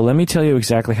 "Okay, well, let me tell you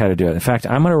exactly how to do it. In fact,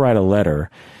 I'm going to write a letter,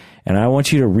 and I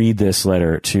want you to read this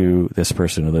letter to this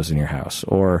person who lives in your house."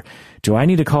 Or, "Do I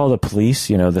need to call the police?"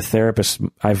 The therapist,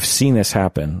 I've seen this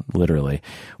happen literally,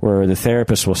 where the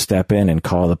therapist will step in and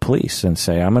call the police and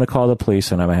say, "I'm going to call the police,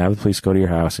 and I'm going to have the police go to your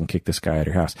house and kick this guy out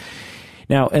of your house."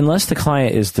 Now, unless the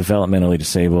client is developmentally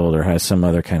disabled or has some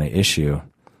other kind of issue,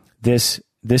 this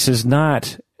is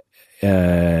not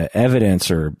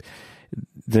evidence, or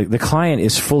the client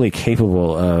is fully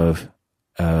capable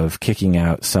of kicking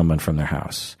out someone from their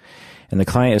house, and the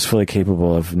client is fully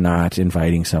capable of not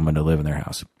inviting someone to live in their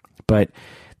house. But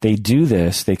they do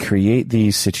this, they create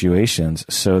these situations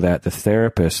so that the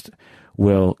therapist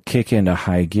will kick into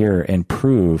high gear and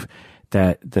prove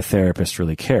that the therapist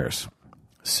really cares.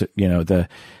 So, the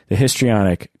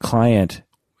histrionic client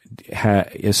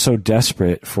is so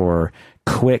desperate for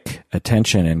quick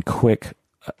attention and quick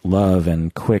love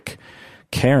and quick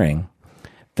caring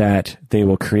that they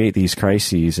will create these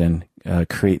crises and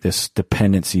create this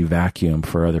dependency vacuum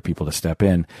for other people to step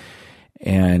in.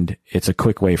 And it's a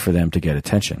quick way for them to get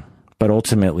attention. But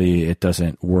ultimately, it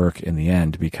doesn't work in the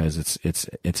end, because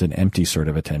it's an empty sort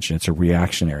of attention. It's a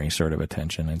reactionary sort of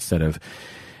attention instead of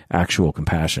actual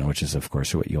compassion, which is, of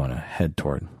course, what you want to head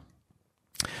toward.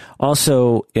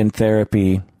 Also, in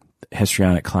therapy,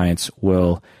 histrionic clients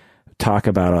will talk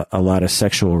about a lot of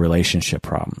sexual relationship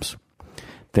problems.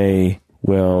 They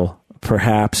will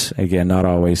perhaps, again, not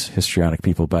always histrionic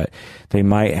people, but they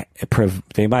might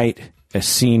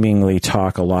seemingly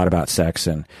talk a lot about sex,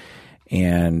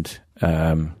 and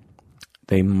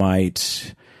they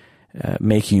might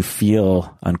make you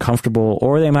feel uncomfortable,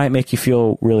 or they might make you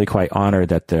feel really quite honored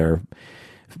that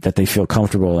they feel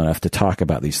comfortable enough to talk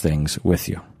about these things with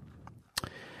you.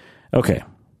 Okay,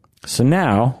 so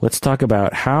now let's talk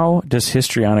about how does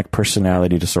histrionic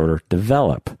personality disorder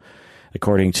develop,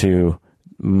 according to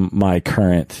my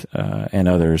current and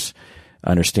others'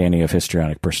 understanding of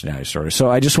histrionic personality disorder.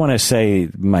 So I just want to say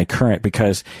my current,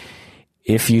 because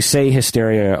if you say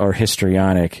hysteria or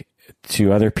histrionic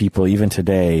to other people, even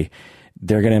today,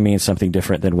 they're going to mean something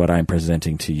different than what I'm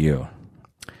presenting to you.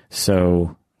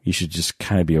 So you should just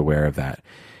kind of be aware of that.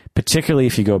 Particularly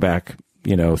if you go back,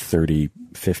 30,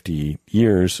 50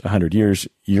 years, 100 years,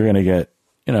 you're going to get,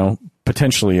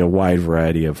 potentially a wide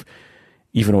variety of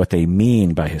even what they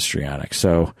mean by histrionic.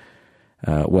 So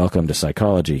welcome to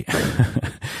psychology.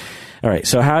 All right.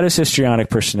 So how does histrionic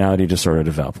personality disorder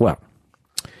develop? Well,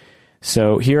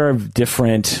 so here are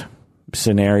different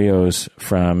scenarios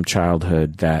from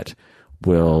childhood that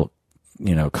will,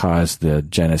 cause the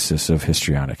genesis of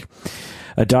histrionic.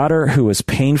 A daughter who is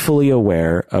painfully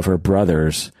aware of her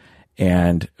brothers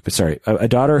a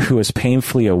daughter who is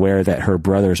painfully aware that her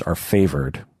brothers are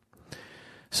favored.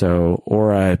 So,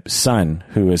 or a son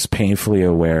who is painfully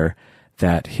aware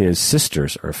that his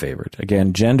sisters are favored.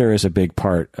 Again, gender is a big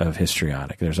part of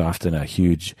histrionic. There's often a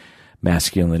huge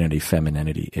masculinity,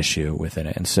 femininity issue within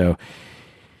it. And so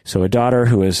a daughter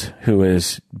who is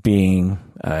the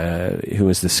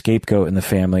scapegoat in the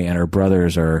family, and her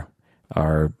brothers are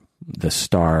the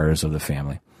stars of the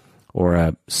family. Or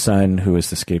a son who is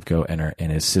the scapegoat,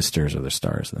 and his sisters are the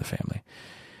stars in the family.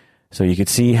 So you could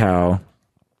see how,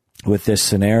 with this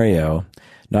scenario,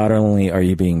 not only are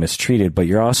you being mistreated, but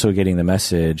you're also getting the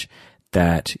message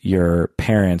that your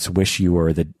parents wish you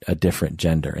were a different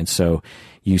gender. And so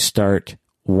you start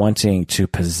wanting to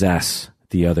possess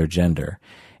the other gender.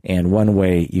 And one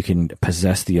way you can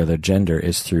possess the other gender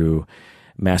is through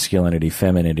masculinity,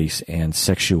 femininity, and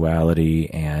sexuality,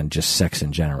 and just sex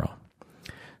in general.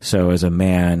 So as a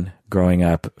man growing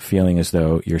up feeling as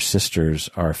though your sisters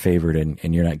are favored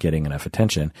and you're not getting enough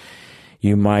attention,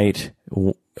 you might,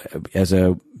 as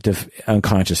a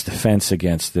unconscious defense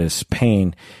against this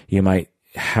pain, you might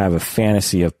have a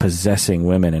fantasy of possessing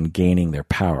women and gaining their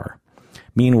power.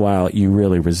 Meanwhile, you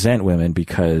really resent women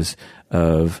because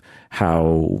of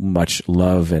how much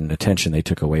love and attention they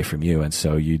took away from you, and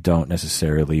so you don't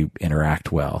necessarily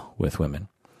interact well with women.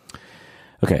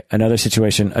 Okay, another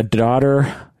situation, a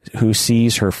daughter who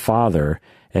sees her father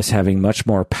as having much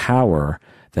more power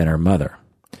than her mother,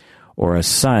 or a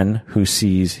son who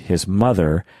sees his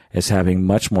mother as having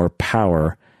much more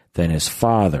power than his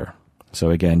father. So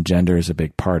again, gender is a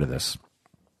big part of this.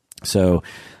 So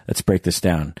let's break this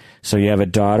down. So you have a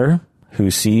daughter who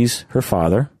sees her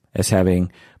father as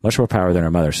having much more power than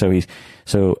her mother.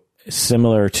 So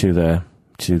similar to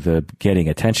the getting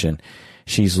attention,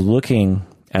 she's looking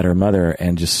at her mother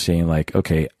and just saying like,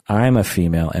 okay, I'm a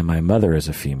female and my mother is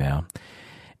a female,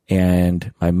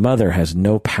 and my mother has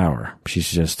no power. She's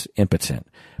just impotent.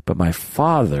 But my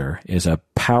father is a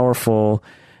powerful,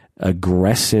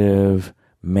 aggressive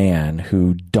man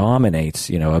who dominates,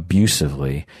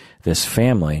 abusively this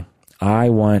family. I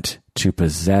want to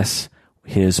possess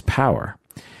his power.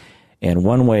 And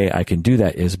one way I can do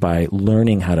that is by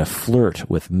learning how to flirt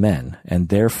with men.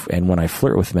 And when I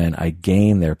flirt with men, I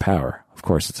gain their power. Of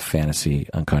course, it's a fantasy,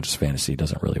 unconscious fantasy,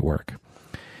 doesn't really work.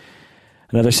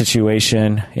 Another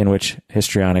situation in which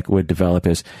histrionic would develop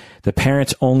is the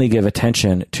parents only give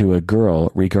attention to a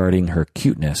girl regarding her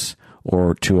cuteness,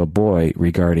 or to a boy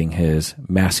regarding his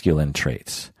masculine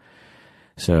traits.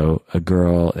 So a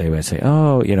girl, they would say,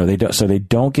 they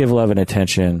don't give love and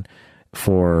attention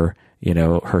for,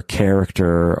 her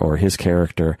character or his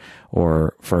character,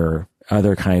 or for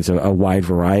other kinds of a wide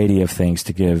variety of things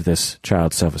to give this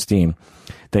child self-esteem.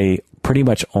 They pretty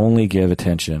much only give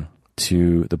attention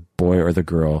to the boy or the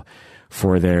girl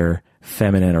for their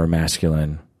feminine or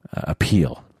masculine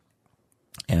appeal.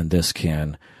 And this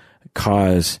can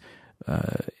cause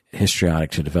histrionic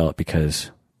to develop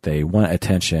because they want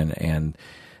attention, and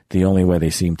the only way they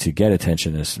seem to get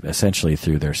attention is essentially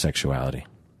through their sexuality.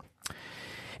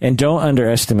 And don't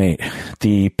underestimate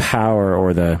the power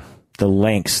or the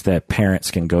lengths that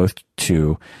parents can go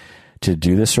to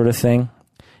do this sort of thing.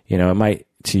 It might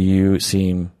to you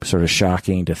seem sort of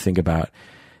shocking to think about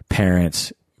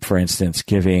parents, for instance,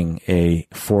 giving a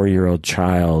 4-year-old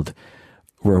child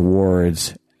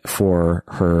rewards for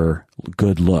her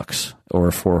good looks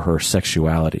or for her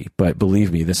sexuality. But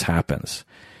believe me, this happens.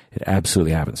 It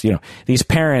absolutely happens. These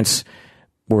parents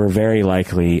were very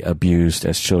likely abused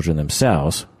as children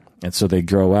themselves. And so they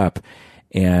grow up,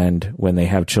 and when they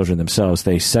have children themselves,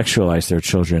 they sexualize their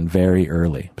children very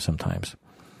early sometimes.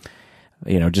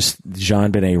 Just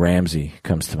JonBenet Ramsey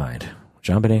comes to mind.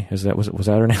 JonBenet, was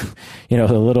that her name?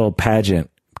 The little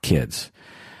pageant kids.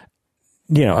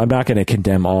 I'm not going to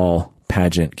condemn all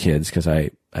pageant kids because I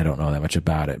don't know that much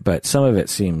about it, but some of it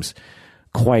seems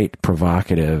quite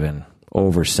provocative and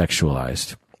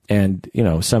over-sexualized. And,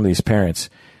 some of these parents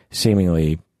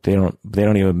seemingly, they don't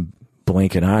even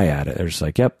blink an eye at it. They're just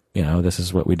like, yep, this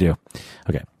is what we do.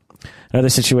 Okay. Another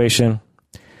situation,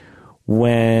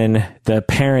 when the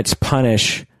parents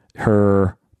punish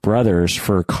her brothers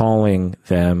for calling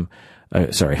them,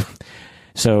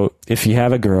 So if you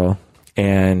have a girl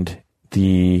and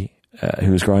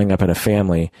who's growing up in a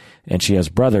family and she has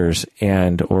brothers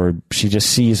or she just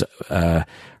sees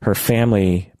her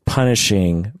family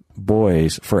punishing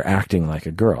boys for acting like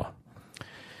a girl.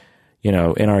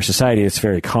 In our society, it's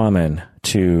very common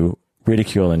to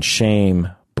ridicule and shame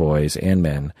boys and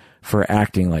men for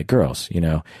acting like girls.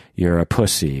 You're a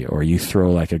pussy, or you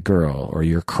throw like a girl, or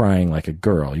you're crying like a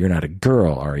girl. You're not a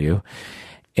girl, are you?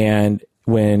 And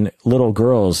when little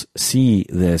girls see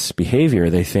this behavior,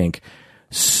 they think,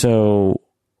 so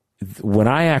when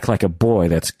I act like a boy,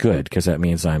 that's good because that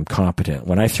means I'm competent.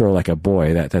 When I throw like a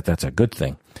boy, that's a good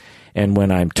thing. And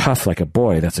when I'm tough like a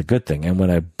boy, that's a good thing. And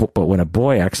but when a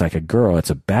boy acts like a girl, it's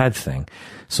a bad thing.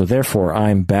 So therefore,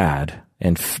 I'm bad,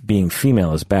 and being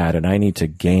female is bad, and I need to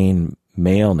gain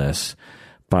maleness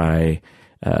by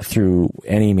through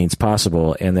any means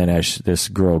possible. And then as this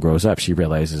girl grows up, she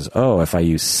realizes, oh, if I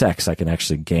use sex, I can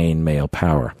actually gain male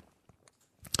power.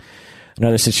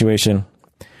 Another situation,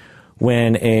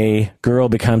 when a girl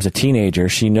becomes a teenager,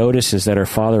 she notices that her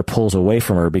father pulls away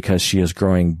from her because she is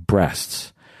growing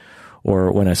breasts.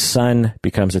 Or when a son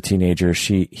becomes a teenager,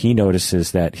 he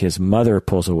notices that his mother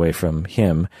pulls away from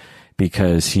him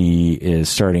because he is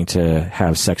starting to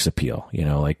have sex appeal,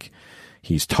 like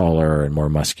he's taller and more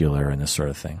muscular and this sort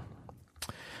of thing.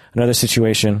 Another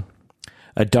situation,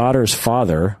 a daughter's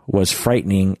father was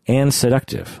frightening and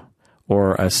seductive,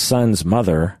 or a son's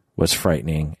mother was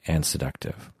frightening and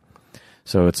seductive.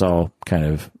 So it's all kind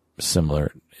of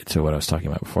similar to what I was talking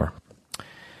about before.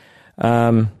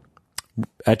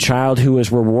 A child who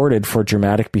was rewarded for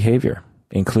dramatic behavior,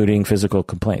 including physical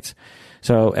complaints.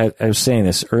 So I was saying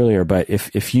this earlier, but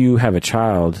if you have a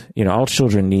child, all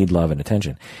children need love and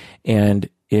attention. And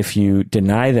if you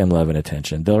deny them love and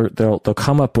attention, they'll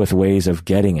come up with ways of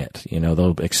getting it.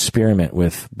 They'll experiment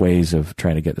with ways of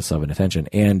trying to get this love and attention.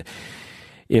 And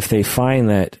if they find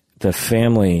that the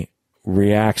family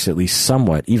reacts at least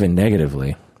somewhat, even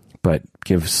negatively, but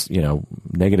gives,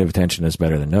 negative attention is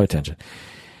better than no attention.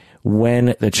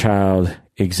 When the child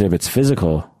exhibits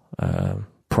physical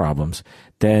problems,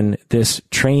 then this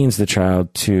trains the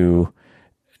child to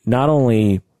not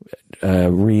only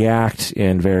react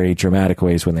in very dramatic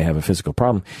ways when they have a physical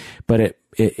problem, but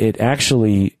it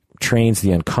actually trains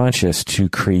the unconscious to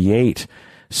create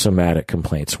somatic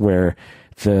complaints where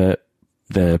the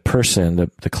person,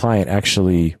 the client,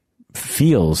 actually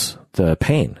feels the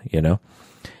pain, and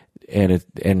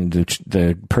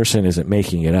the person isn't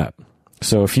making it up.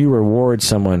 So if you reward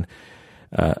someone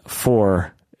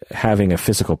for having a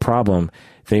physical problem,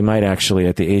 they might actually,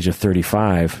 at the age of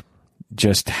 35,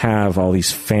 just have all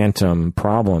these phantom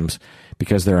problems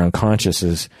because their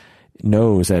unconscious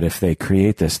knows that if they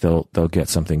create this, they'll get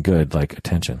something good like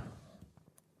attention.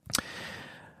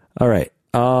 All right.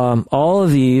 All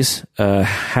of these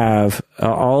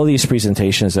all of these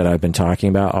presentations that I've been talking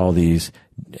about, all these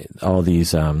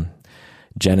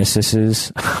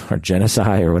genesises or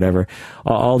genocide or whatever,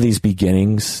 all these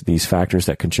beginnings, these factors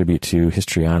that contribute to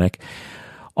histrionic,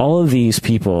 all of these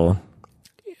people,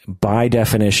 by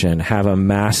definition, have a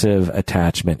massive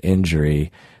attachment injury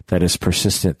that is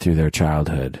persistent through their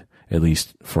childhood, at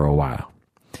least for a while.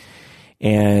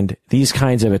 And these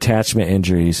kinds of attachment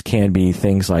injuries can be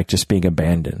things like just being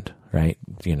abandoned, right?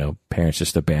 Parents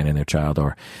just abandon their child,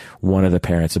 or one of the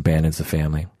parents abandons the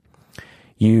family.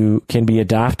 You can be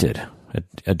adopted.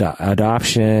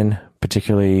 Adoption,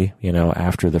 particularly,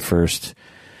 after the first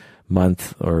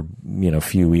month or,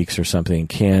 few weeks or something,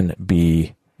 can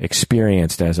be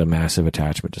experienced as a massive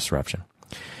attachment disruption.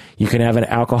 You can have an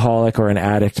alcoholic or an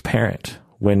addict parent.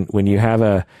 When you have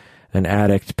an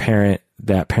addict parent,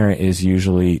 that parent is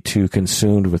usually too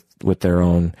consumed with their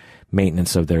own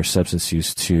maintenance of their substance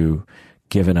use to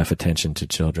give enough attention to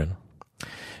children.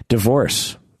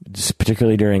 Divorce.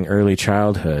 particularly during early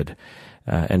childhood,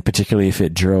 and particularly if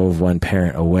it drove one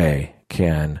parent away,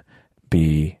 can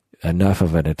be enough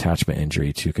of an attachment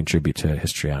injury to contribute to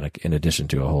histrionic, in addition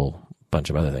to a whole bunch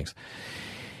of other things.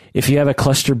 If you have a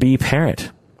cluster B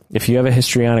parent, if you have a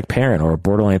histrionic parent or a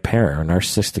borderline parent or a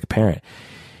narcissistic parent,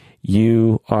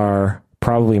 you are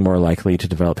probably more likely to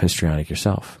develop histrionic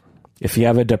yourself. If you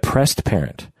have a depressed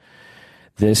parent,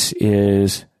 this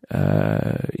is,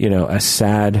 a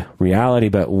sad reality,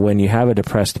 but when you have a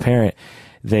depressed parent,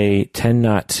 they tend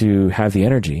not to have the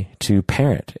energy to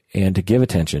parent and to give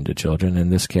attention to children,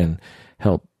 and this can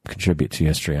help contribute to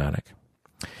histrionic.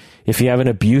 If you have an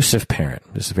abusive parent,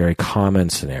 this is a very common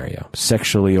scenario,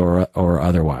 sexually or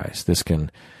otherwise, this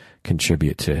can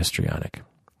contribute to histrionic.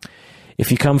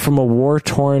 If you come from a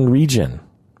war-torn region,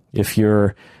 if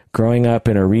you're growing up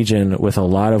in a region with a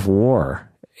lot of war,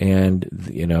 and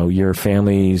your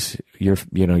family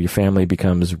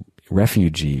becomes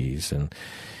refugees, and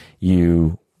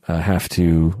you have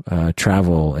to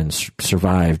travel and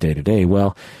survive day to day,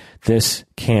 well, this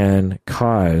can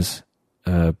cause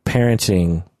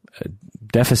parenting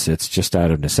deficits just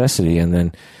out of necessity, and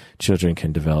then children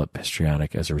can develop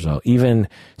histrionic as a result, even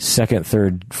second,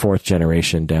 third, fourth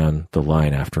generation down the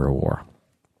line after a war.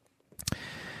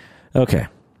 Okay,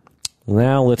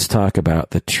 now let's talk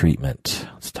about the treatment.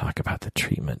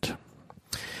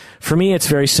 For me, it's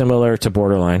very similar to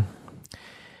borderline.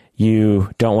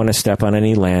 You don't want to step on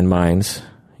any landmines,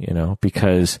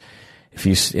 because if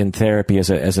you, in therapy, as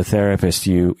a therapist,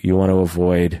 you want to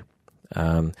avoid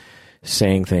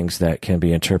saying things that can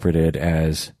be interpreted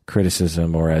as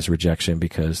criticism or as rejection,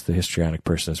 because the histrionic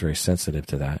person is very sensitive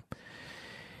to that.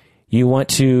 You want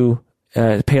to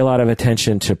pay a lot of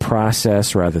attention to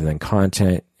process rather than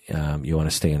content. You want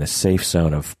to stay in a safe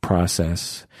zone of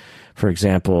process. For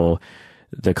example,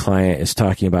 the client is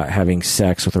talking about having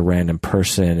sex with a random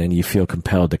person, and you feel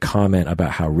compelled to comment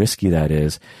about how risky that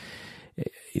is.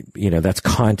 That's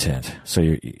content. So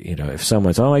if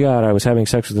someone's, oh my God, I was having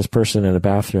sex with this person in a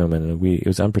bathroom and it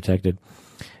was unprotected,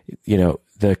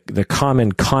 the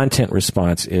common content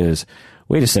response is,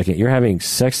 wait a second, you're having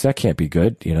sex? That can't be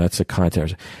good. That's a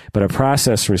content. But a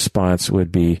process response would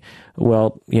be,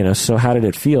 well, so how did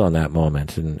it feel in that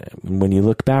moment? And when you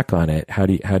look back on it, how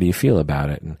do you feel about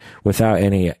it? And without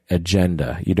any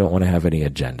agenda, you don't want to have any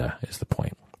agenda, is the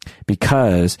point.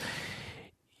 Because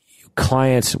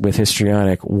clients with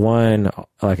histrionic, one,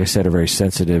 like I said, are very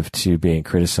sensitive to being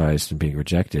criticized and being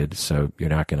rejected, so you're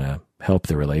not going to help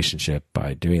the relationship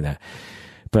by doing that.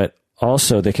 But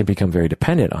also, they can become very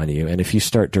dependent on you, and if you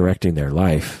start directing their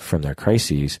life from their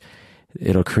crises,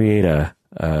 it'll create a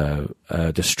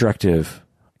destructive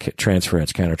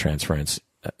countertransference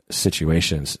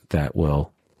situations that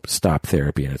will stop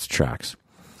therapy in its tracks.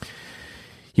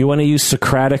 You want to use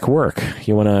Socratic work.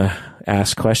 You want to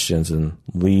ask questions and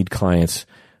lead clients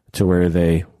to where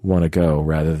they want to go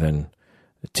rather than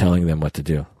telling them what to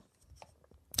do.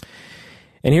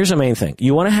 And here's the main thing.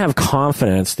 You want to have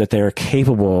confidence that they are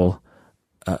capable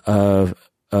of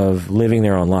living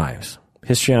their own lives.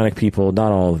 Histrionic people,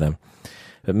 not all of them,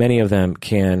 but many of them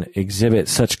can exhibit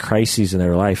such crises in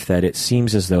their life that it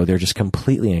seems as though they're just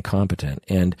completely incompetent,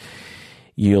 and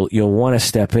you'll want to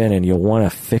step in and you'll want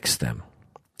to fix them.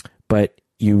 But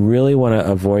you really want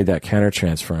to avoid that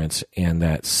countertransference and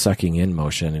that sucking in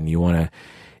motion, and you want to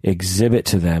exhibit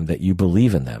to them that you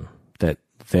believe in them, that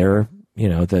they're,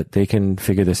 that they can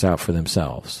figure this out for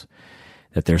themselves,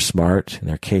 that they're smart and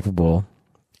they're capable,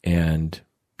 and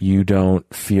you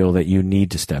don't feel that you need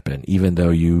to step in, even though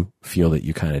you feel that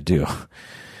you kind of do.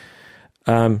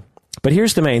 But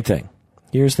here's the main thing.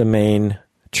 Here's the main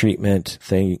treatment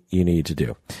thing you need to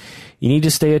do. You need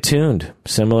to stay attuned,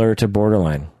 similar to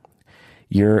borderline.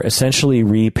 You're essentially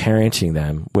reparenting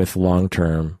them with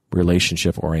long-term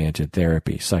relationship-oriented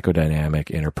therapy, psychodynamic,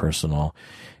 interpersonal,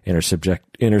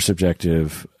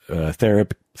 intersubjective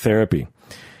therapy.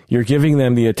 You're giving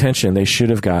them the attention they should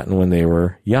have gotten when they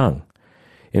were young.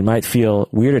 It might feel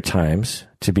weird at times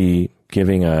to be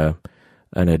giving an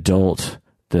adult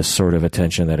this sort of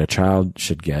attention that a child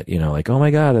should get, like, oh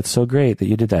my God, that's so great that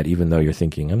you did that, even though you're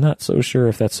thinking, I'm not so sure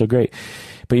if that's so great.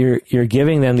 But you're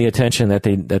giving them the attention that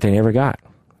they never got.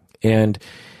 And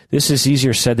this is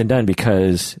easier said than done,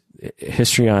 because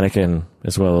histrionic, and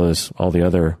as well as all the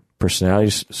other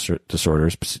personality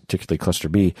disorders, particularly cluster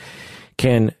B,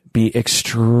 can be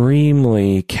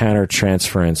extremely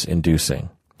countertransference inducing.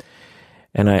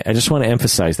 And I just want to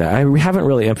emphasize that. I haven't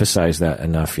really emphasized that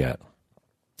enough yet.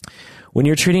 When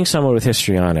you're treating someone with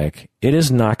histrionic, it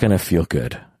is not going to feel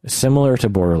good. Similar to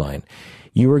borderline.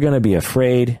 you are going to be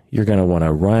afraid. You're going to want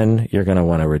to run. You're going to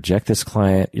want to reject this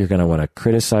client. You're going to want to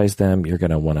criticize them. You're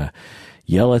going to want to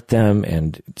yell at them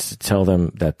and tell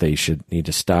them that they need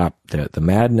to stop the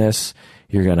madness.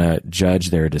 You're going to judge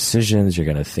their decisions. You're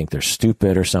going to think they're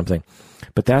stupid or something.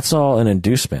 But that's all an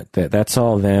inducement. That's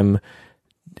all them.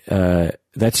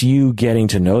 That's you getting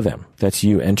to know them. That's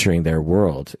you entering their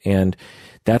world. And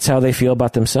that's how they feel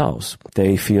about themselves.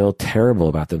 They feel terrible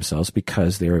about themselves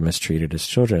because they were mistreated as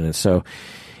children. And so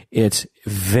it's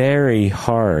very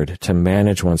hard to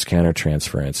manage one's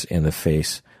countertransference in the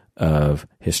face of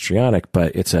histrionic,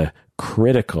 but it's a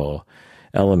critical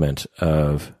element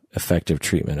of effective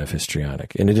treatment of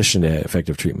histrionic, in addition to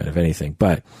effective treatment of anything,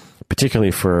 but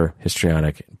particularly for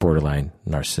histrionic, borderline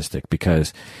narcissistic,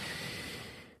 because,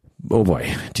 oh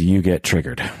boy, do you get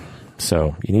triggered.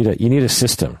 So you need a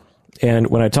system. And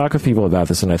when I talk with people about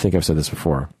this, and I think I've said this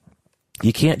before,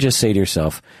 you can't just say to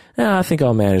yourself, I think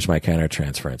I'll manage my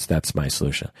countertransference. That's my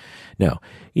solution. No,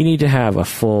 you need to have a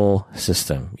full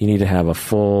system. You need to have a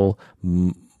full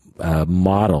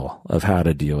model of how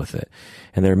to deal with it.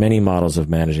 And there are many models of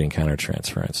managing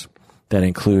countertransference that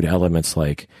include elements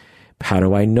like, how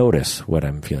do I notice what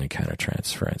I'm feeling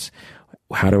countertransference?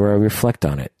 How do I reflect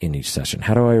on it in each session?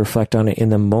 How do I reflect on it in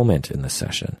the moment in the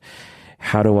session?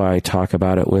 How do I talk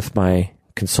about it with my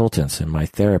consultants and my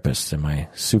therapists and my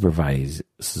supervisors?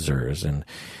 And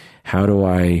how do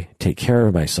I take care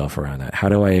of myself around that? How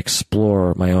do I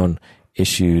explore my own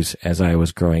issues as I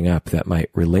was growing up that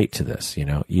might relate to this?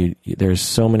 There's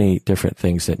so many different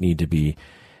things that need to be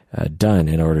done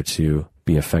in order to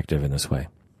be effective in this way.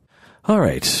 All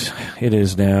right. It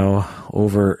is now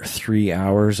over 3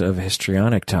 hours of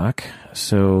histrionic talk.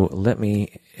 So let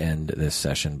me end this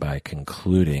session by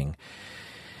concluding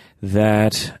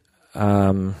that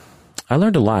I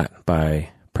learned a lot by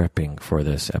prepping for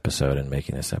this episode and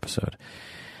making this episode.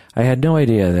 I had no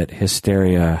idea that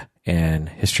hysteria and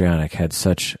histrionic had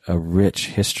such a rich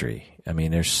history. I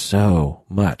mean, there's so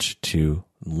much to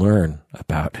learn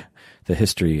about the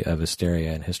history of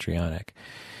hysteria and histrionic.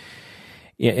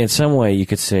 In some way, you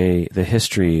could say the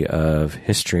history of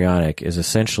histrionic is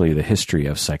essentially the history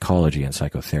of psychology and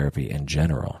psychotherapy in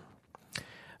general.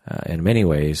 In many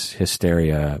ways,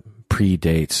 hysteria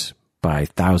predates by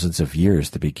thousands of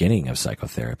years the beginning of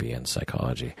psychotherapy and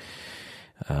psychology.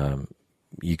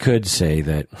 You could say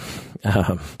that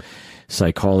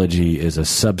psychology is a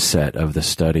subset of the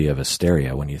study of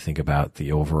hysteria when you think about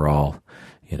the overall,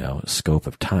 scope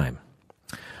of time.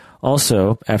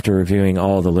 Also, after reviewing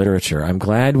all the literature, I'm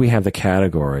glad we have the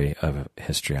category of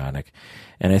histrionic,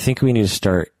 and I think we need to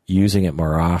start using it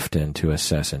more often to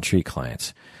assess and treat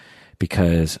clients,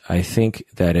 because I think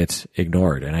that it's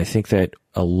ignored. And I think that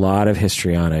a lot of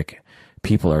histrionic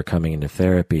people are coming into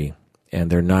therapy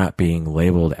and they're not being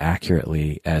labeled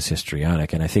accurately as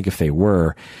histrionic. And I think if they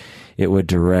were, it would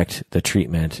direct the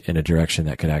treatment in a direction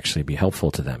that could actually be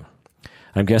helpful to them.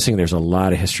 I'm guessing there's a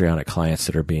lot of histrionic clients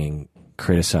that are being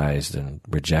criticized and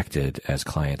rejected as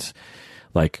clients,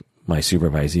 like my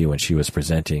supervisee when she was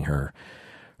presenting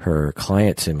her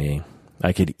client to me.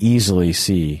 I could easily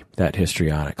see that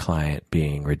histrionic client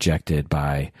being rejected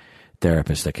by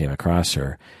therapists that came across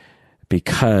her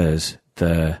because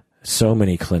so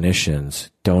many clinicians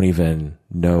don't even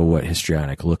know what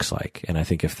histrionic looks like. And I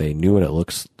think if they knew what it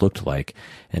looked like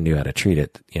and knew how to treat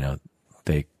it,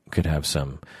 they could have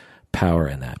some power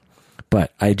in that.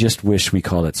 But I just wish we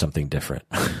called it something different.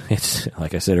 It's,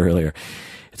 like I said earlier,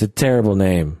 it's a terrible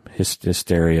name,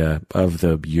 hysteria of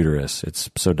the uterus. It's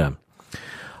so dumb.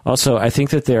 Also, I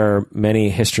think that there are many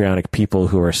histrionic people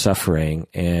who are suffering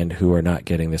and who are not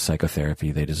getting the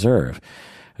psychotherapy they deserve.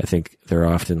 I think they're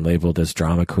often labeled as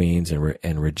drama queens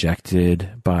and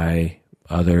rejected by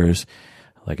others,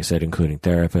 like I said, including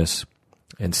therapists.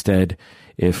 Instead,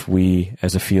 if we,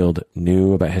 as a field,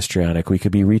 knew about histrionic, we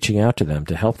could be reaching out to them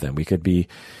to help them. We could be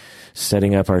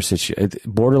setting up our situation.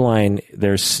 Borderline,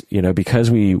 there's,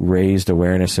 because we raised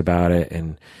awareness about it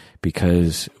and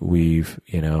because we've,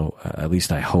 at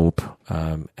least I hope,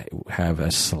 have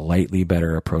a slightly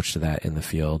better approach to that in the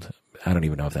field. I don't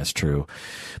even know if that's true.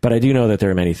 But I do know that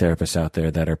there are many therapists out there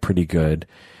that are pretty good,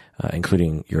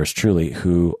 including yours truly,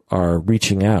 who are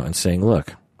reaching out and saying,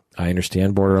 look, I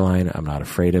understand borderline. I'm not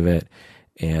afraid of it.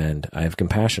 And I have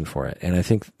compassion for it. And I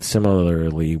think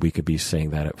similarly, we could be saying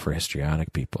that for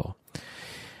histrionic people.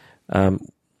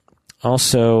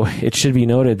 Also, it should be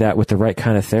noted that with the right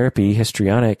kind of therapy,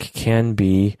 histrionic can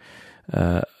be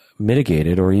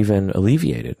mitigated or even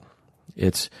alleviated.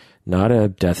 It's not a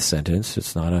death sentence.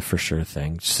 It's not a for sure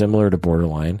thing. Similar to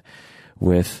borderline,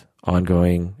 with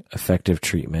ongoing effective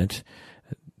treatment,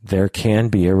 there can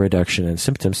be a reduction in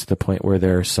symptoms to the point where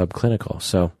they're subclinical.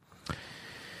 So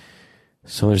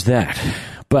there's that.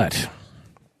 But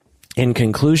in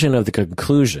conclusion of the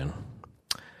conclusion,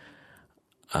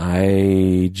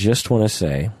 I just want to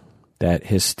say that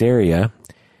hysteria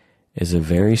is a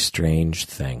very strange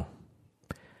thing.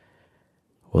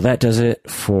 Well, that does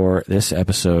it for this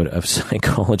episode of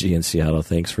Psychology in Seattle.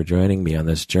 Thanks for joining me on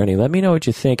this journey. Let me know what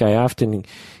you think. I often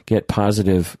get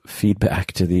positive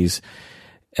feedback to these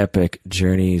epic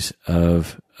journeys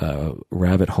of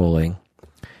rabbit holing.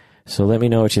 So let me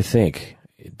know what you think.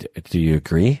 Do you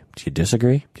agree? Do you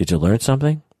disagree? Did you learn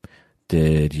something?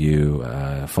 Did you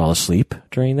fall asleep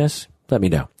during this? Let me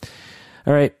know.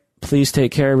 All right. Please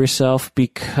take care of yourself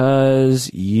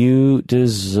because you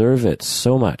deserve it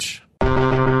so much.